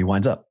place where he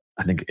winds up.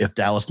 I think if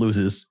Dallas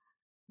loses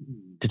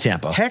to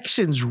Tampa.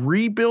 Texans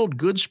rebuild,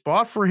 good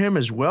spot for him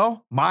as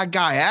well. My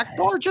guy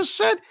Akbar just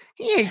said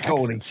he ain't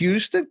going to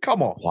Houston.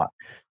 Come on. What?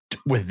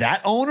 With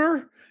that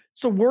owner,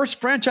 it's the worst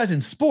franchise in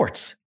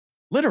sports.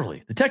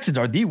 Literally, the Texans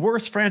are the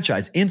worst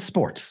franchise in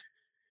sports.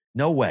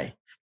 No way.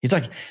 He's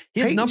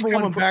number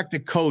one. Coming back to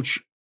coach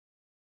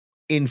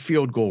in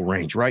field goal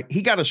range, right?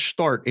 He got to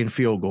start in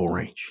field goal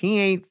range. He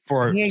ain't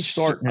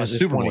starting a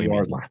Super Bowl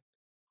yard line.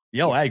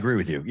 Yo, I agree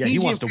with you. Yeah, he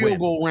wants to win. Field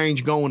goal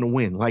range going to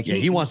win.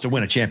 He wants to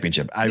win a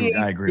championship. I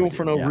agree. Go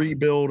for no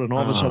rebuild and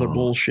all this other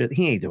bullshit.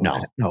 He ain't doing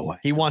that. No way.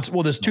 He wants.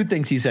 Well, there's two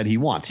things he said he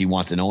wants. He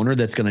wants an owner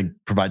that's going to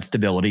provide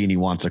stability, and he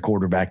wants a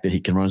quarterback that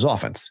he can run his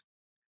offense.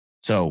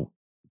 So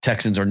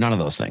Texans are none of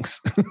those things.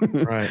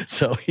 Right.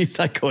 So he's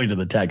not going to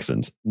the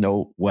Texans.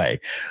 No way.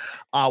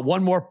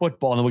 One more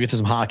football, and then we'll get to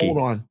some hockey. Hold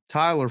on.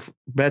 Tyler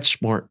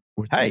BetSmart.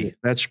 Hey.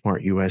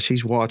 BetSmart US.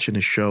 He's watching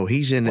the show.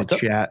 He's in the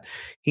chat.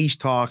 He's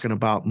talking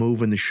about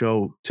moving the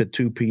show to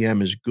 2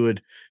 p.m. is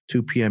good,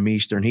 2 p.m.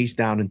 Eastern. He's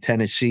down in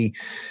Tennessee.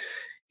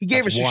 He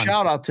gave us a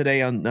shout out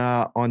today on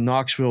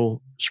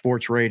Knoxville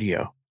Sports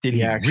Radio. Did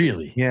he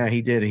really? Yeah,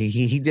 he did.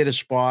 He did a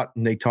spot,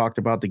 and they talked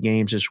about the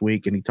games this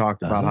week, and he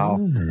talked about how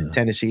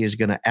Tennessee is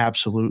going to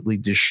absolutely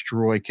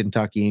destroy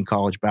Kentucky in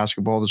college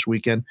basketball this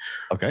weekend.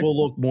 Okay. We'll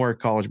look more at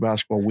college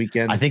basketball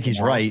weekend. I think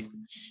he's right.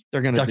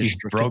 They're going to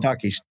destroy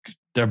Kentucky's.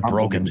 They're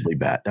broken.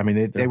 Bad. I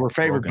mean, they were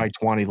favored by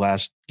 20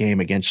 last game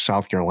against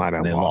South Carolina.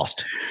 And they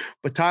lost.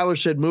 But Tyler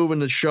said moving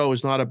the show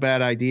is not a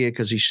bad idea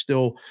because he's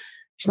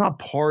not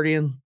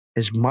partying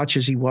as much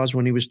as he was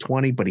when he was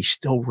 20, but he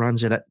still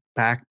runs it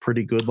back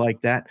pretty good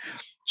like that.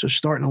 So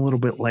starting a little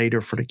bit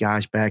later for the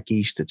guys back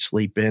east that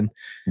sleep in.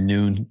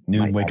 Noon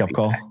wake up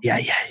call. Yeah.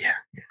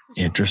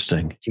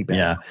 Interesting.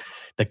 Yeah.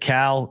 The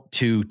Cal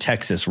to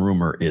Texas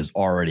rumor is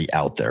already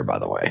out there, by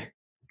the way.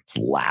 It's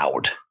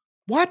loud.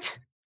 What?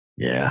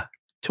 Yeah.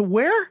 To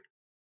where?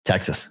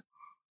 Texas.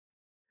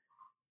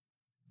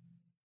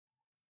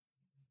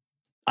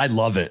 I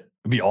love it.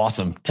 It'd be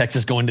awesome.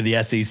 Texas going to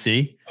the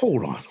SEC.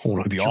 Hold on.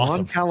 It'd be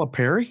awesome. John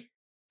Calipari?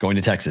 Going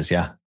to Texas,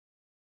 yeah.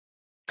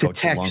 To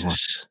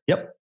Texas.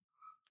 Yep.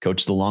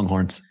 Coach the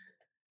Longhorns.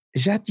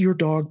 Is that your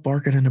dog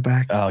barking in the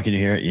back? Oh, can you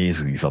hear it?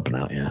 He's flipping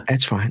out, yeah.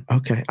 That's fine.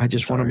 Okay. I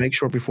just want to make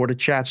sure before the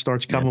chat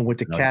starts coming with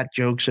the cat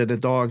jokes and the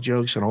dog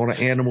jokes and all the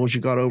animals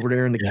you got over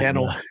there in the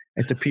kennel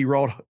at the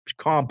P-Road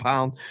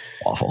compound.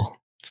 It's awful.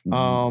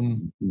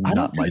 I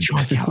don't think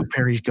John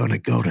Calipari's going to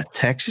go to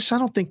Texas. I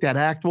don't think that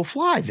act will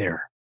fly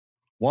there.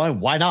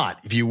 Why not?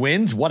 If he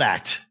wins, what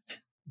act?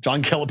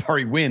 John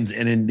Calipari wins,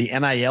 and in the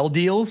NIL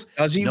deals,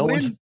 does he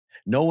win?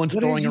 No one's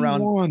throwing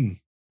around. Won?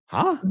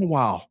 Huh? It's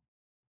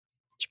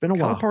been a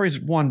while. Calipari's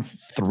won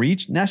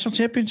 3 national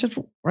championships,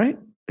 right?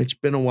 It's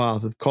been a while.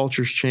 The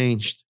culture's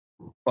changed.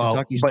 Well,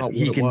 Kentucky's but not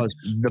what it was.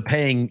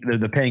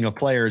 The paying of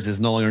players is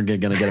no longer going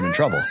to get him in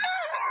trouble.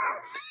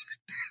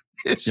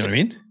 You know what I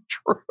mean?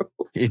 True.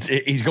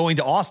 He's going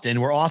to Austin,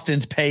 where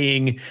Austin's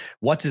paying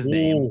what's his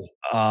name?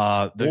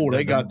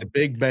 They got the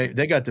big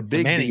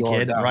Manning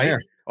kid, right?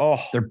 There. Oh,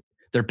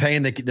 they're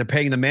paying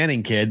the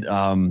Manning kid.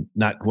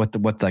 Not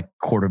what's that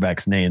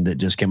quarterback's name that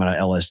just came out of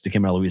LSU,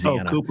 came out of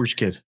Louisiana? Oh, Cooper's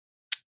kid.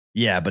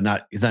 Yeah,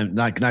 but he's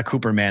not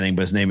Cooper Manning,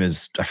 but his name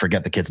is, I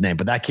forget the kid's name.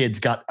 But that kid's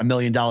got $1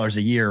 million a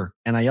year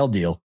NIL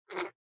deal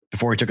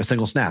before he took a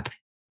single snap.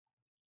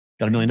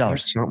 Got $1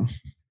 million.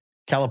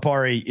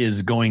 Calipari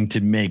is going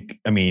to make,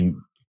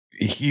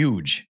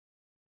 huge.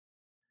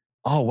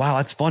 Oh, wow.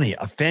 That's funny.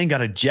 A fan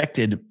got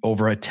ejected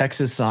over a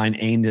Texas sign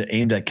aimed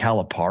at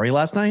Calipari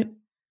last night.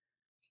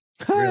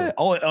 Really?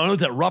 Oh, it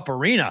was at Rupp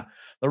Arena.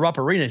 The Rupp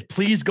Arena.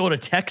 Please go to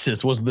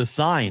Texas was the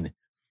sign.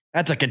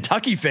 That's a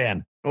Kentucky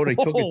fan. Oh, they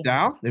took it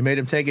down? They made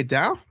him take it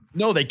down?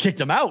 No, they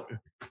kicked him out.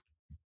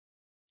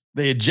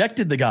 They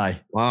ejected the guy.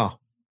 Wow.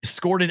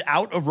 Escorted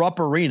out of Rupp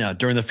Arena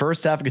during the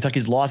first half of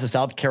Kentucky's loss to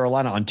South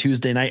Carolina on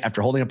Tuesday night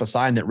after holding up a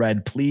sign that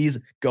read, "Please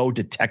go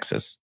to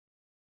Texas."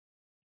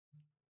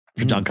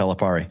 For John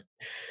Calipari.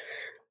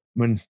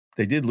 When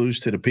they did lose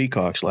to the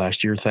Peacocks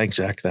last year, thanks,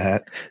 Zach the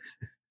Hat.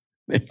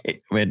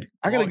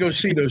 I got to go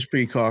see those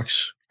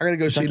Peacocks.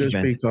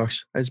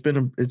 Peacocks. It's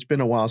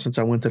been a while since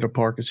I went to the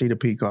park and see the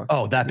Peacocks.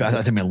 Oh, I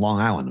think Long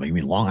Island. You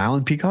mean Long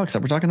Island Peacocks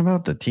that we're talking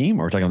about? The team,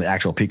 or we're talking about the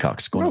actual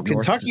Peacocks?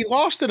 Kentucky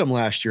lost to them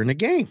last year in the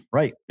game.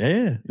 Right. Yeah.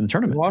 In the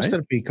tournament. Lost to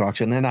the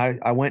Peacocks. And then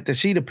I went to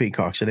see the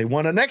Peacocks and they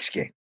won the next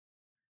game.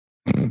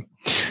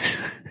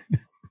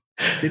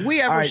 Did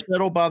we ever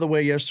settle, by the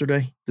way,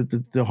 yesterday?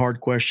 The hard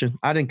question.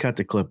 I didn't cut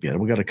the clip yet.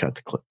 We got to cut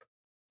the clip.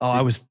 Oh,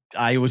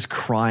 I was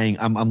crying.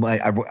 I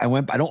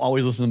don't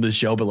always listen to the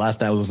show, but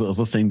last night I was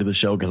listening to the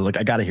show because I was like,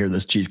 I got to hear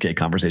this cheesecake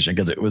conversation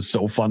because it was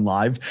so fun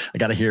live. I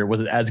got to hear,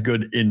 was it as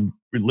good in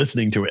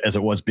listening to it as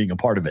it was being a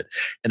part of it?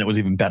 And it was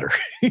even better.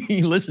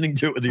 Listening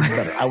to it was even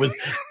better. I was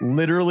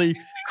literally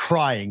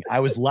crying. I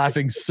was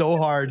laughing so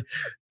hard.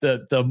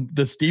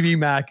 The Stevie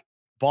Mac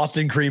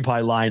Boston cream pie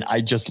line,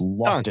 I just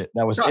lost it.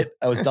 That was it.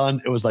 I was done.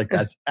 It was like,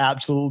 that's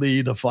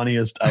absolutely the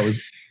funniest.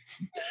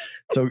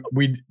 So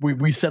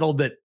we settled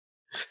that.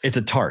 It's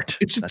a tart.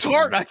 It's a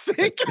tart, I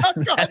think.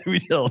 we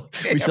settled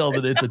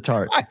that it's a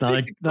tart. It's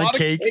not a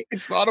cake.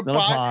 It's not a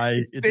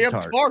pie. It's a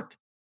tart.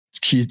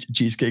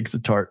 Cheesecake's a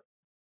tart.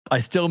 I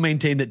still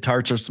maintain that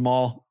tarts are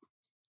small.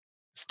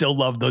 Still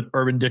love the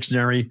Urban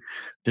Dictionary.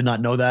 Did not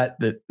know that.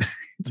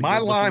 My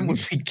line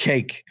would be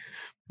cake.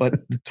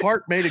 But the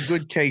tart made a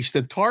good case.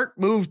 The tart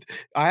moved.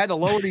 I had to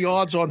lower the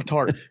odds on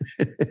tart.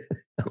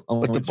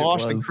 But the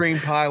Boston cream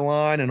pie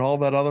line and all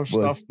that other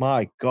stuff,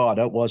 my God,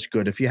 that was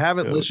good. If you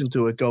haven't listened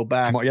to it, go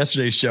back.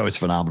 Yesterday's show is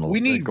phenomenal.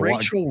 We need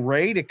Rachel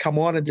Ray to come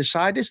on and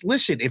decide this.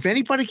 Listen, if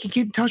anybody can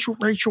get in touch with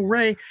Rachel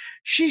Ray,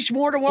 she's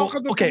more than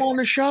welcome to come on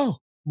the show.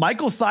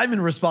 Michael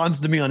Simon responds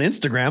to me on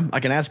Instagram. I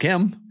can ask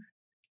him.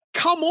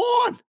 Come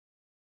on.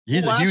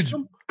 He's a huge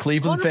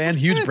Cleveland 100%. Fan,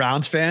 huge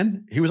Browns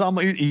fan. He was on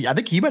I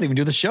think he might even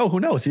do the show.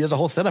 Who knows? He has a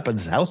whole setup in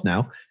his house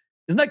now.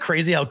 Isn't that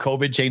crazy how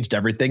COVID changed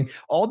everything?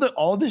 All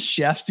the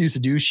chefs used to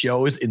do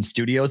shows in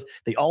studios.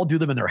 They all do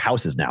them in their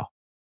houses now.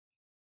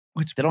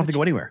 They don't have to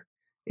go anywhere.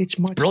 It's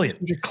much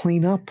brilliant to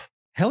clean up.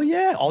 Hell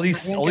yeah. All these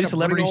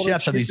celebrity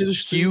chefs have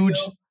these huge,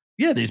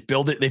 they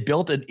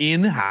built an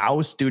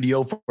in-house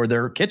studio for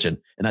their kitchen,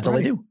 and that's all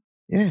they do.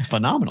 Yeah. It's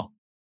phenomenal.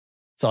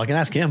 So I can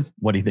ask him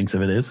what he thinks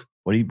of it is,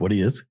 what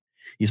he is.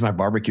 He's my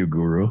barbecue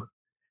guru.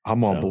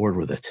 I'm on board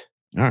with it.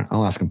 All right,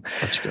 I'll ask him.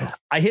 Let's go.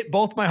 I hit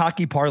both my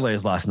hockey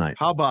parlays last night.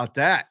 How about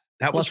that?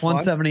 That plus was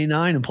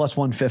 179 and plus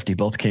 150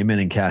 both came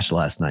in cash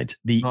last night.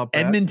 The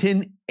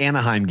Edmonton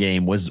Anaheim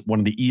game was one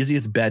of the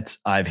easiest bets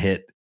I've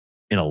hit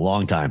in a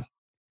long time.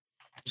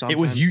 Sometimes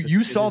it was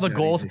you saw the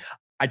goals. Easy.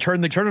 I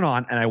turned it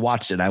on and I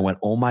watched it. And I went,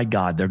 oh my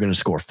God, they're going to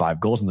score 5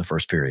 goals in the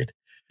first period.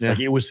 Yeah.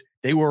 Like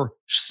they were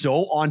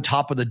so on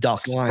top of the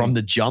Ducks from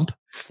the jump.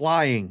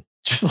 Flying.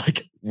 Just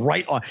like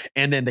right on.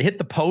 And then they hit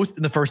the post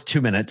in the first 2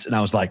 minutes. And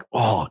I was like,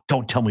 oh,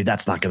 don't tell me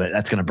that's going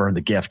to burn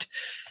the gift.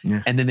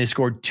 Yeah. And then they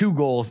scored 2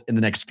 goals in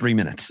the next 3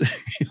 minutes.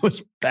 It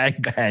was bang,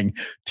 bang,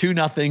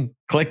 2-0,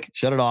 click,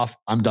 shut it off.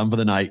 I'm done for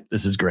the night.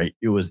 This is great.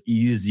 It was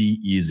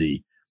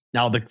easy.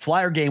 Now the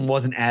Flyer game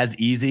wasn't as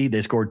easy.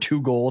 They scored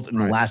 2 goals in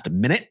the last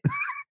minute.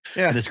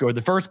 Yeah. And they scored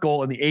the first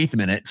goal in the 8th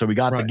minute. So we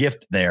got the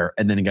gift there.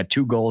 And then he got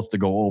 2 goals to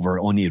go over.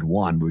 Only needed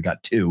 1, but we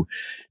got 2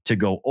 to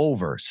go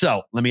over.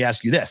 So let me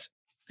ask you this.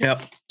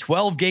 Yep.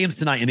 12 games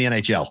tonight in the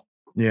NHL.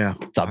 Yeah.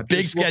 It's a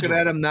big schedule. Looking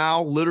at them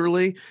now,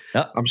 literally.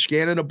 Yep. I'm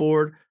scanning the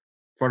board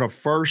for the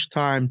first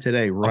time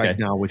today,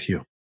 now with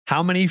you.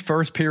 How many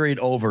first period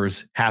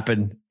overs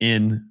happen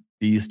in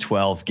these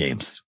 12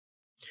 games?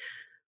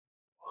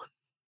 1,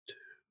 2,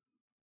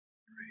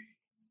 3.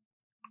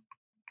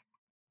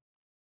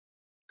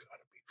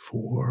 Gotta be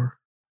 4,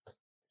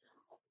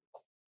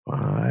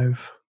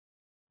 5,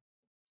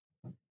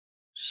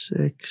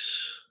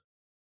 6,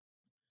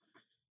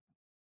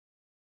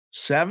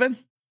 7.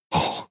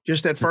 Oh,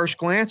 just at first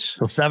glance.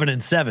 So 7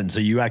 and 7. So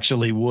you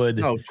actually would.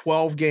 No,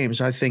 12 games.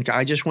 I think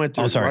I just went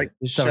through. 7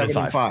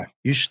 and 5.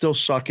 You still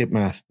suck at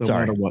math. No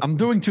matter what. I'm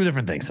doing 2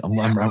 different things.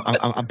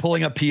 I'm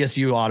pulling up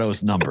PSU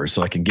Auto's numbers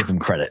so I can give him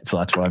credit. So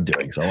that's what I'm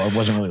doing. So I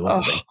wasn't really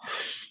listening.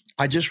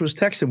 I just was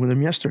texting with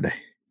him yesterday.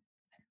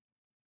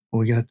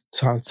 We got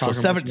to so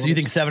 7. So you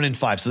think 7 and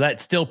 5. So that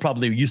still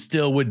probably you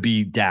still would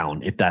be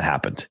down if that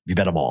happened. If you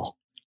bet them all.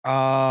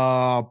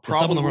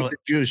 Probably with the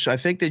juice. I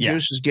think the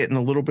juice is getting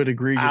a little bit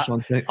egregious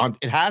on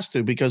it has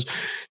to, because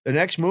the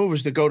next move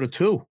is to go to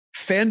 2.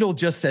 FanDuel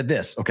just said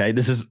this. Okay.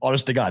 This is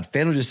honest to God.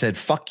 FanDuel just said,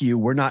 fuck you.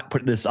 We're not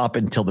putting this up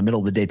until the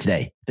middle of the day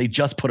today. They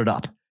just put it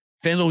up.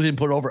 FanDuel didn't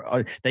put it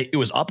over. It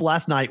was up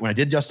last night when I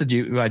did just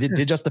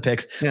the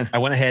picks. Yeah. I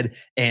went ahead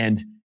and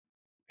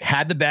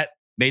had the bet,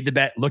 made the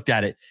bet, looked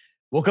at it,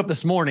 woke up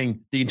this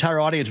morning. The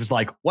entire audience was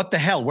like, what the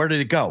hell? Where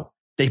did it go?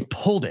 They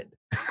pulled it.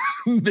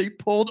 They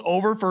pulled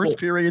over first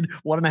period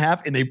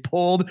 1.5, and they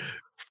pulled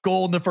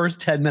goal in the first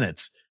 10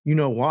 minutes. You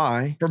know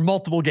why? For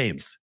multiple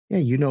games. Yeah,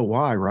 you know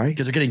why, right?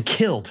 Because they're getting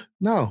killed.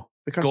 No,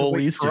 because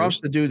for us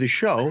to do the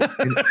show,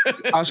 and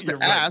us to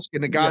ask,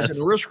 and the guys in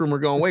the risk room are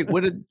going, wait,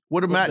 what did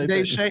Matt and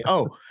Dave say?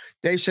 Oh,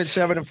 Dave said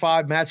 7 and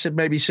 5. Matt said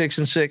maybe 6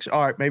 and 6.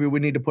 All right, maybe we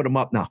need to put them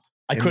up now.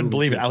 I couldn't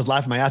believe it. I was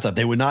laughing my ass off.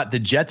 They would not. The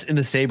Jets in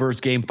the Sabres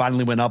game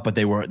finally went up, but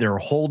they were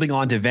holding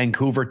on to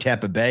Vancouver,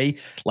 Tampa Bay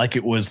like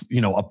it was,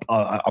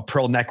 a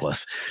pearl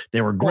necklace.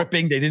 They were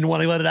gripping. They didn't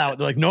want to let it out.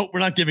 They're like, nope, we're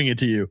not giving it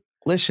to you.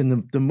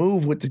 Listen, the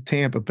move with the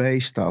Tampa Bay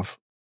stuff,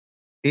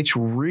 it's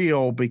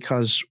real,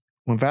 because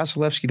when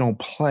Vasilevsky don't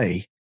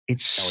play,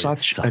 it's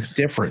such a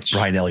difference.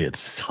 Brian Elliott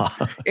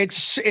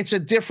sucks. It's a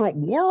different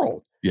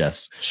world.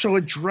 Yes. So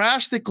it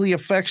drastically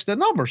affects the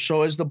number.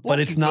 So as the but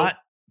it's not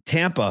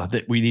Tampa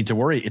that we need to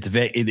worry. It's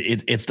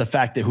the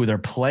fact that who they're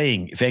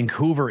playing.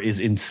 Vancouver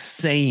is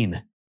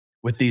insane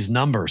with these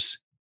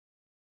numbers.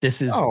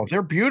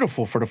 They're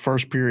beautiful for the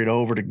first period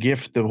over to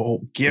gift the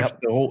whole gift.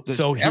 Yep.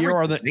 So here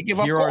are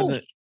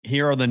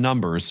the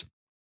numbers.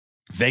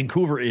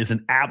 Vancouver is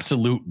an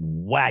absolute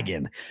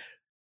wagon.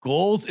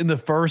 Goals in the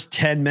first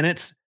 10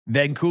 minutes.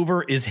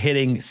 Vancouver is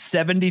hitting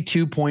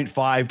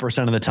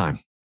 72.5% of the time.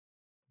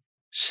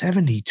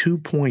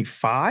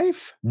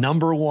 72.5?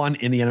 Number 1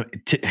 in the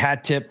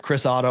hat tip,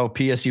 Chris Otto,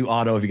 PSU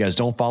Auto. If you guys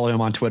don't follow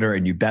him on Twitter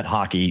and you bet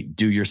hockey,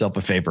 do yourself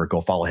a favor. Go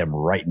follow him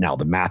right now.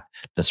 The math,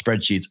 the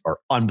spreadsheets are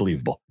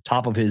unbelievable.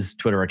 Top of his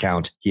Twitter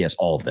account, he has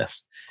all of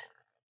this.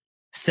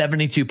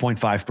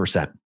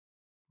 72.5%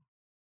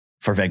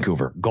 for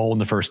Vancouver. Goal in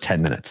the first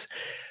 10 minutes.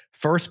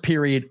 First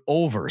period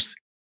overs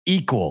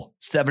equal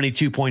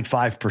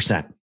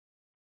 72.5%.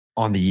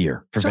 on the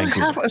year for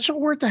Vancouver. So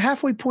we're at the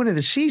halfway point of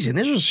the season.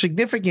 This is a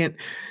significant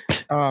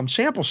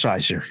sample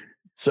size here.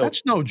 So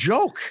that's no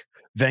joke.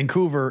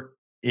 Vancouver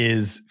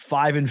is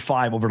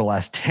 5-5 over the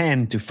last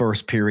 10 to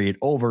first period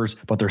overs,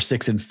 but they're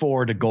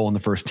 6-4 to goal in the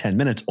first 10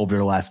 minutes over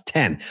the last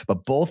 10.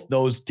 But both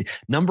those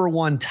number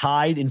 1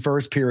 tied in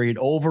first period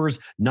overs,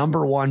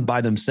 number 1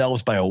 by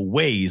themselves by a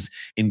ways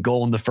in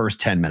goal in the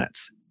first 10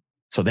 minutes.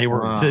 So they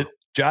were the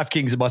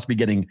DraftKings must be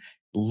getting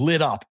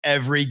lit up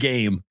every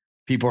game.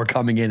 People are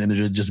coming in and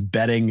they're just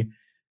betting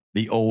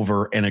the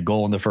over and a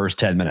goal in the first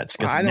 10 minutes.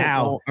 Because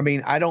now,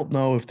 I don't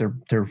know if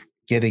they're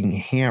getting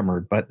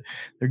hammered, but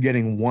they're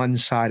getting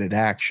one-sided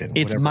action.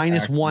 It's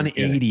minus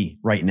 180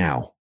 right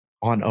now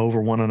on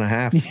over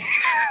 1.5.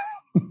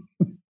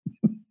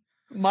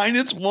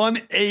 Minus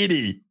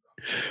 180.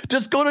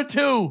 Just go to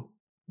 2.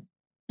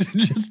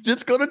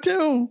 Just go to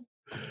 2.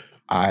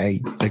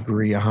 I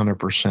agree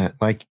 100%.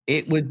 Like,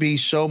 it would be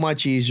so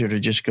much easier to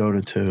just go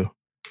to 2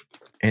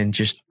 and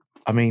just,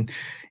 I mean,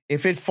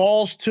 if it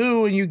falls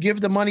 2 and you give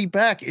the money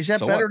back, is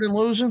that better than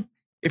losing?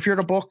 If you're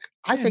the book,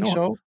 I think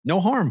so. No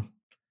harm.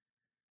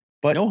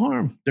 But no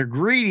harm. They're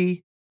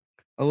greedy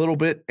a little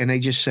bit, and they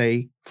just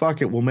say,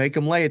 fuck it, we'll make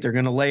them lay it. They're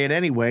going to lay it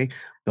anyway.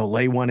 They'll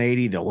lay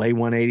 180. They'll lay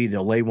 180.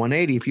 They'll lay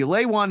 180. If you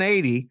lay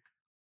 180,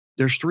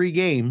 there's 3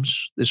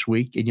 games this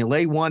week, and you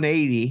lay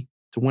 180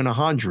 to win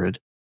 100,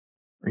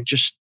 or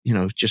just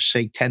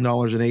say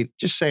 $10.80,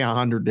 just say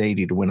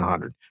 180 to win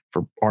 100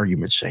 for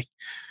argument's sake.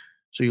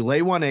 So you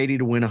lay 180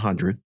 to win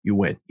 100, you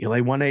win. You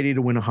lay 180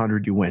 to win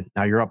 100, you win.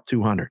 Now you're up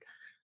 200.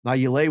 Now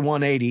you lay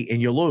 180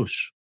 and you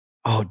lose.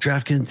 Oh,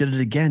 DraftKings did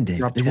it again, Dave.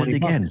 They did it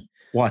again.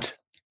 What?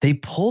 They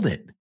pulled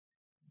it.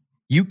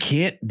 You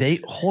can't.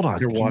 Hold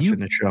on. You're watching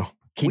the show.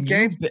 What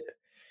game?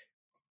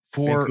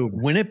 For Vancouver.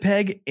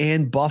 Winnipeg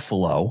and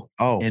Buffalo.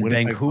 And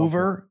Winnipeg,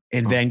 Vancouver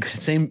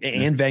Buffalo.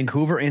 And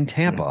Vancouver and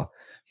Tampa. Yeah.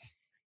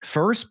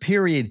 First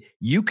period,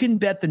 you can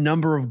bet the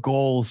number of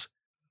goals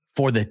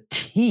for the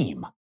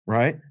team,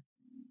 right?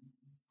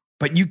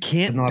 But you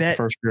can't bet the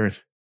first period.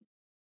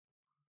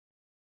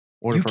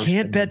 You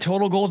can't bet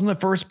total goals in the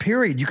first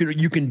period.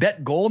 You can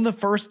bet goal in the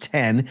first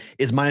 10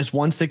 is minus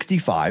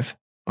 165.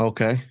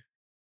 Okay.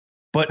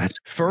 But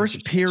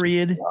first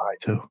period.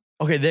 Too.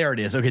 Okay, there it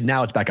is. Okay,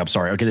 now it's back up.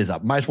 Sorry. Okay, it is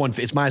up.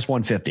 It's minus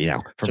 150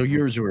 now. So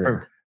yours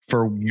were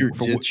for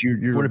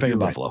Winnipeg and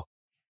Buffalo.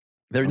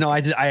 There, no,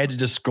 I had to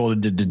just scroll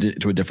to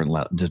a different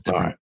level, just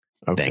different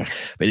thing.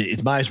 But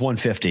it's minus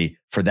 150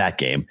 for that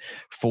game.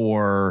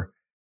 For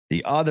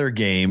the other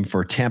game,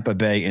 for Tampa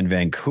Bay and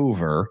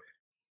Vancouver,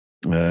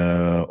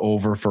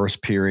 over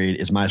first period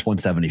is minus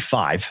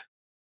 175.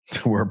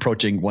 So we're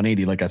approaching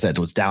 180, like I said.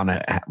 So it's down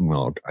a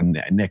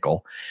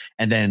nickel,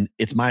 and then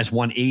it's minus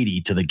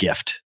 180 to the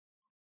gift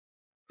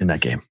in that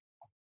game.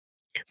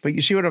 But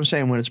you see what I'm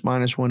saying? When it's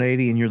minus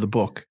 180 and you're the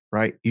book,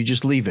 right? You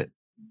just leave it.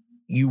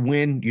 You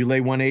win, you lay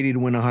 180 to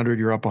win 100,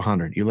 you're up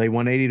 100. You lay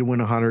 180 to win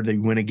 100, then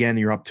you win again,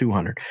 you're up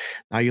 200.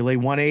 Now you lay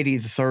 180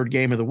 the third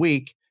game of the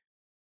week,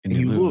 and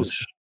you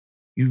lose.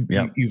 You're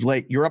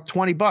up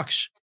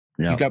 $20.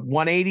 You got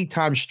 180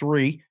 times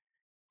 3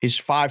 is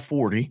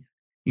 540.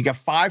 You got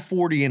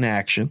 540 in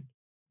action.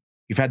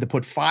 You've had to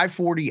put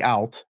 540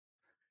 out.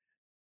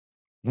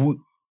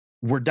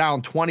 We're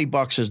down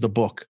 $20 as the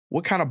book.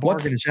 What kind of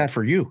bargain is that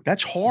for you?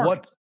 That's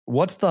hard.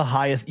 What's the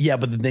highest? Yeah,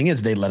 but the thing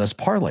is, they let us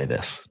parlay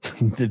this.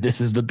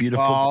 This is the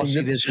beautiful thing.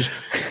 See,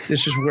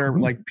 this is where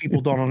like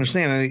people don't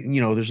understand. And,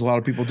 there's a lot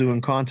of people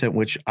doing content,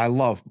 which I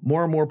love.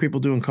 More and more people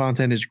doing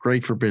content is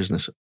great for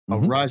business. A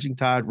rising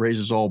tide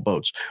raises all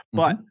boats.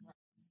 But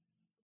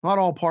not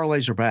all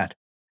parlays are bad.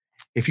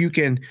 If you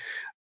can,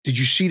 did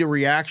you see the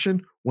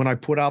reaction when I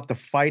put out the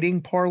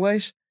fighting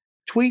parlays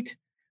tweet?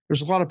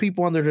 There's a lot of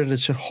people on there that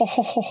said,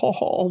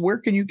 where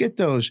can you get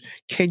those?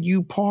 Can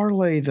you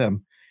parlay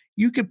them?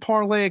 You could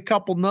parlay a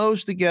couple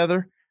no's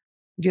together,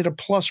 get a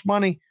plus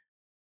money.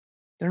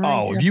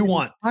 If you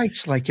want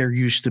fights like there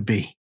used to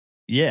be.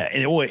 Yeah.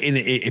 And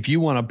if you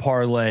want to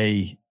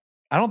parlay,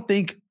 I don't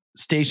think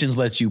Stations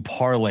lets you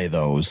parlay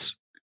those,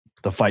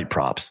 the fight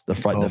props, the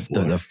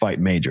fight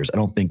majors. I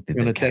don't think that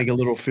we're going to take a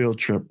little field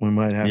trip. We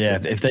might have. Yeah.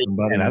 If they,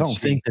 and I don't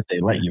think that they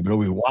let you, but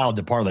it'll be wild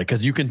to parlay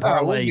because you can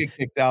parlay. We'll get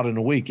kicked out in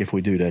a week if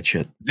we do that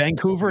shit.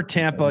 Vancouver,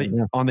 Tampa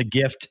on the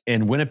gift,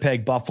 and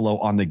Winnipeg, Buffalo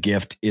on the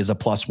gift is a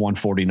plus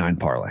 149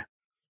 parlay.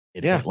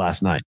 It hit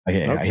last night. I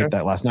hit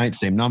that last night.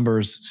 Same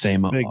numbers,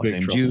 same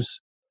juice.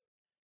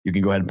 You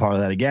can go ahead and parlay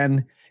that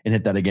again and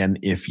hit that again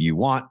if you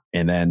want.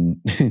 And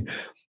then,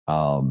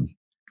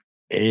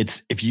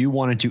 it's if you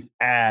wanted to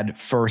add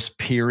first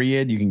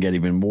period, you can get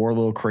even more a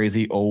little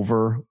crazy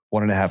over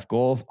 1.5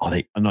 goals.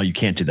 No, you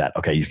can't do that.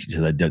 Okay,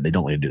 they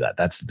don't let you do that.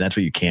 That's what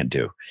you can't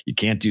do. You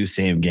can't do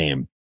same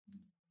game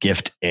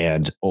gift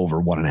and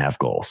over 1.5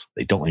 goals.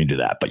 They don't let you do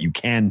that, but you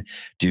can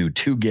do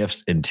 2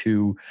 gifts and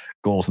 2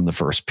 goals in the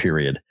first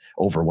period,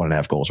 over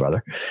 1.5 goals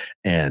rather,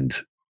 and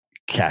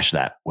cash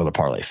that with a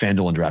parlay.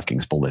 FanDuel and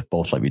DraftKings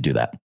both let you do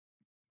that.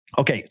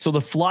 Okay, so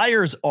the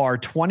Flyers are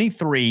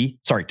 29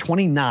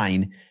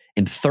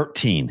 and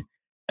 13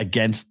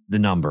 against the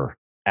number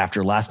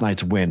after last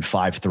night's win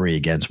 5-3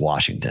 against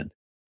Washington.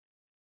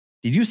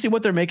 Did you see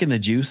what they're making the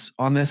juice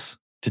on this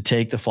to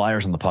take the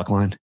Flyers on the puck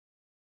line?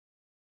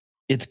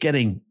 It's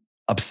getting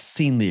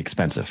obscenely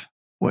expensive.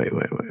 Wait.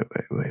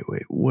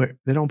 Where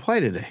they don't play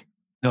today?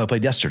 No, they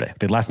played yesterday.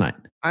 They played last night.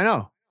 I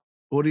know.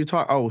 What are you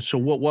talking? Oh, so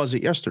what was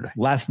it yesterday?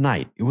 Last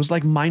night. It was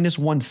like minus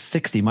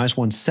 160, minus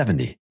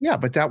 170. Yeah,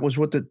 but that was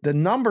what the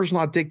number's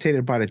not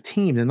dictated by the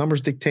team. The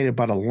number's dictated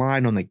by the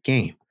line on the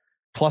game.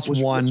 Plus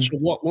one. So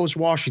what was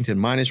Washington?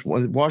 Minus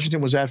one. Washington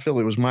was at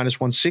Philly. It was minus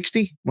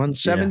 160,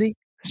 170? Yeah,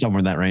 somewhere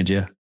in that range,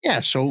 yeah. Yeah,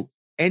 so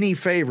any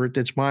favorite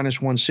that's minus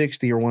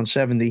 160 or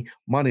 170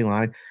 money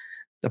line,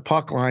 the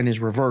puck line is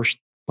reversed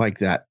like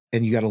that,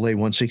 and you got to lay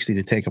 160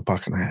 to take a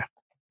puck and a half.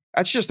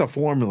 That's just a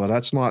formula.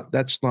 That's not.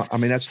 I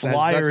mean, that's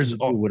Flyers.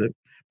 Would it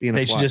being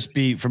they should just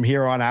be from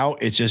here on out.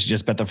 It's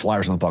just bet the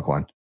Flyers on the puck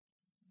line.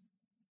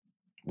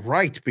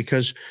 Right,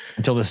 because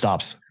until this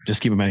stops,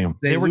 just keep them in.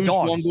 They were lose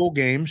dogs. 1-goal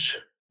games.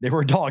 They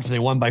were dogs, and they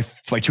won by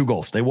 2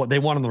 goals. They won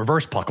on the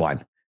reverse puck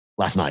line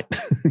last night.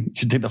 You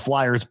should think the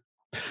Flyers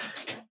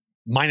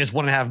minus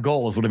 1.5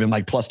 goals would have been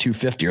like plus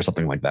 250 or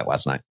something like that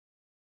last night.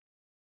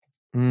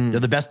 They're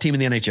the best team in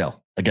the NHL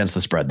against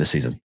the spread this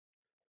season.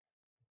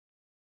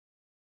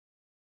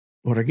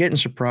 Well, they're getting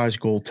surprise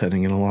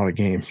goaltending in a lot of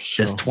games.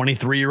 So. This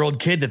 23-year-old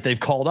kid that they've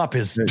called up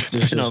is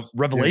a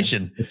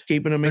revelation. Yeah,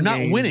 keeping them They're in not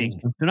games. winning.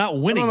 They're not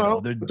winning. No.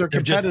 They're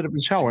competitive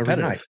as hell every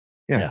night.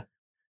 Yeah.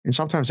 And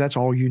sometimes that's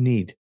all you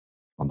need.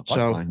 On the puck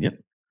line. Yep.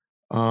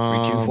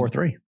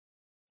 3-2,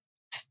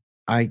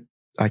 4-3.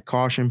 I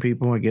caution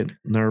people. I get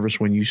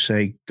nervous when you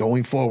say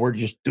going forward,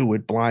 just do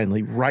it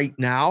blindly. Right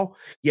now,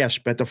 yes,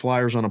 bet the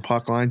Flyers on a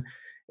puck line.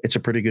 It's a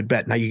pretty good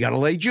bet. Now you got to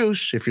lay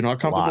juice. If you're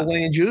not comfortable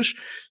laying juice,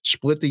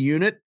 split the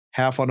unit,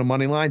 half on the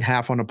money line,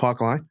 half on the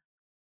puck line.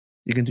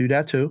 You can do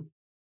that too.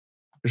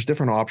 There's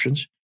different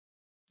options.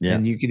 Yeah.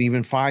 And you can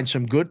even find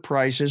some good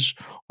prices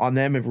on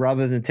them if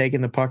rather than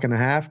taking the puck and a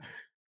half,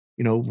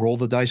 roll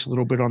the dice a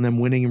little bit on them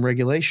winning in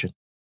regulation.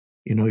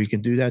 You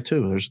can do that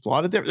too. There's a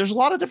lot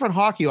of different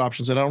hockey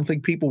options that I don't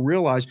think people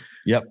realize.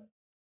 Yep.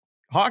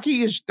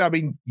 Hockey is,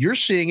 you're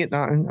seeing it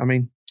now.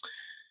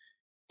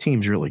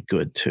 Team's really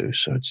good too.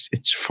 So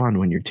it's fun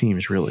when your team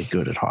is really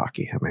good at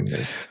hockey.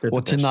 They're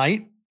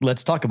tonight,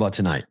 let's talk about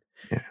tonight.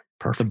 Yeah.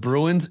 Perfect. The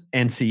Bruins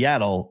and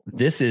Seattle.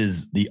 This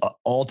is the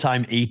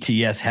all-time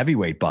ATS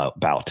heavyweight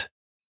bout.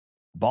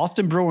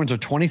 Boston Bruins are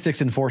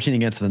 26-14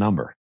 against the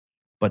number,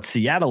 but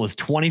Seattle is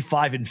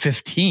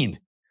 25-15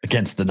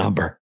 against the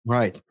number.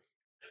 Right.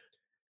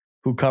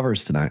 Who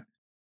covers tonight?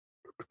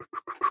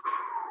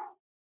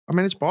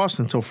 It's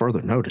Boston until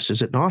further notice,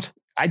 is it not?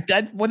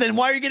 Well, then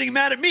why are you getting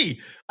mad at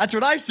me? That's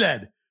what I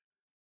said.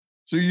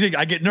 So you think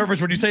I get nervous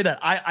when you say that?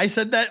 I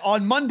said that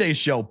on Monday's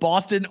show.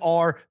 Boston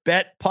are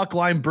bet puck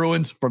line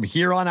Bruins from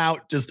here on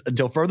out, just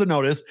until further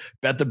notice.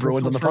 Bet the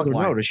Bruins on the puck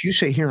line. Notice. You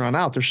say here on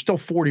out. There's still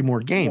 40 more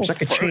games. That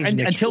could change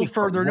until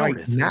further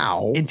notice.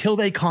 Now, until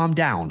they calm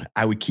down,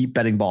 I would keep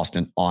betting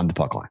Boston on the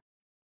puck line.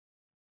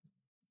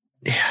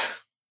 Yeah.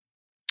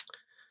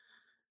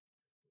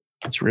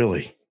 It's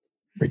really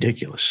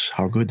ridiculous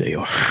how good they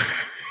are.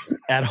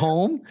 At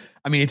home,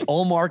 it's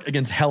Ullmark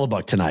against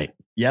Hellebuck tonight.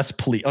 Yes,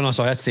 please. Oh, no,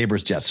 sorry, that's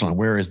Sabres Jets.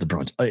 Where is the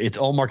Bruins? It's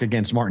Ullmark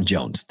against Martin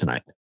Jones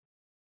tonight.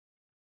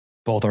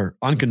 Both are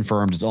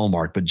unconfirmed as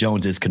Ullmark, but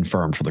Jones is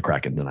confirmed for the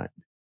Kraken tonight.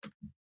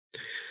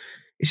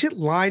 Is it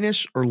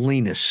Linus or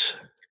Linus?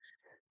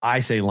 I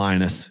say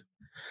Linus,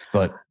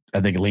 but I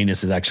think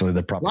Linus is actually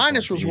the proper.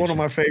 Linus was one of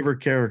my favorite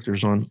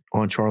characters on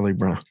Charlie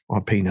Brown,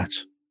 on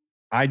Peanuts.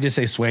 I just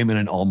say Swayman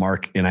and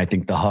Ullmark, and I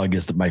think the hug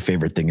is my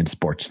favorite thing in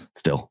sports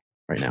still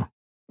right now.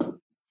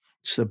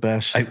 It's the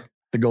best.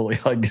 The goalie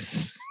hug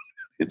is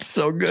it's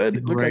so good.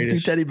 It looked like 2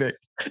 teddy bears.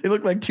 It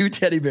looked like 2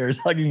 teddy bears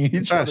hugging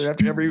each other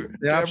after every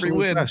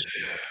win.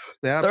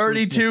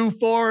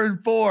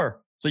 32-4-4.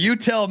 So you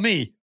tell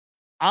me,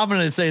 I'm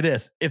going to say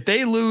this. If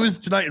they lose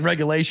tonight in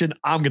regulation,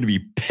 I'm going to be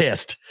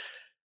pissed.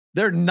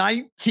 They're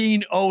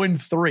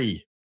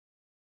 19-0-3.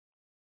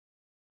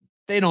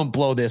 They don't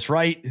blow this,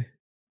 right?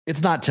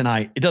 It's not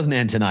tonight. It doesn't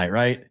end tonight,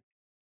 right?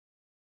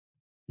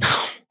 No,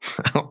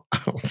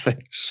 I don't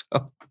think so.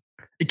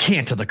 It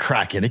can't to the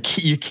Kraken.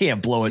 You can't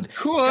blow it.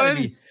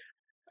 Could,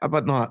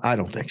 but not. I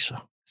don't think so.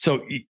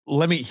 So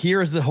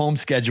here's the home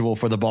schedule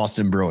for the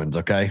Boston Bruins.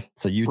 Okay.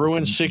 So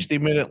Bruins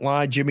 60-minute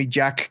line. Jimmy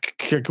Jack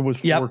kicker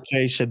with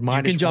 4K said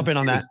minus. You can jump in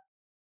on that.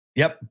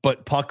 Yep.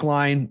 But puck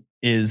line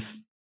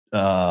is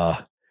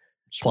plus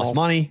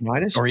money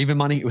minus or even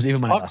money. It was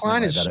even money. Puck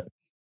line is. It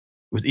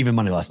was even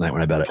money last night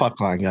when I bet it. Puck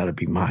line got to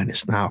be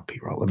minus now,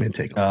 P-Roll. Let me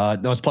take it.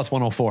 No, it's plus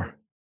 104.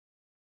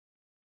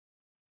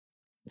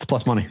 It's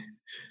plus money.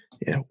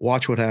 Yeah,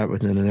 watch what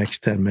happens in the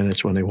next 10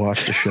 minutes when they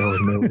watch the show.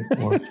 And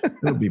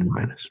it'll be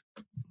minus.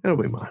 It'll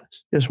be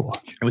minus. Just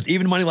watch. It was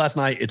even money last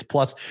night. It's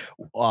plus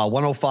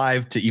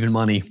 105 to even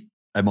money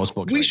at most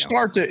books. We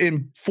start to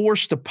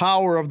enforce the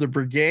power of the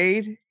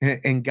brigade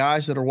and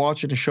guys that are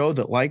watching the show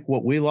that like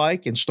what we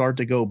like and start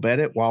to go bet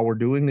it while we're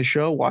doing the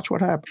show. Watch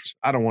what happens.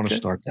 I don't want to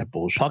start that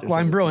bullshit. Puck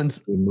line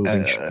Bruins.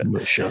 Moving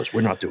shows.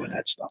 We're not doing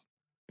that stuff.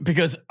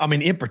 Because,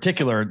 in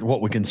particular, what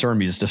would concern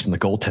me is just from the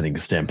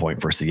goaltending standpoint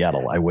for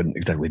Seattle. I wouldn't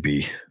exactly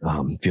be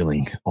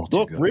feeling all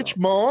too good.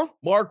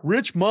 Mark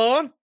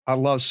Richmond. I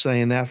love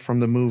saying that from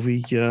the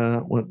movie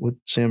with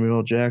Samuel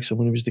L. Jackson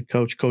when he was the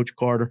coach, Coach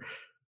Carter.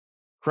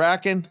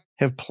 Kraken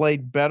have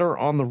played better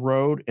on the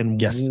road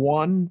and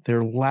won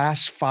their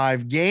last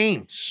 5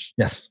 games.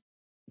 Yes.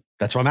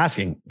 That's what I'm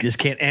asking. This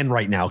can't end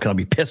right now. Can I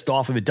be pissed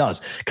off if it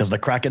does? Because the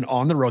Kraken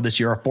on the road this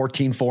year are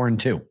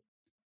 14-4-2.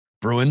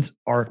 Bruins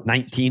are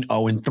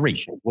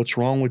 19-0-3. What's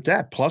wrong with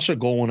that? Plus a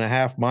goal and a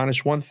half,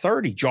 minus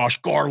 130.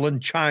 Josh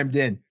Garland chimed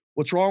in.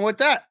 What's wrong with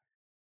that?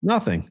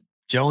 Nothing.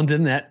 Jones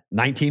in net,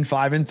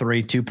 19-5-3,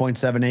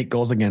 2.78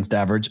 goals against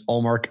average.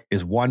 Ullmark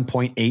is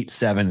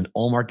 1.87.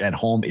 Ullmark at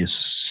home is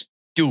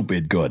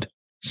stupid good.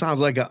 Sounds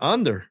like an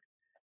under.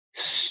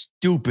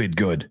 Stupid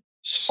good.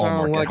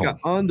 Sound like an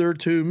under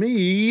to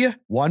me.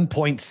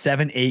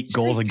 1.78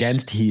 goals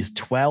against. He's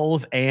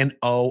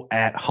 12-0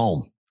 at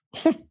home.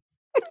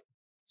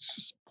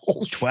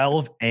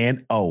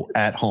 12-0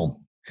 at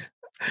home.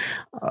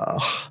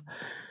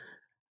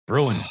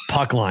 Bruins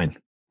puck line.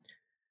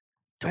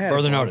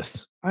 Further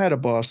notice. I had a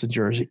Boston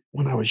jersey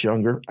when I was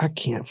younger. I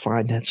can't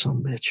find that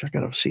some bitch. I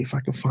gotta see if I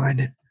can find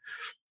it.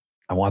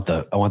 I want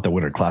the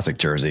Winter Classic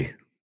jersey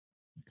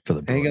for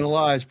the Bruins. Ain't gonna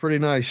lie, it's pretty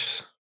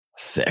nice.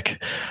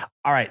 Sick.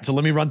 All right, so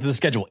let me run through the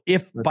schedule.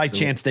 If by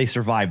chance they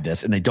survive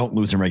this and they don't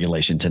lose in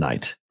regulation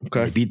tonight,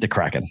 they beat the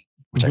Kraken,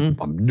 which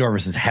I'm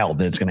nervous as hell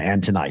that it's going to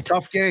end tonight.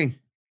 Tough game.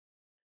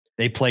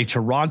 They play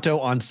Toronto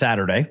on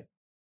Saturday.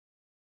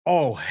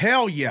 Oh,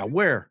 hell yeah.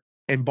 Where?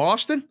 In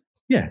Boston?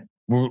 Yeah.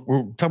 We're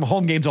talking about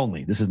home games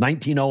only. This is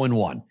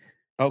 19-0-1.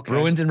 Okay.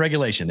 Bruins in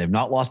regulation. They've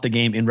not lost a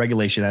game in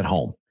regulation at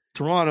home.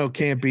 Toronto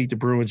can't beat the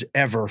Bruins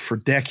ever for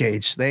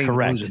decades. They ain't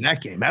losing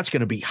that game. That's going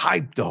to be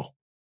hype, though.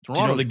 Do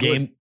you know the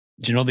game?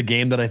 Do you know the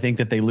game that I think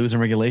that they lose in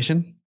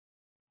regulation?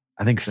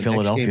 I think the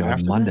Philadelphia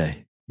on Monday.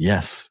 That?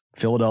 Yes.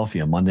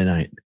 Philadelphia, Monday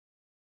night.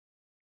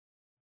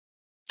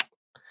 They're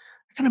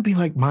going to be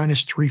like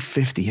minus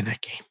 350 in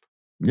that game.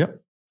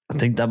 Yep. I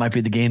think that might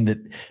be the game that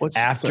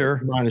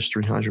after minus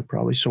 300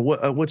 probably. So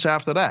what's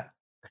after that?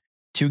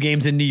 2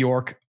 games in New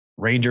York,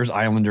 Rangers,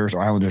 Islanders, or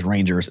Islanders,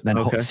 Rangers.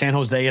 Then San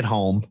Jose at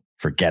home.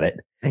 Forget it.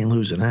 Ain't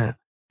losing that.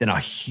 Then a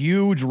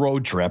huge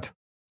road trip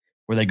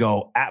where they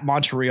go at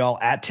Montreal,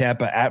 at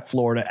Tampa, at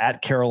Florida,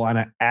 at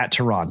Carolina, at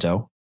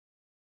Toronto.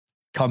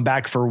 Come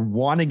back for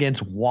 1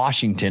 against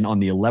Washington on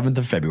the 11th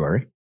of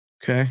February.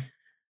 Okay.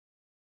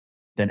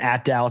 Then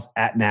at Dallas,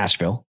 at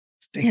Nashville.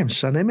 Damn,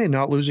 son, they may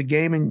not lose a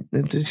game. And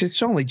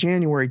it's only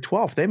January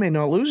 12th. They may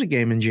not lose a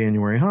game in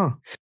January, huh?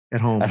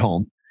 At home. At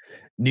home.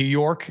 New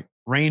York,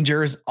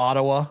 Rangers,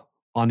 Ottawa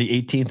on the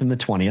 18th and the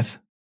 20th.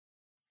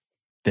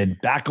 Then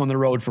back on the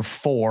road for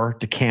 4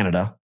 to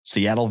Canada,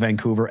 Seattle,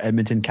 Vancouver,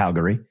 Edmonton,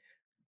 Calgary.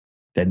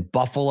 Then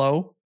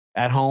Buffalo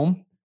at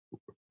home,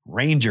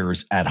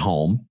 Rangers at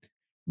home.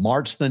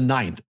 March the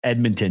 9th,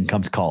 Edmonton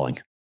comes calling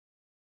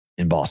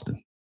in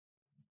Boston.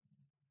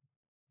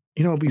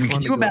 You know, it'd be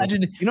fun.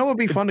 It'd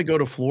be fun to go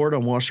to Florida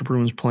and watch the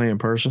Bruins play in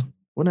person.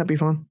 Wouldn't that be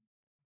fun?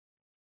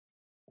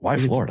 Why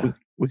Florida?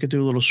 We could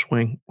do a little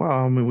swing. Well,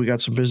 I mean, we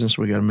got some business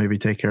we got to maybe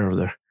take care of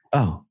there.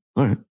 Oh,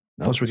 all right.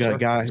 Plus, we got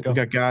guys. We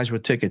got guys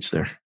with tickets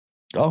there.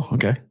 Oh,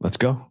 okay. Let's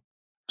go.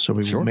 So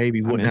we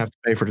maybe wouldn't have to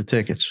pay for the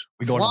tickets.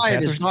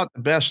 Flying is not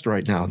the best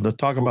right now. They're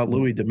talking about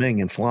Louis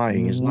Domingue and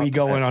flying is not. We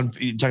going on.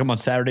 You talking about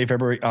Saturday,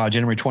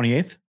 January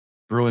 28th?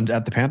 Bruins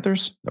at the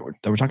Panthers that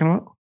we're talking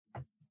about.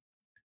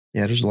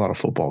 Yeah, there's a lot of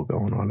football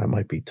going on. That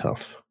might be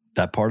tough.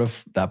 That part of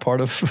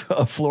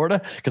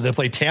Florida, because they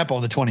play Tampa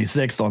on the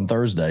 26th on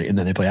Thursday, and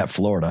then they play at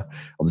Florida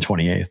on the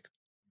 28th.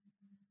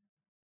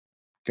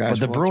 Guys, but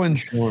the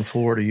Bruins in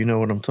Florida, you know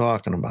what I'm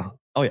talking about.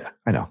 Oh yeah,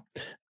 I know.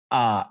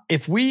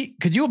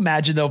 Could you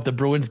imagine though if the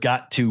Bruins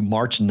got to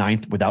March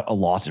 9th without a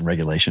loss in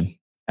regulation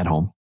at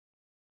home?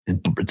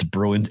 And it's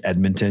Bruins,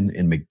 Edmonton,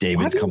 and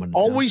McDavid coming.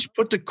 Always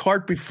put the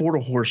cart before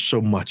the horse so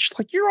much.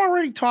 Like you're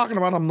already talking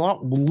about I'm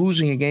not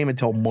losing a game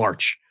until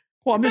March.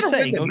 Well, I'm just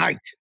saying tonight.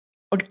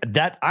 Okay,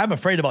 that I'm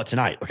afraid about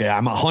tonight. Okay,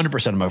 I'm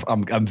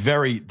 100%. I'm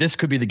very. This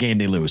could be the game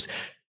they lose.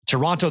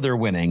 Toronto, they're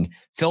winning.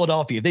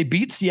 Philadelphia, if they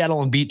beat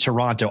Seattle and beat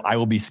Toronto, I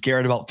will be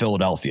scared about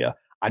Philadelphia.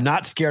 I'm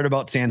not scared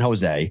about San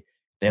Jose.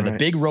 They have a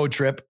big road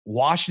trip.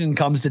 Washington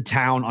comes to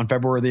town on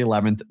February the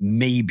 11th.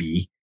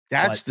 Maybe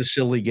that's the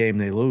silly game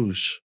they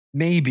lose.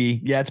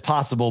 Maybe, yeah, it's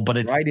possible, but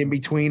it's right in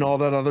between all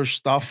that other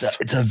stuff.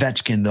 It's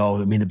Ovechkin,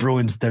 though. I mean, the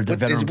Bruins, they're the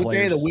veteran players. What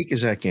day of the week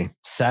is that game?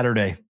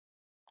 Saturday.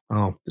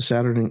 Oh, the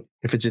Saturday.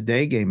 If it's a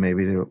day game,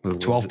 maybe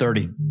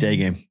 12:30 day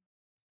game.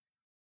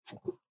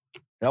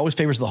 It always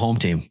favors the home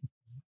team.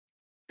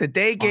 The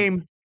day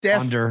game,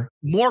 under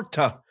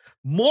Morta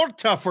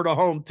for the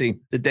home team.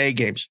 The day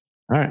games.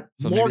 All right,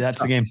 so maybe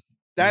that's the game.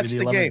 That's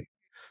the game.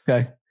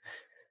 Okay,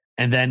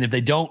 and then if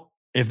they don't,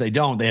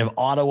 they have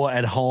Ottawa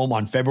at home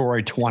on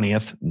February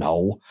 20th.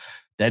 No,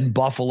 then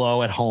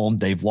Buffalo at home.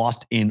 They've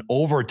lost in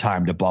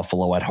overtime to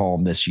Buffalo at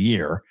home this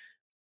year.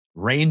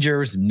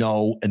 Rangers,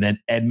 no, and then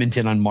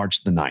Edmonton on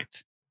March the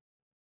 9th.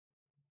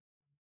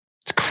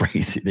 It's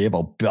crazy. They have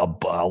a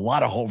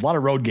lot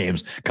of road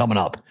games coming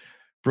up.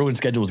 Bruins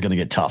schedule is going to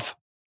get tough.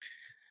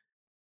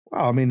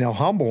 Well, I mean, they'll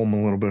humble them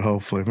a little bit,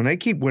 hopefully. When they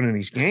keep winning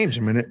these games,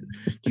 I mean,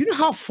 do you know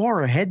how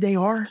far ahead they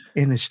are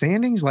in the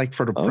standings, like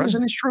for the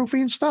President's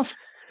Trophy and stuff?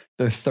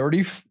 They're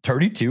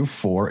 32,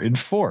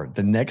 4-4.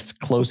 The next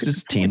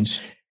closest team.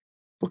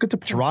 Look at the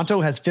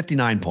Toronto has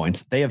 59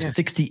 points. They have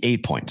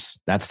 68 points.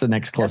 That's the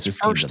next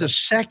closest team. First to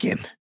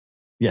second.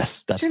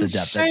 Yes, that's the depth.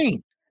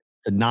 Insane.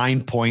 It's a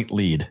 9-point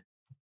lead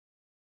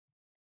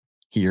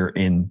here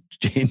in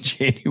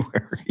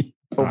January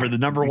over the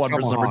number 1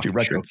 versus number 2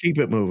 records. Keep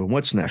it moving.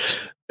 What's next?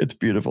 It's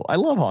beautiful. I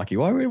love hockey.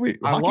 Why we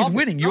hockey's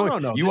winning?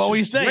 No. You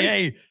always say,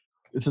 "Hey."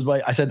 This is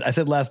why I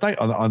said last night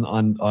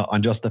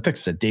on Just the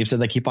Picks. Dave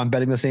said I keep on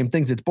betting the same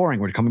things. It's boring.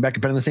 We're coming back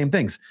and betting the same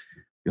things.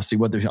 You'll see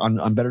what they're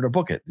on Better to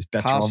Book It. These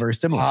bets are all very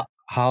similar.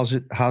 How's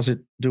it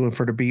doing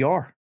for the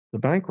BR? The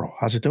bankroll,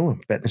 how's it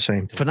doing? Betting the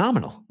same thing.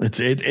 Phenomenal.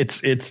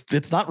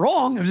 It's not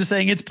wrong. I'm just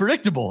saying it's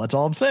predictable. That's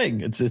all I'm saying.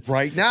 It's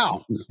right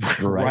now.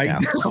 Right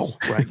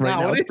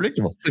now it's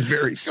predictable. It's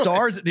very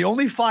Stars. The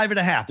only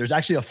 5.5. There's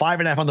actually a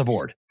 5.5 on the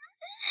board.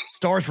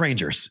 Stars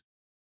Rangers.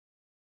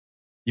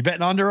 You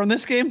betting under on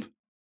this game?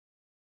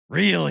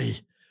 Really?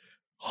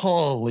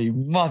 Holy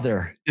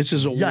mother! This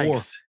is a war.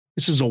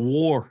 This is a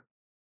war.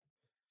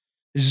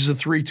 This is a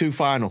 3-2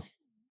 final.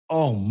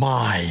 Oh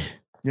my!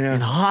 Yeah.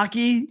 In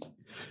hockey.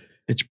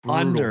 It's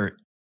brutal. Under.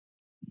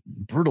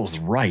 Brutal's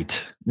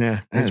right.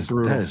 Yeah, that's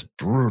brutal. That is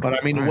brutal. But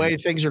I mean, the way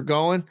things are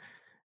going,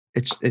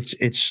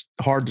 it's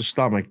hard to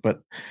stomach.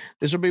 But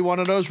this will be one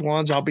of those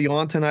ones. I'll be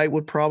on tonight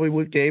with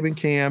Gabe and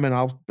Cam, and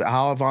I'll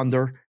have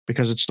under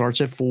because it starts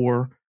at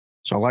 4.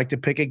 So I like to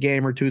pick a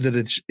game or two that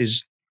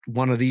is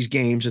one of these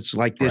games. It's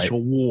like this a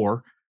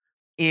war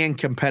and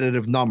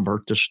competitive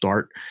number to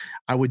start.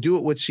 I would do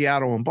it with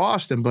Seattle and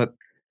Boston, but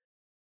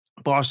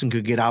Boston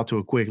could get out to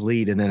a quick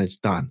lead and then it's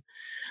done.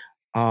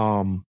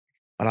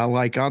 But I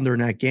like under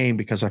in that game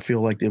because I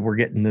feel like that we're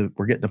getting the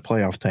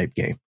playoff type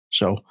game.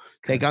 So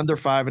take under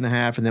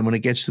 5.5, and then when it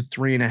gets to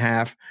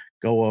 3.5,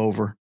 go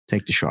over,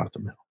 take the shot at the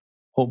middle.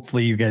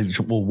 Hopefully you guys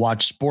will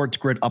watch Sports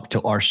Grid up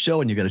to our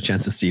show and you get a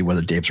chance to see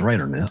whether Dave's right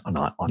or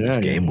not on this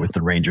game with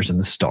the Rangers and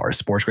the Stars.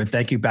 Sports Grid,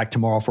 thank you. Back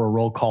tomorrow for a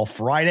Roll Call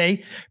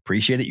Friday.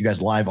 Appreciate it. You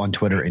guys live on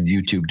Twitter and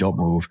YouTube. Don't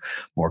move.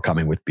 More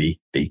coming with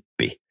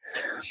BBB.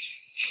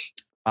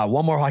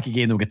 One more hockey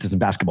game, then we'll get to some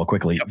basketball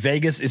quickly. Yep.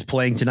 Vegas is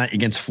playing tonight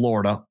against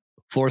Florida.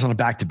 Florida's on a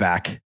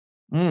back-to-back.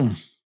 The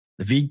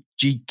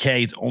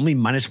VGK is only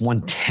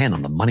 -110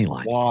 on the money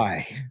line.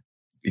 Why?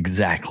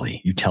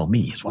 Exactly. You tell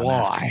me.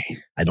 Why?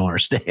 I don't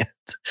understand.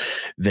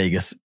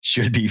 Vegas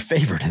should be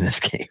favored in this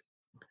game.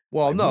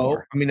 Well,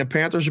 no. I mean, the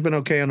Panthers have been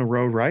okay on the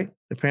road, right?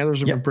 The Panthers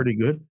have been pretty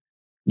good.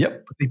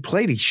 Yep. But they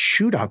play these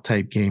shootout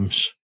type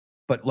games.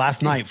 But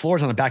last night,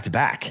 Florida's on a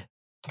back-to-back.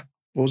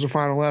 What was the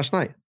final last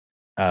night?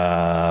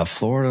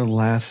 Florida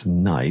last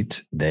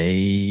night,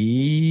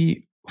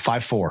 they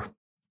 5-4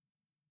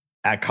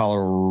 at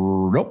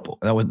Colorado. Nope,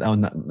 that was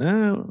not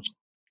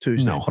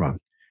Tuesday. No, hold on.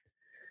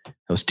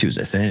 That was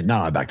Tuesday. So they're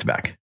not on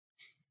back-to-back.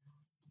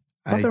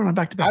 I thought they were on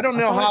back-to-back. I don't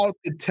know how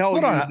to tell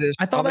you this.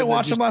 I thought I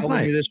watched them last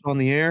night. This on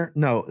the air?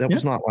 No, that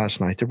was not last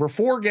night. There were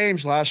 4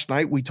 games last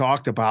night we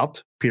talked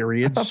about,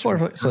 periods. I thought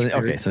 4, so it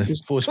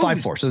was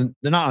 5-4. So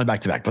they're not on a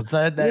back-to-back. But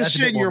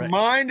listen, your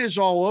mind is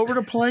all over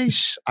the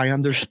place. I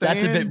understand.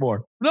 That's a bit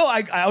more. No,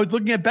 I was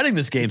looking at betting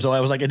this game, so I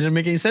was like, it didn't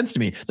make any sense to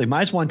me. It's like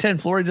 -110.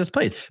 Florida just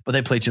played, but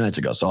they played 2 nights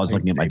ago, so I was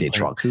looking at my dates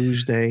wrong.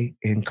 Tuesday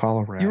in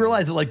Colorado. You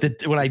realize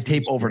that when I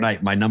tape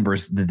overnight, my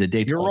numbers, the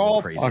dates are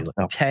all crazy.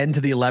 10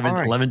 to the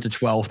 11th, 11 to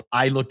 12th.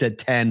 I looked at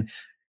 10.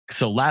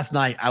 So last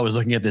night I was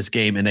looking at this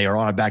game and they are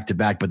on a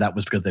back-to-back, but that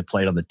was because they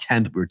played on the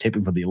 10th. We were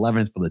taping for the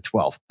 11th, for the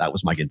 12th. That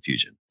was my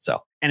confusion.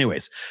 So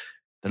anyways,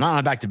 they're not on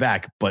a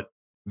back-to-back, but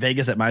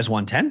Vegas at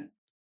 -110.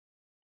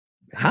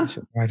 Huh?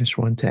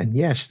 -110.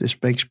 Yes, this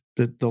makes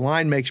the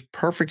line makes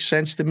perfect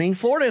sense to me.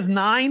 Florida is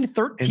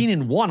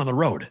 9-13-1 on the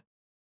road.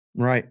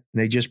 Right.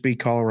 They just beat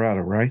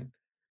Colorado, right?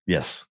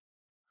 Yes.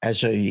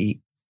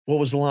 What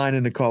was the line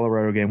in the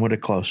Colorado game? What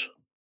it close?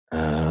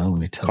 Let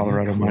me tell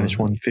Colorado you.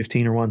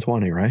 -115 or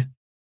 120, right?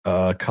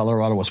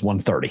 Colorado was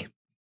 130.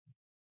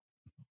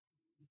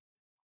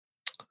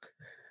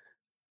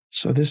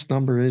 So this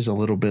number is a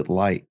little bit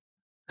light.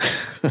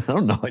 I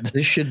don't know.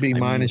 This should be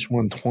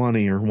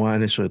 -120 or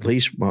minus at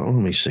least. Well,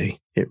 let me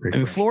see.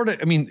 Florida.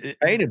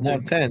 Painted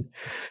 110.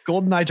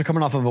 Golden Knights are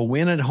coming off of a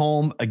win at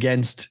home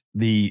against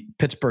the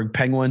Pittsburgh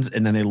Penguins,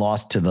 and then they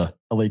lost to the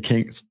LA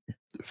Kings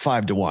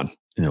 5-1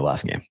 in their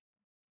last game.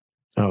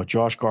 Oh,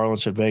 Josh Garland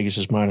said Vegas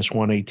is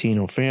 -118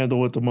 on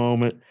FanDuel at the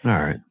moment. All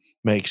right,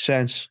 makes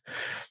sense.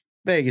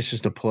 Vegas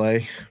is the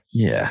play.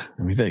 Yeah,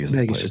 Vegas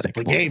is the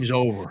play. The game's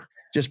over.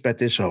 Just bet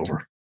this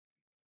over.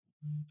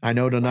 I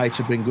know the Knights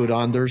have been good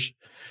unders.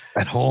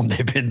 At home,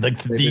 they've been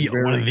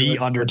one of the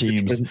under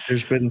teams.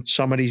 There's been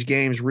some of these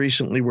games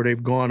recently where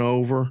they've gone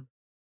over.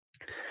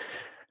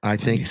 I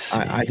think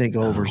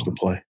over's the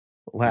play.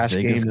 Last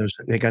game,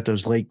 they got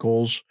those late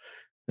goals.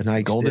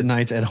 The Golden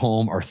Knights at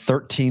home are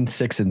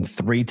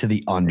 13-6-3 to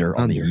the under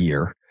on the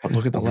year.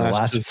 Look at the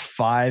last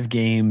 5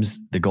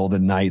 games. The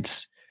Golden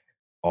Knights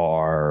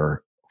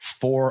are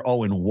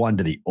 4-0-1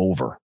 to the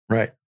over.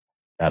 Right.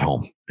 At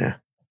home. Yeah.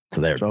 So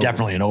they're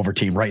definitely an over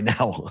team right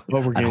now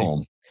at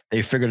home.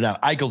 They figured it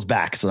out. Eichel's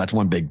back, so that's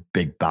one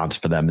big bounce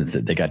for them. Is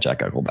that they got Jack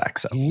Eichel back.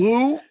 So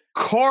Lou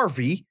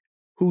Carvey,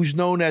 who's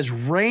known as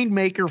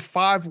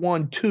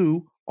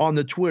Rainmaker512 on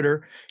the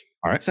Twitter.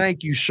 All right.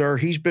 Thank you, sir.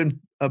 He's been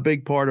a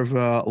big part of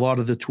a lot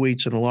of the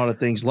tweets and a lot of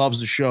things.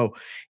 Loves the show.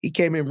 He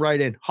came in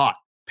right in hot.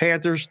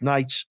 Panthers,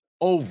 Knights,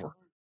 over.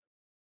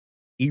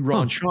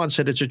 Ron Sean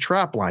said it's a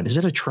trap line. Is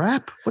it a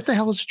trap? What the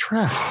hell is a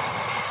trap?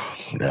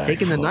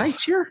 Taking the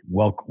Knights here?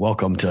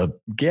 Welcome to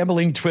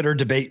Gambling Twitter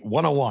Debate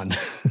 101.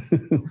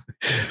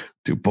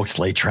 Do books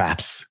lay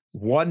traps?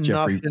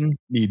 1-0.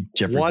 Need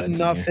Jeffrey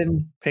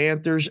 1-0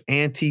 Panthers.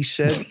 Auntie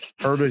said,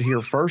 heard it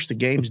here first. The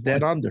game's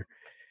dead under.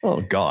 Oh,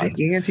 God.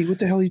 Hey, Auntie, what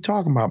the hell are you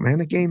talking about, man?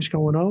 The game's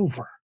going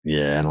over.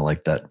 Yeah, I don't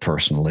like that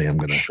personally. I'm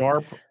going to.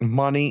 Sharp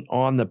money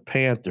on the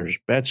Panthers.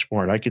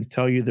 BetSmart. I can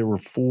tell you there were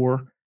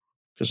 4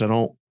 because I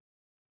don't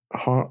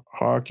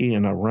hockey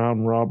and a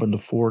round robin to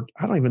 4.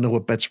 I don't even know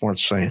what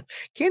BetSmart's saying.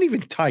 Can't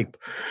even type.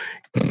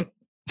 What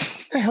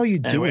the hell are you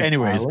doing?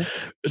 Anyways,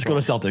 let's go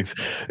to Celtics.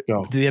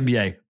 Go to the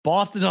NBA.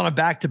 Boston's on a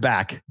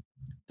back-to-back.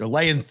 They're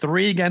laying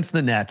 3 against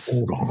the Nets.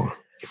 Hold on.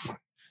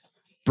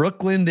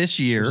 Brooklyn this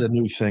year. There's a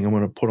new thing I'm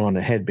going to put on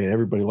the headband.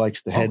 Everybody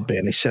likes the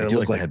headband. They said it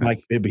looked like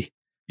Mike Bibby.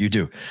 You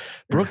do.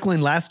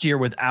 Brooklyn last year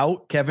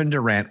without Kevin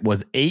Durant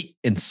was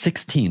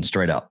 8-16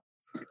 straight up.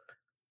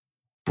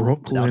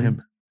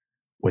 Brooklyn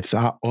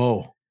without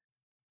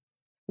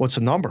what's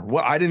the number?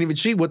 Well, I didn't even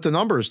see what the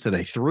number is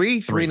today.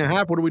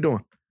 3.5. What are we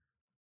doing?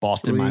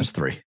 Boston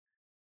 -3.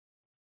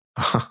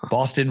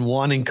 Boston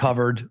won and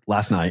covered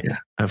last night. Yeah,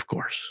 of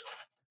course.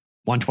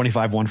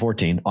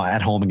 125-114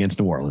 at home against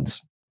New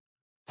Orleans.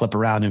 Flip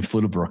around and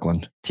flew to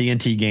Brooklyn.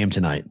 TNT game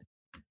tonight.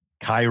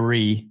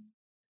 Kyrie.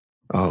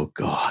 Oh,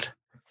 God.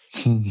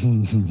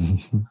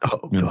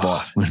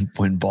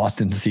 When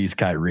Boston sees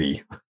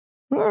Kyrie.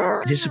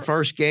 Is this the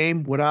first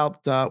game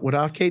without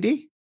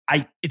KD?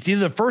 It's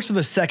either the first or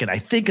the second. I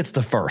think it's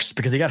the first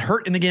because he got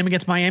hurt in the game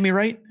against Miami,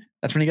 right?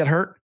 That's when he got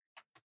hurt.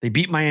 They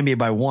beat Miami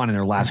by 1 in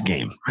their last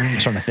game. I'm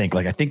trying to think.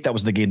 I think that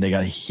was the game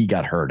he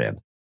got hurt in.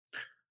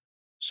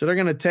 So they're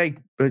going to take,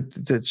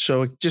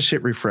 so just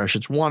hit refresh.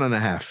 It's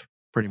 1.5,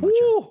 pretty much.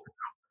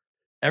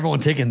 Everyone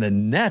taking the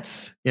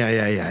Nets.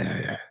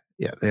 Yeah.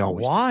 They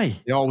always. Why?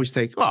 They always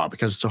take,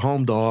 because it's a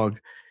home dog.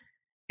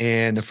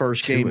 And the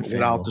first game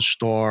without the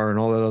star and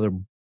all that other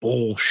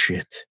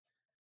bullshit.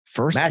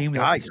 First Matt game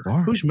Geiger. without the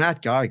star? Who's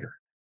Matt Geiger?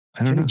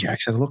 I don't know.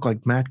 Jackson looked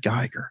like Matt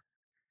Geiger.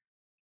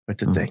 But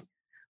the thing,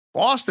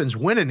 Boston's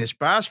winning this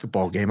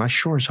basketball game. I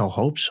sure as hell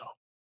hope so.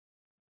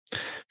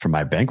 For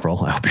my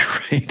bankroll, I hope you're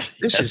right.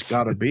 This has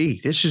got to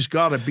be. This has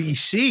got to be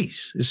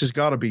C's. This has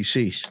got to be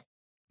C's.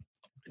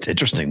 It's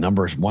interesting.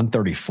 Number is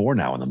 134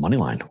 now in the money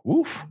line.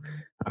 Oof.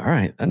 All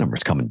right. That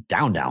number's coming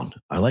down.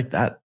 I like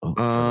that.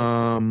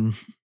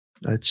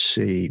 Let's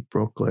see.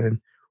 Brooklyn.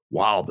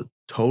 Wow. The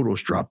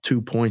totals dropped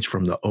 2 points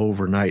from the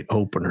overnight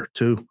opener,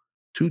 too.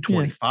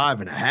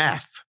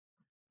 225.5.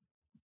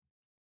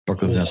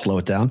 Brooklyn's going to slow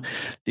it down.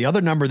 The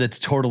other number that's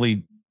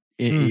totally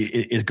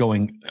is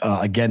going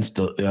against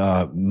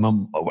the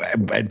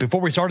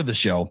before we started the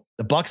show,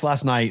 the Bucks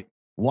last night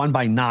won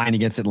by 9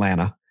 against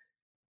Atlanta.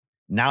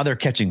 Now they're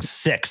catching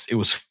 6. It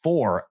was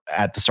 4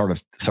 at the start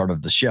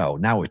of the show.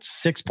 Now it's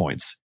 6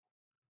 points.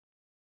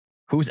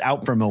 Who's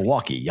out for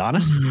Milwaukee?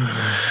 Giannis?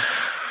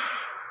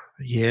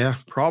 Yeah,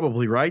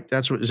 probably right.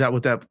 That's what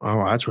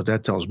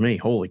that tells me.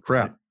 Holy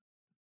crap.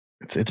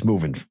 It's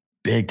moving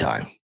big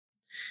time.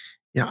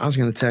 Yeah, I was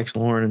going to text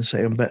Lauren and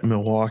say I'm betting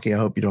Milwaukee. I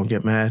hope you don't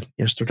get mad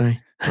yesterday.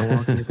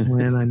 Milwaukee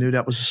win. I knew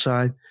that was a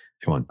side.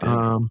 They won big.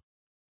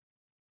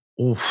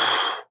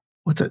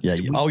 What the? Yeah.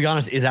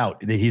 Giannis is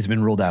out. He's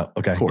been ruled out.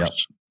 Okay. Of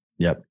course.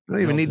 Yep. You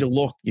don't even need to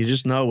look. You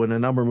just know when a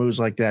number moves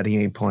like that, he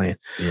ain't playing.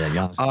 Yeah.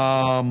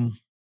 Giannis.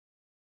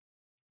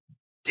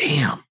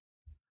 Damn.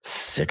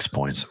 6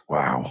 points.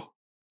 Wow.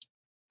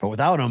 But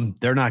without him,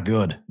 they're not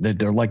good.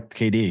 They're like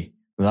KD.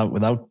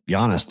 Without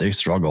Giannis, they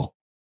struggle.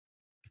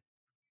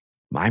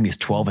 Miami's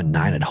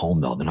 12-9 at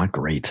home, though. They're not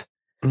great.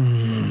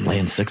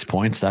 Laying 6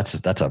 points, that's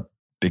a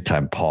big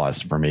time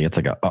pause for me. It's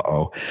like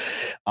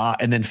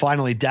and then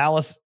finally,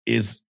 Dallas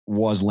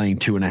was laying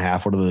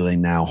 2.5. What are they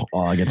laying now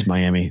against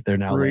Miami? They're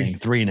now laying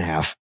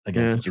 3.5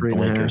 against the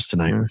Lakers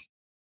tonight.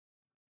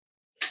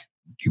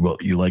 Yeah.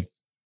 You like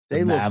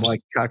they look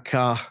like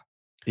Kaká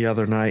the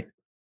other night.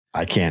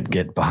 I can't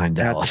get behind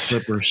Dallas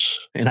Clippers,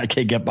 and I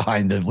can't get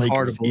behind the Lakers.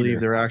 Hard to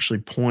believe they're actually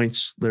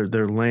points. They're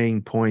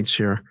laying points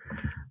here.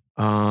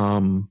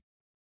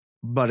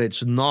 But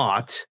it's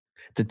not.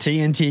 It's a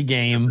TNT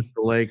game.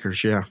 The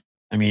Lakers, yeah.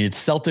 I mean,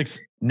 it's Celtics,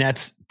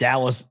 Nets,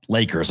 Dallas,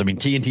 Lakers. I mean,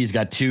 TNT's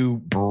got 2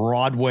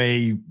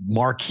 Broadway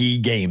marquee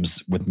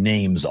games with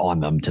names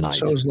on them tonight.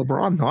 So is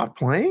LeBron not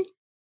playing?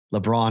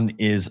 LeBron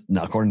is,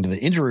 according to the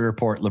injury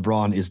report,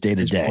 LeBron is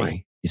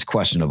day-to-day. He's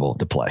questionable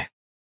to play.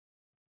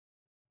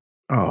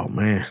 Oh,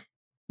 man.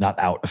 Not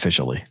out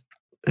officially.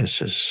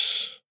 This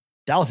is...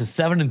 Dallas is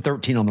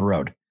 7-13 on the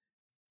road.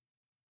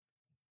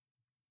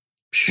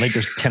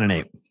 Lakers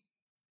 10-8.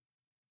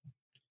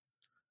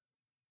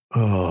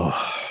 Oh,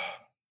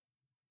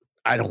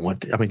 I don't want.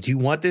 Do you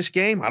want this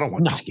game? I don't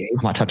want this game.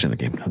 I'm not touching the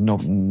game. No,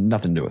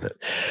 nothing to do with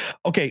it.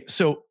 Okay,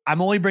 so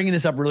I'm only bringing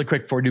this up really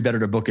quick before I do better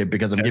to book it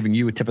because I'm giving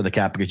you a tip of the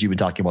cap because you've been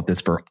talking about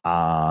this for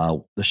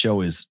the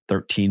show is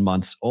 13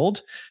 months old.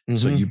 Mm-hmm.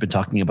 So you've been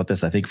talking about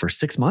this, I think, for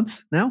 6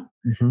 months now.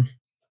 Mm-hmm.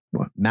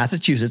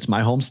 Massachusetts,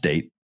 my home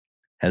state,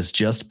 has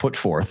just put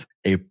forth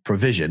a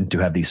provision to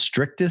have the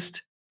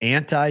strictest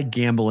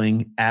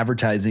anti-gambling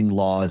advertising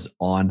laws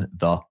on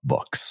the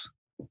books.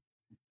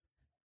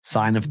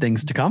 Sign of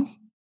things to come.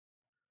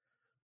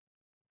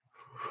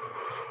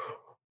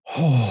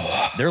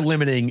 Oh, they're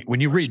limiting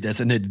when you read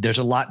this, and there's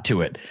a lot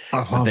to it.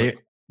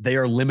 They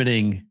are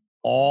limiting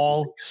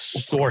all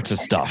sorts of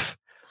stuff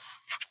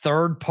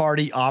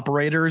third-party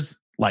operators,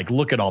 like,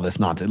 look at all this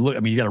nonsense. Look, I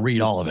mean, you got to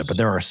read all of it, but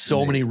there are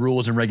so many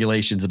rules and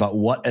regulations about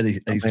what a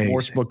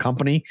sportsbook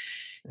company.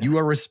 You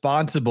are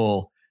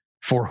responsible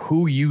for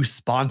who you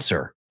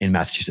sponsor in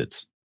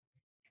Massachusetts.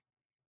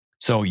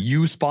 So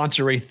you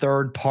sponsor a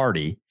third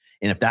party,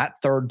 and if that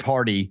third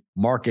party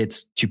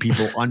markets to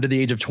people under the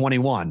age of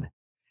 21,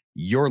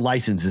 your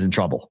license is in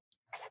trouble.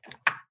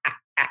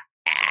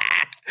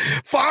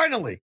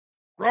 Finally,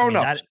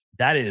 grown-ups.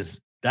 That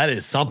is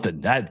something.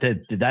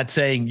 That's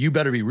saying you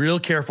better be real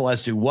careful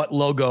as to what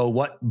logo,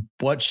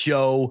 what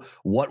show,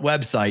 what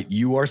website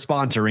you are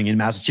sponsoring in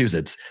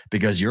Massachusetts,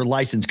 because your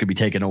license could be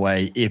taken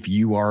away if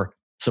you are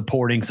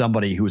supporting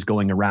somebody who is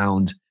going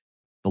around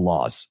the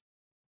laws.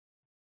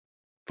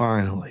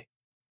 Finally,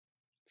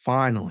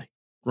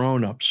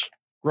 grown-ups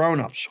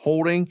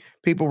holding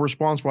people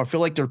responsible. I feel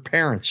like they're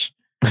parents,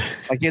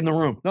 like in the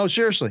room. No,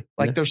 seriously.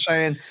 Like they're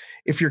saying,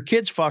 if your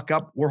kids fuck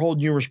up, we're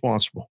holding you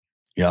responsible.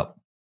 Yep.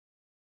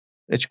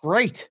 It's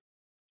great.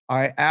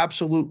 I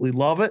absolutely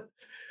love it.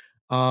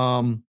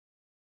 I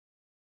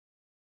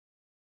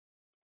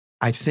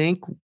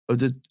think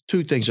the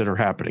two things that are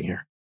happening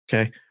here.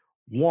 Okay.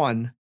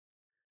 One,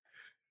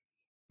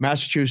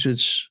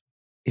 Massachusetts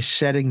is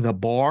setting the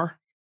bar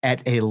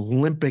at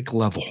Olympic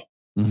level.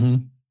 Mm-hmm.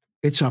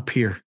 It's up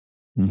here.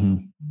 Mm-hmm.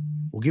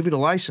 We'll give you the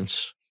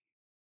license,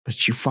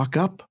 but you fuck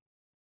up,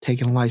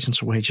 taking a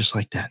license away just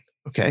like that.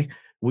 Okay.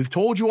 We've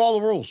told you all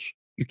the rules.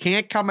 You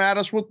can't come at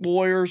us with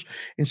lawyers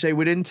and say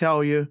we didn't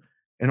tell you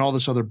and all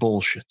this other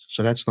bullshit.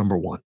 So that's number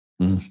one.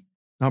 Mm.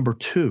 Number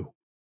two,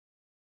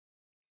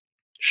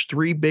 there's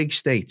 3 big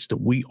states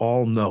that we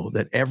all know,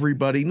 that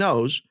everybody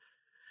knows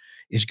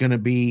is going to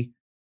be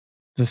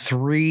the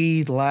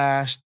 3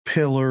 last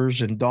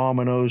pillars and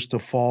dominoes to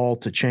fall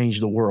to change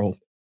the world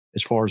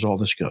as far as all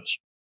this goes.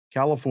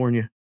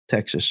 California,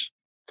 Texas,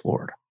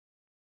 Florida.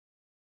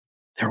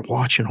 They're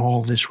watching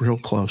all this real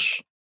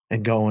close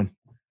and going,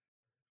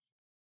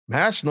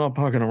 Matt's not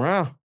fucking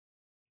around.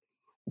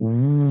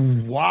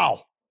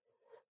 Wow.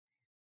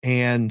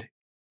 And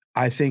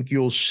I think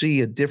you'll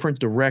see a different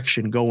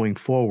direction going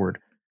forward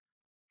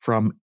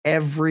from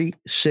every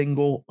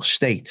single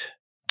state.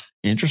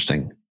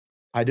 Interesting.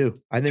 I do.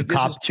 I think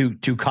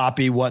to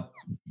copy what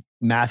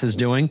Mass is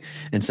doing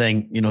and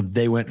saying,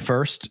 they went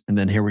first and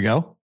then here we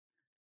go.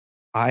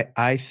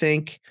 I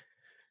think,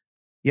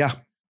 yeah,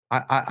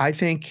 I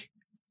think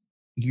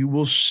you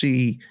will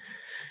see.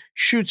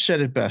 Schutz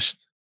said it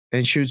best.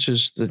 And Schutz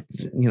is,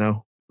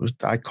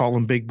 I call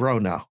him Big Bro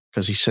now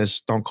because he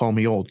says, don't call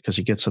me old, because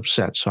he gets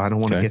upset. So I don't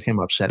want to get him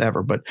upset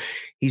ever. But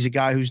he's a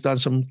guy who's done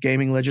some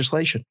gaming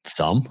legislation.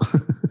 Some.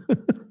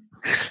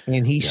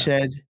 And he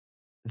said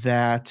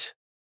that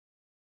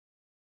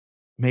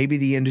maybe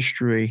the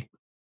industry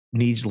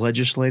needs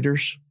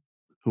legislators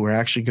who are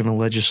actually going to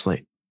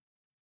legislate.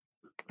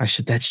 I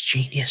said, that's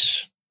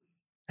genius.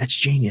 That's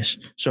genius.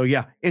 So,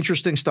 yeah,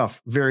 interesting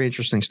stuff. Very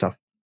interesting stuff.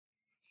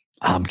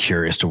 I'm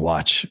curious to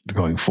watch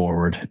going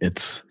forward.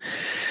 It's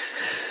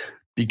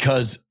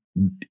because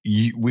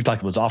we've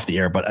talked about this off the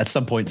air, but at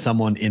some point,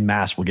 someone in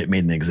Mass will get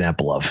made an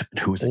example of.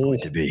 Who is it going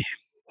to be?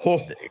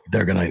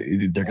 They're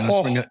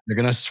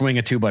gonna swing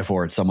a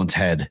 2x4 at someone's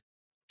head,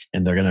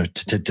 and they're gonna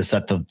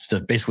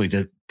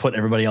to put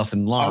everybody else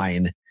in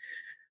line.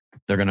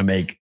 They're gonna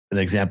make an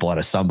example out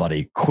of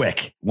somebody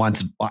quick.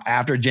 Once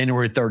after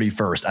January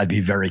 31st, I'd be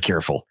very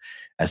careful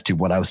as to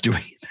what I was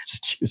doing in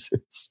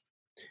Massachusetts.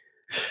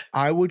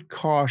 I would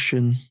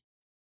caution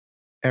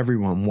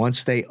everyone,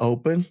 once they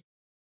open,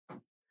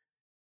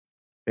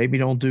 maybe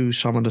don't do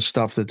some of the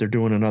stuff that they're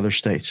doing in other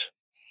states,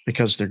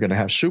 because they're going to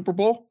have Super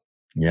Bowl.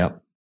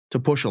 Yep. To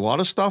push a lot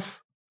of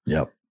stuff.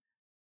 Yep.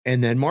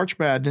 And then March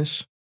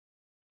Madness.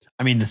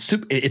 I mean,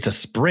 it's a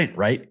sprint,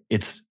 right?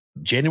 It's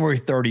January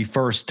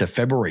 31st to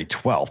February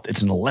 12th.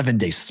 It's an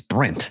 11-day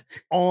sprint.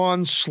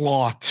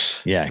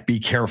 Onslaught. Yeah, be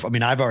careful. I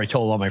mean, I've already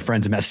told all my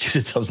friends in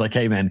Massachusetts, I was like,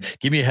 hey, man,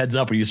 give me a heads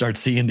up when you start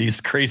seeing these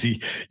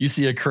crazy, you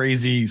see a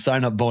crazy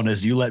sign-up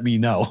bonus, you let me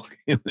know.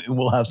 And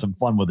we'll have some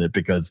fun with it,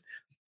 because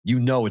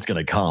it's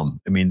going to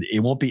come. I mean, it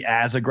won't be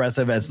as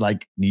aggressive as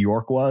like New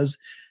York was,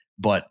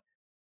 but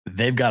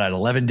they've got an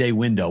 11-day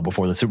window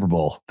before the Super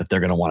Bowl that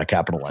they're going to want to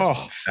capitalize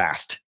on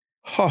fast.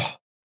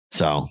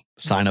 So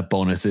sign-up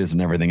bonuses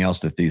and everything else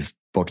that these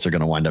books are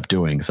going to wind up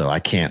doing. So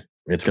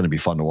it's going to be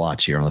fun to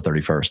watch here on the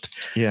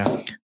 31st.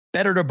 Yeah.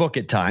 Better to book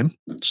it time.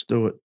 Let's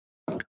do it.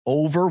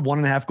 Over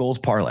 1.5 goals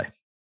parlay.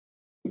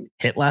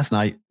 Hit last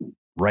night,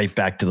 right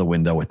back to the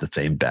window with the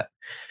same bet.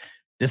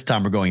 This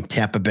time we're going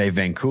Tampa Bay,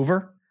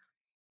 Vancouver,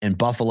 and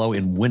Buffalo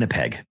in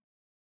Winnipeg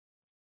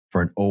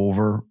for an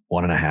over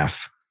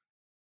 1.5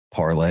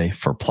 parlay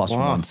for plus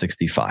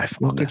 165.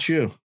 Look at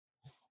you.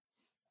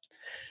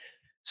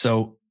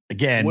 So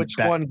again, which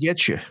one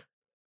gets you?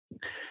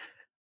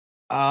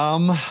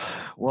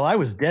 Well, I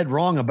was dead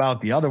wrong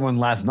about the other one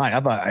last night. I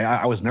thought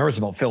I was nervous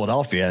about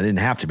Philadelphia. I didn't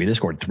have to be. They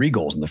scored 3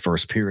 goals in the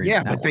first period.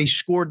 Yeah, but they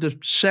scored the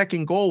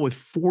second goal with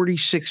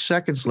 46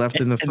 seconds left,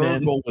 and the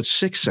third goal with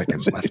 6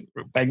 seconds left.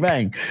 Bang,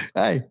 bang.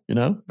 Hey,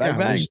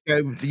 bang,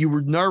 bang. You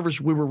were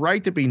nervous. We were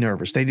right to be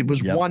nervous. It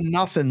was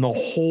 1-0 the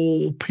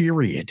whole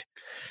period.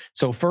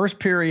 So first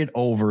period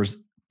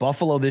overs,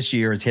 Buffalo this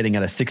year is hitting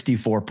at a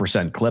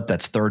 64% clip.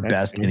 That's third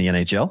best in the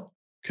NHL.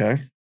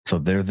 Okay. So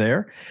they're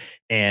there.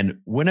 And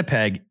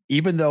Winnipeg,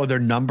 even though their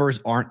numbers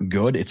aren't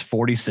good, it's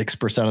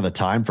 46% of the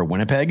time for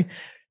Winnipeg.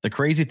 The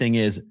crazy thing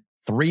is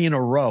 3 in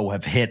a row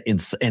have hit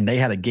and they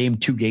had a game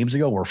 2 games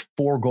ago where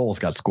 4 goals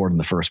got scored in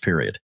the first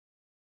period.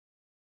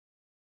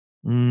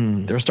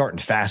 They're starting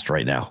fast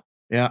right now.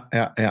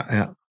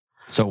 Yeah.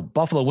 So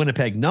Buffalo,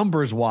 Winnipeg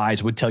numbers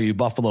wise would tell you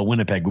Buffalo,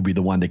 Winnipeg would be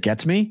the one that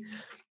gets me.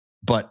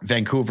 But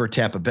Vancouver,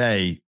 Tampa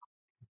Bay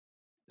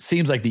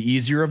seems like the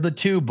easier of the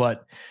two,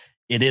 but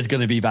it is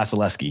going to be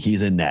Vasilevsky.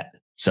 He's in net.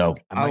 So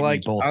I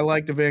like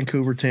the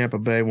Vancouver, Tampa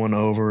Bay one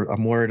over.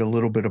 I'm worried a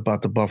little bit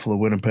about the Buffalo,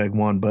 Winnipeg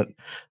one, but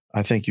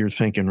I think you're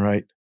thinking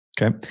right.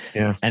 Okay.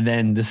 Yeah. And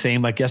then the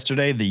same like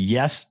yesterday, the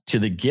yes to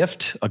the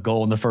gift, a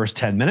goal in the first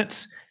 10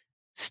 minutes,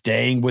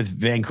 staying with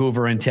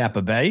Vancouver and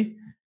Tampa Bay,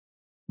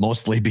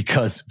 mostly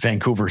because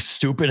Vancouver's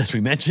stupid, as we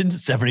mentioned,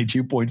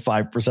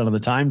 72.5% of the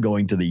time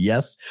going to the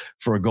yes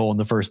for a goal in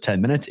the first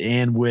 10 minutes.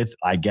 And with,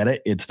 I get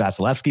it, it's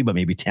Vasilevsky, but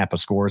maybe Tampa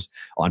scores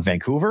on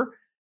Vancouver.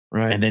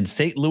 Right. And then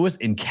St. Louis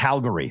and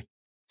Calgary.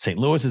 St.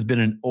 Louis has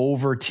been an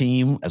over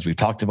team, as we've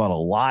talked about a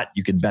lot.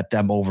 You can bet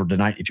them over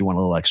tonight if you want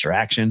a little extra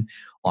action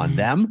on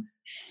them.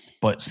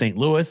 But St.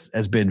 Louis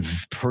has been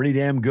pretty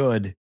damn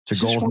good to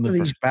goals in the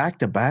these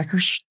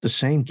back-to-backers the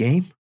same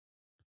game.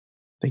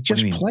 They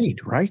just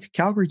played, right?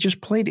 Calgary just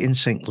played in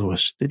St.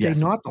 Louis. Did they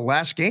not the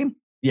last game?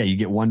 Yeah, you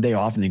get one day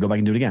off and you go back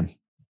and do it again.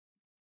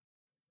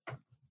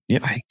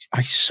 Yep.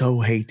 I so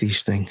hate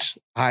these things.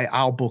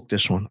 I'll book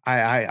this one.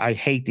 I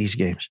hate these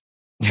games.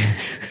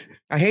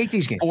 I hate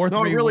these games.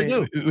 I really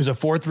do. It was a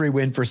 4-3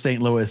 win for St.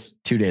 Louis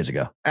 2 days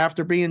ago.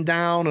 After being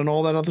down and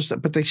all that other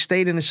stuff, but they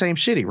stayed in the same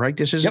city, right?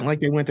 This isn't like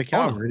they went to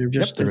Calgary. They're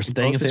just they were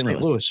staying in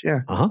St. Louis. Yeah.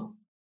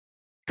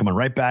 Coming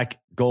right back.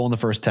 Goal in the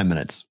first 10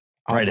 minutes.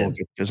 Right in.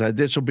 Because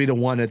this will be the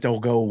one that they'll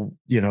go,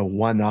 1-0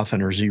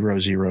 or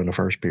 0-0 in the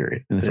first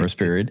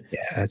period. Yeah,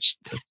 that's.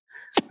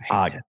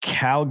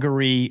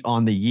 Calgary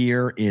on the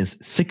year is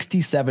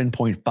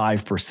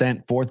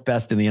 67.5%, fourth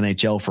best in the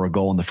NHL for a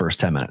goal in the first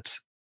 10 minutes.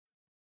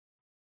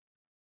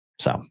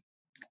 So,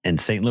 and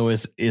St.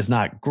 Louis is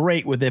not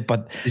great with it,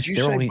 but did you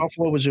say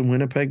Buffalo was in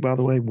Winnipeg, by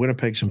the way?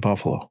 Winnipeg's in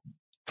Buffalo.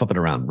 Flip it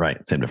around. Right.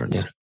 Same difference.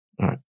 Yeah.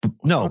 All right.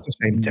 No, not the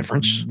same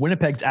difference.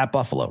 Winnipeg's at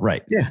Buffalo.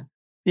 Right. Yeah.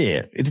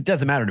 Yeah. It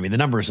doesn't matter to me. The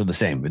numbers are the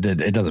same.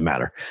 It doesn't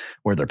matter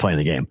where they're playing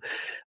the game.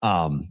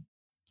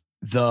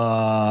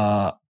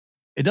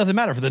 It doesn't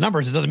matter for the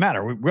numbers. It doesn't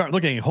matter. We aren't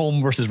looking at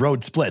home versus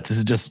road splits. This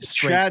is just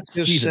straight. Chat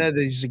just said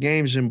these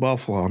games in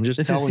Buffalo. I'm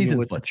just telling you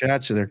what the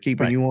chat said. They're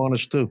keeping you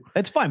honest too.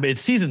 It's fine, but it's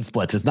season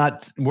splits. It's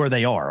not where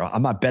they are.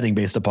 I'm not betting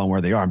based upon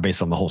where they are. I'm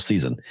based on the whole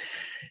season.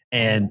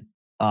 And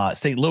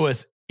St.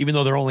 Louis, even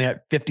though they're only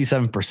at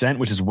 57%,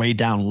 which is way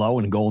down low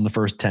and goal in the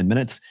first 10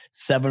 minutes,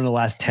 7 of the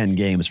last 10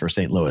 games for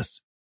St.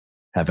 Louis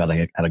have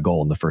had a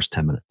goal in the first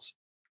 10 minutes.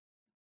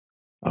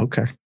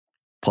 Okay.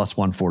 Plus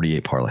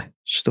 148 parlay.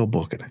 Still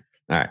booking it.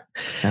 All right.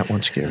 That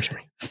one scares me.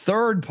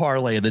 Third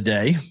parlay of the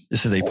day.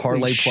 This is a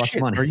parlay plus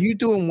money. Are you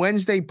doing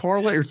Wednesday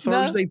parlay or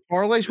Thursday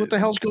parlays? What the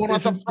hell's going on?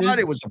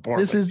 Friday was the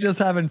parlay. This is just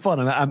having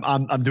fun.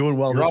 I'm doing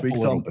well this week,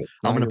 so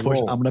I'm going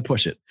to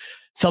push it.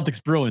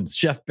 Celtics Bruins,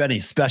 Chef Benny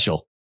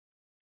special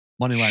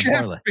money line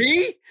parlay.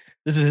 B?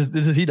 This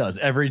is he does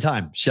every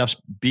time. Chef's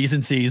B's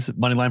and C's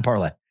money line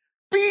parlay.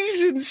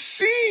 B's and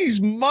C's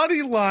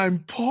money line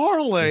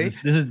parlay.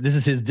 This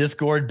is his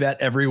Discord bet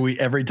every week.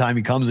 Every time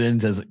he comes in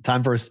and says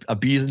time for a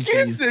B's and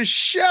C's. Give the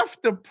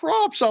chef the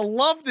props. I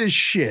love this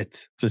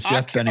shit. It's a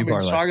Chef Benny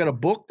parlay. So I got to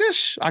book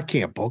this? I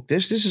can't book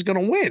this. This is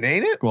going to win,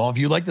 ain't it? Well, if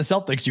you like the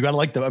Celtics, you got to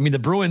like the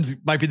Bruins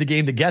might be the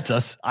game that gets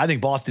us. I think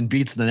Boston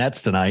beats the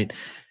Nets tonight.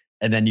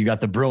 And then you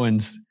got the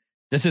Bruins.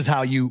 This is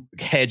how you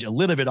hedge a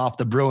little bit off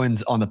the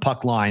Bruins on the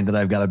puck line that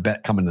I've got a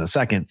bet coming in a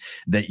second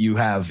that you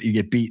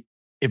get beat.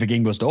 If a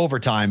game goes to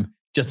overtime,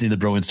 just need the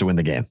Bruins to win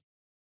the game.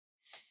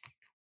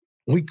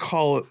 We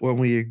call it when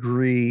we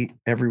agree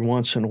every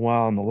once in a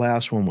while. And the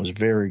last one was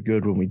very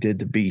good when we did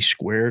the B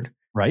squared.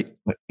 Right.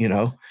 But,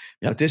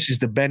 but this is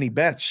the Benny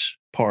Betts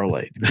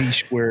parlay, the B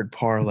squared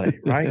parlay,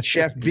 right?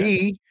 Chef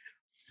B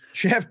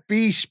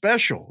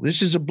special.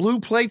 This is a blue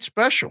plate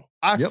special.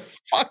 I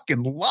fucking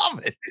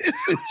love it. This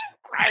is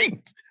great.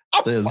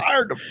 I'm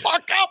fired the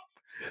fuck up.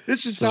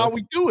 This is how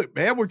we do it,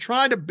 man. We're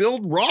trying to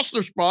build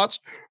roster spots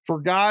for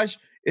guys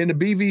in the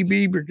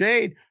BVB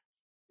brigade.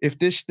 If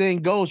this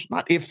thing goes,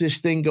 not if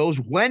this thing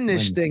goes, when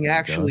this thing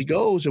actually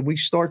goes, and we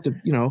start to,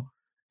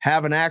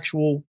 have an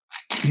actual,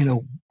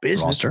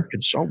 business or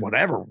consult,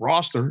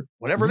 roster,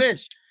 whatever it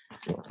is.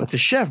 But the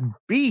Chef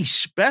B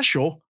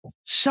special,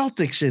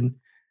 Celtics and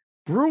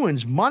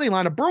Bruins money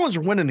line. The Bruins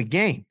are winning the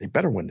game. They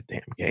better win the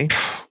damn game.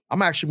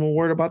 I'm actually more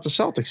worried about the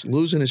Celtics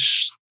losing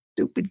this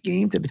stupid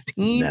game to the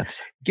team,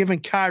 giving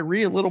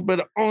Kyrie a little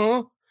bit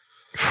of,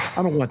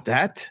 I don't want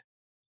that.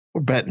 We're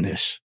betting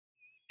this.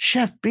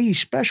 Chef B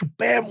special,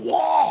 Bam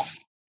Wall.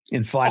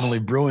 And finally,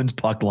 Bruins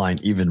puck line,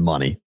 even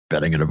money,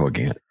 betting it or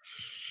booking it.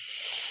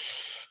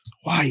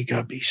 Why you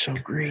gotta be so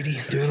greedy?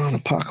 Do it on a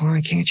puck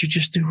line. Can't you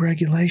just do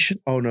regulation?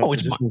 Oh no,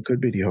 this one could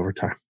be the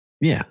overtime.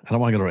 Yeah, I don't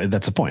want to go to.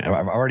 That's the point.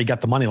 I've already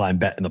got the money line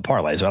bet in the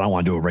parlay, so I don't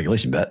want to do a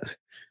regulation bet. Let's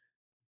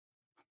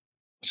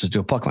just do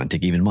a puck line,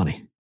 take even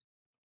money.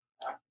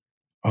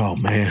 Oh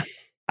man,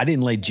 I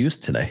didn't lay juice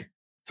today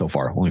so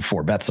far. Only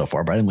 4 bets so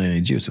far, but I didn't lay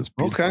any juice. It was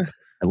beautiful. Okay.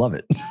 I love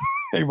it.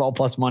 All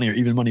plus money or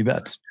even money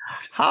bets.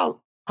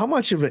 How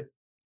much of an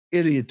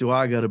idiot do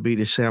I got to be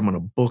to say I'm going to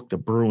book the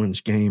Bruins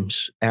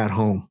games at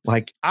home?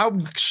 Like, I'm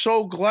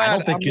so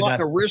glad I'm like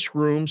a risk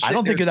room. I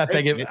don't think you're that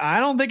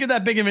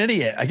big of an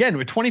idiot. Again,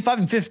 with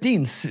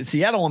 25-15,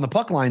 Seattle on the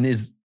puck line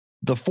is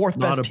the 4th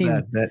best team.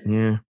 Bad bet,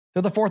 yeah.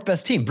 They're the 4th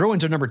best team.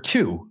 Bruins are number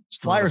 2.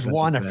 Flyers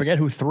 1. I forget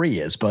who 3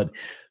 is, but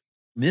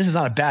this is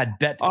not a bad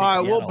bet. All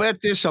right, we'll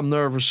bet this. I'm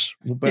nervous.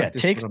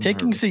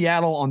 Taking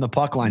Seattle on the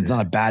puck line is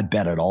not a bad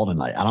bet at all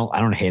tonight. I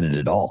don't hate it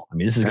at all. I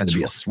mean, this is going to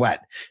be a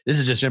sweat. This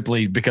is just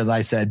simply because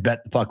I said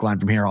bet the puck line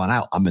from here on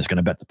out. I'm just going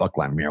to bet the puck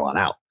line from here on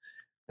out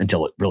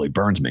until it really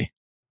burns me.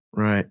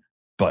 Right.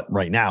 But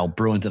right now,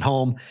 Bruins at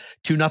home,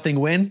 2-0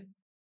 win.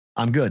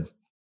 I'm good.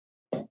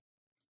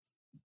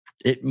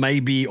 It may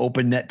be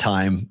open net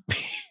time.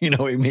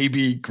 It may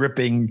be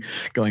gripping,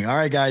 going, all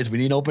right, guys, we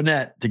need open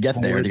net to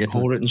get there.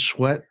 Hold it and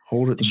sweat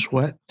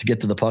to get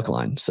to the puck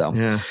line. So,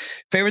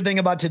 favorite thing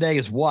about today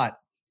is what?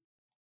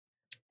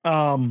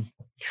 So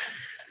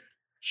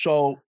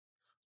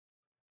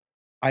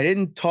I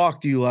didn't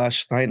talk to you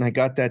last night, and I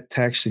got that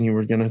text, and you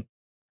were going to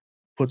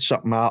put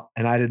something out,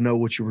 and I didn't know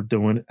what you were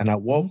doing, and I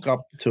woke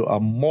up to a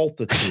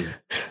multitude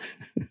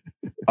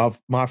of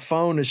my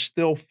phone is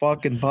still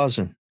fucking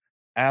buzzing,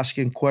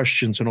 asking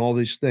questions and all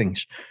these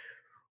things.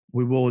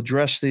 We will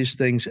address these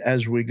things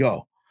as we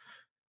go.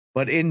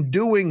 But in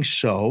doing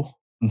so,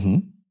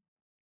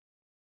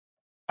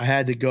 I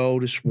had to go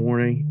this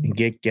morning and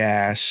get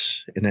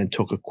gas and then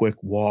took a quick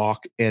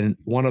walk. And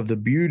one of the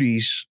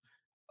beauties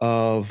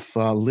of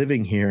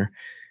living here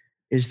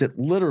is that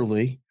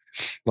literally,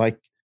 like,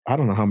 I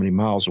don't know how many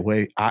miles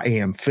away I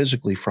am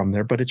physically from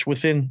there, but it's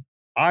within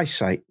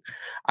eyesight.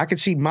 I can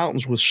see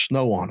mountains with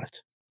snow on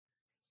it.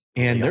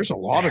 And there's a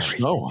lot of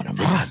snow on them.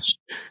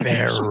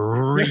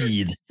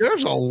 Buried.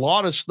 There's a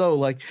lot of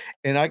snow.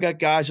 And I got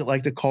guys that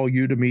like to call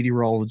you the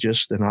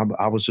meteorologist. And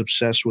I was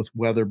obsessed with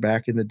weather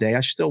back in the day.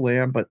 I still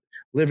am, but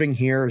living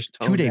here is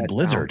 2-day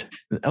blizzard.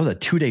 That was a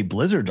 2-day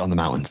blizzard on the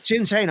mountains. It's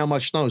insane how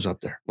much snow's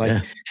up there.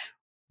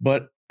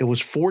 But it was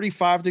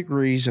 45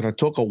 degrees, and I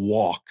took a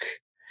walk.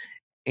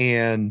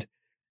 And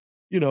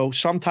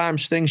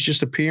sometimes things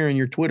just appear in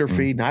your Twitter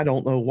feed, and I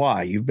don't know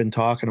why. You've been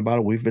talking about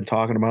it. We've been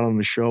talking about it on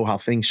the show, how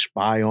things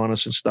spy on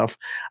us and stuff.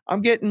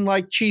 I'm getting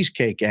like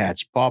cheesecake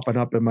ads popping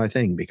up in my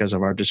thing because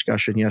of our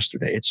discussion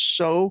yesterday. It's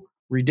so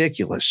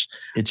ridiculous.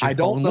 I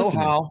don't know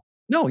how.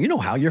 No, you know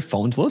how your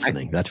phone's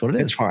listening. That's what it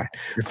is. It's fine.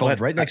 Your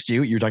phone's right next to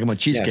you. You're talking about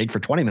cheesecake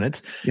for 20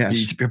 minutes.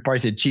 Yes. You probably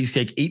said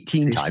cheesecake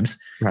 18 times.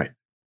 Right.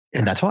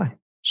 And that's why.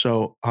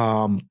 So,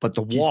 but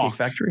the Cheesecake walk.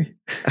 Factory.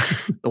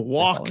 The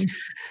walk.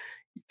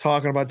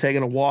 Talking about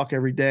taking a walk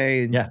every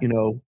day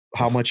and,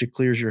 how much it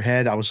clears your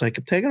head. I was like,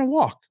 I'm taking a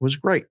walk. It was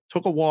great.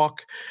 Took a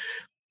walk,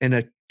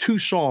 and 2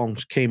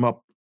 songs came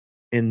up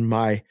in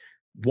my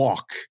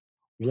walk.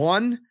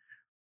 One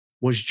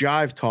was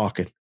Jive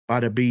Talking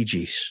by the Bee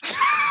Gees.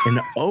 And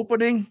the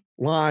opening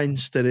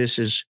lines to this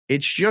is,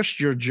 it's just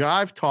your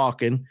jive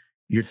talking.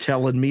 You're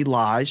telling me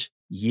lies.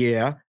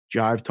 Yeah,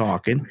 jive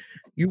talking.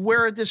 You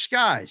wear a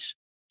disguise.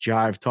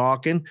 Jive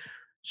talking.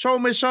 So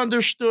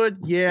misunderstood.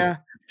 Yeah.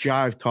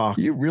 Jive talk.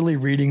 You're really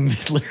reading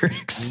the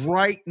lyrics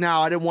right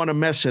now. I didn't want to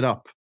mess it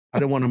up.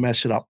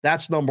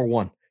 That's number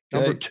 1.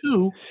 Number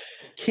 2,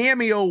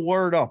 Cameo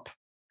Word Up.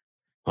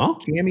 Huh?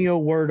 Cameo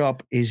Word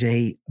Up is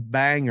a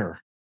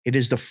banger. It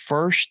is the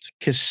first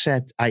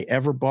cassette I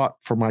ever bought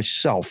for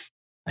myself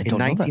in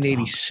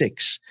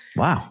 1986.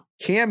 Wow.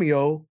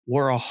 Cameo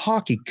wore a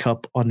hockey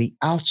cup on the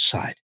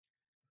outside.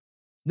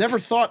 Never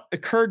thought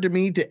occurred to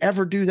me to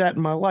ever do that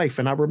in my life.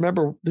 And I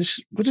remember this,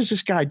 what is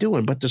this guy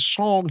doing? But the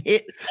song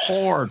hit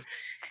hard.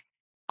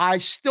 I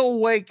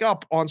still wake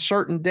up on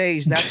certain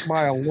days. That's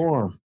my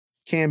alarm.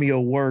 Cameo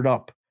Word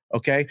Up.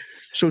 Okay.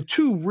 So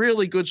 2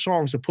 really good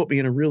songs to put me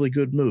in a really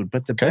good mood.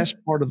 But the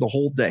best part of the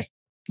whole day,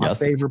 my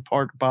favorite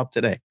part about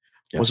today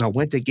was I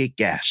went to get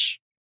gas.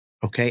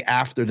 Okay.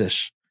 After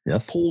this,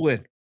 pull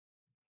in.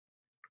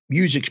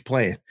 Music's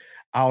playing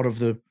out of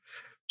the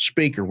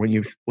speaker when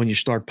you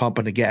start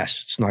pumping the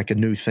gas. It's like a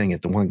new thing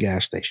at the one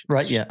gas station.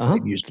 Right. Yeah.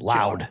 It's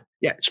loud.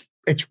 Yeah.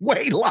 It's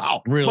way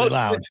loud. Really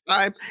loud. Of the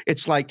time,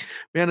 it's like,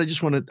 man, I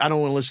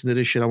don't want to listen to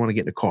this shit. I want to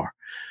get in the car.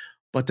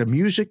 But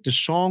the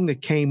song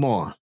that came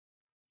on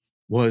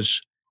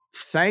was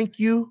Thank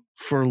You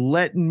for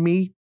Letting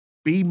Me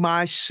Be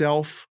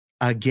Myself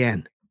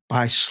Again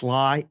by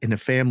Sly and the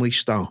Family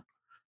Stone.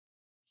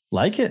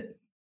 Like it.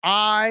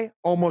 I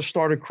almost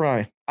started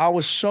crying. I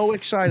was so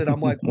excited.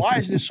 I'm like, why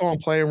is this song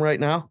playing right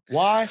now?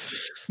 Why?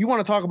 You want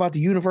to talk about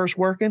the universe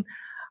working?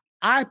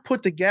 I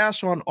put the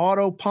gas on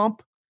auto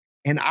pump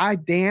and I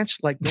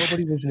danced like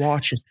nobody was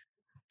watching.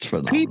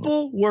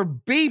 People were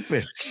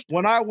beeping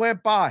when I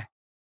went by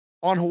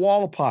on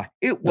Hualapai.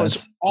 It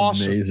was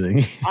awesome.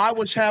 Amazing. I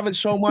was having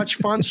so much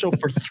fun. So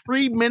for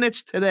 3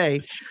 minutes today,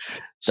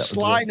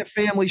 Sly and the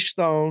Family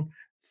Stone,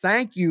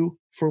 thank you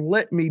for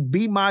letting me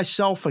be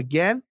myself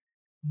again.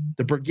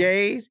 The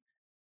Brigade,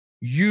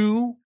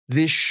 you,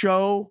 this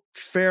show,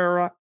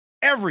 Farah,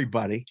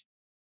 everybody.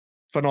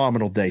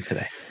 Phenomenal day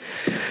today.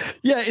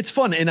 Yeah, it's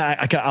fun, and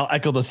I'll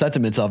echo the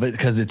sentiments of it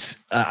because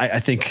it's.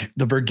 I think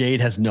the Brigade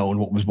has known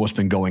what's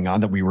been going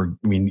on.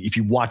 If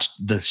you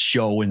watched the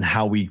show and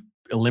how we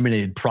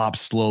eliminated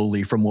props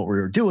slowly from what we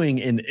were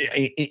doing, and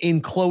in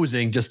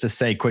closing, just to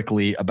say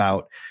quickly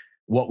about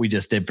what we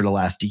just did for the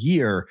last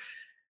year,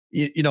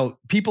 you know,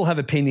 people have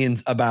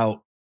opinions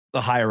about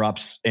the higher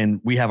ups, and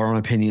we have our own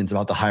opinions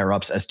about the higher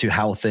ups as to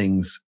how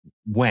things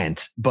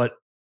went. But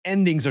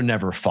endings are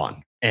never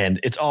fun, and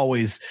there's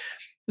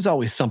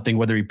always something,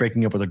 whether you're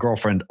breaking up with a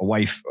girlfriend, a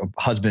wife,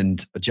 a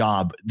husband, a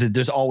job,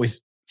 there's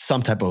always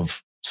some type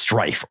of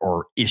strife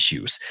or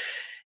issues.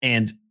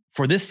 And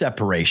for this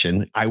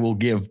separation, I will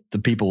give the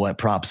people at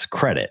props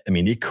credit. I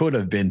mean, it could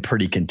have been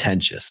pretty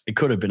contentious. It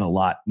could have been a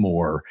lot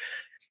more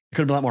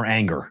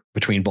anger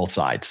between both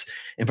sides.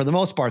 And for the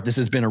most part, this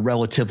has been a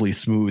relatively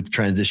smooth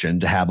transition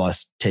to have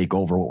us take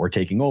over what we're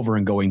taking over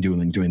and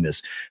doing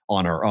this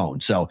on our own.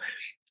 So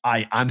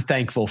I'm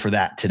thankful for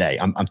that today.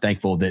 I'm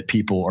thankful that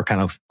people are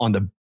kind of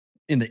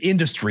in the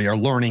industry are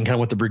learning kind of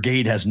what the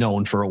Brigade has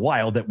known for a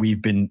while, that we've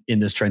been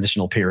in this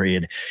transitional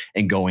period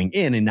and going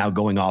in and now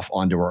going off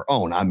onto our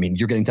own. I mean,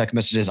 you're getting text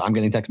messages. I'm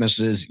getting text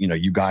messages. You know,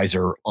 you guys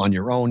are on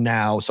your own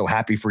now. So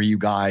happy for you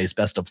guys.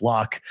 Best of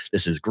luck.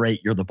 This is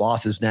great. You're the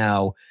bosses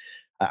now.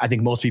 I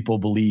think most people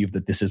believe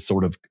that this is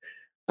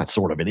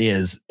it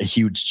is a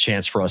huge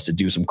chance for us to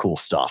do some cool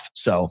stuff.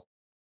 So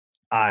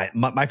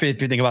my favorite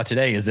thing about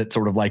today is it's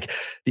sort of like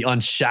the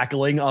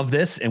unshackling of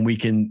this, and we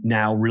can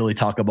now really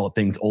talk about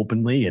things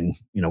openly. And,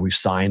 you know, we've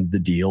signed the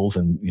deals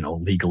and, you know,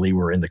 legally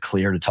we're in the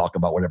clear to talk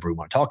about whatever we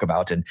want to talk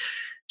about. And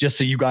just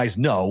so you guys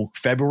know,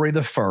 February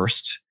the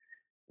 1st,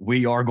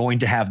 we are going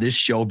to have this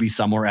show be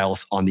somewhere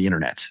else on the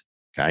internet.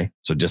 Okay.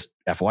 So just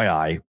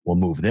FYI, we'll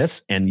move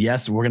this. And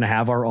yes, we're going to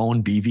have our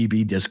own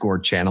BVB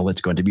Discord channel.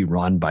 It's going to be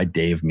run by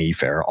Dave, me,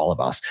 Farah, all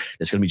of us.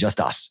 It's going to be just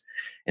us.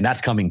 And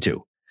that's coming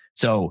too.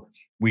 So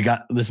we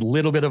got this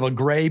little bit of a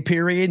gray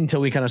period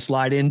until we kind of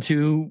slide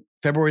into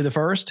February the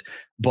 1st.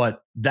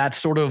 But that's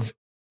sort of,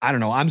 I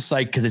don't know, I'm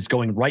psyched because it's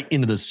going right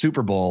into the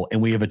Super Bowl.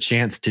 And we have a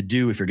chance to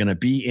do, if you're going to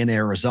be in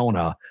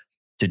Arizona,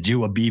 to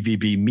do a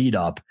BVB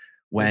meetup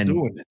when we're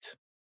doing it.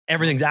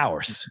 Everything's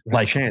ours.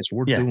 Like chance,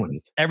 we're doing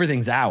it.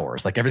 Everything's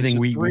ours. Like everything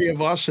three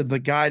of us and the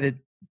guy that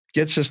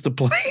gets us the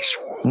place,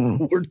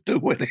 we're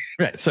doing it.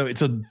 Right. So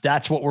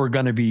that's what we're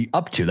going to be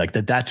up to. Like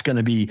that's going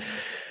to be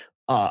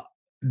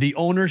the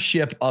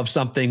ownership of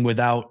something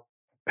without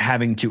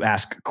having to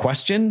ask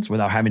questions,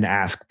 without having to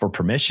ask for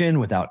permission,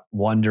 without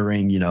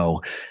wondering, you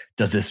know,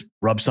 does this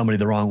rub somebody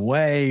the wrong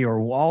way, or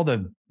all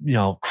the, you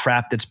know,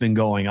 crap that's been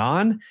going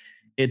on.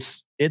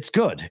 It's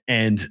good.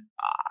 And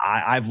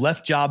I've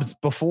left jobs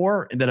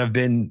before that have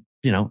been,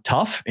 you know,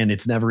 tough, and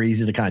it's never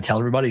easy to kind of tell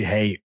everybody,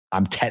 hey,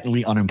 I'm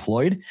technically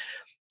unemployed,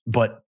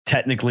 but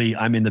technically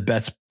I'm in the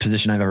best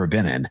position I've ever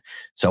been in.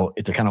 So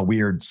it's a kind of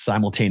weird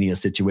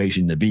simultaneous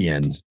situation to be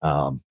in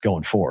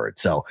going forward.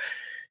 So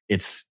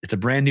it's a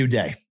brand new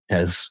day,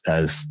 as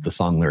the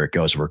song lyric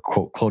goes. We're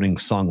quoting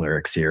song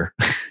lyrics here.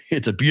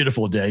 It's a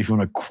beautiful day, if you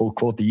want to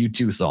quote the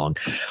U2 song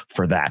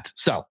for that.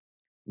 So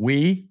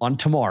we on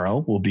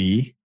tomorrow will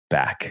be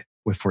back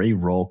for a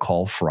Roll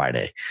Call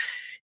Friday.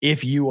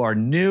 If you are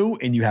new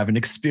and you haven't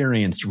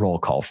experienced Roll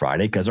Call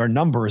Friday, because our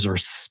numbers are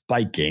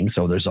spiking,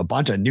 so there's a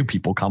bunch of new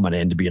people coming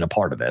in to being a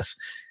part of this,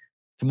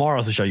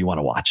 tomorrow's the show you want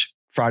to watch.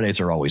 Fridays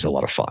are always a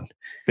lot of fun.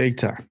 Big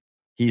time.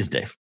 He's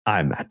Dave.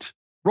 I'm Matt.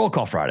 Roll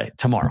Call Friday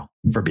tomorrow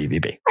for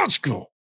BVB. Let's go.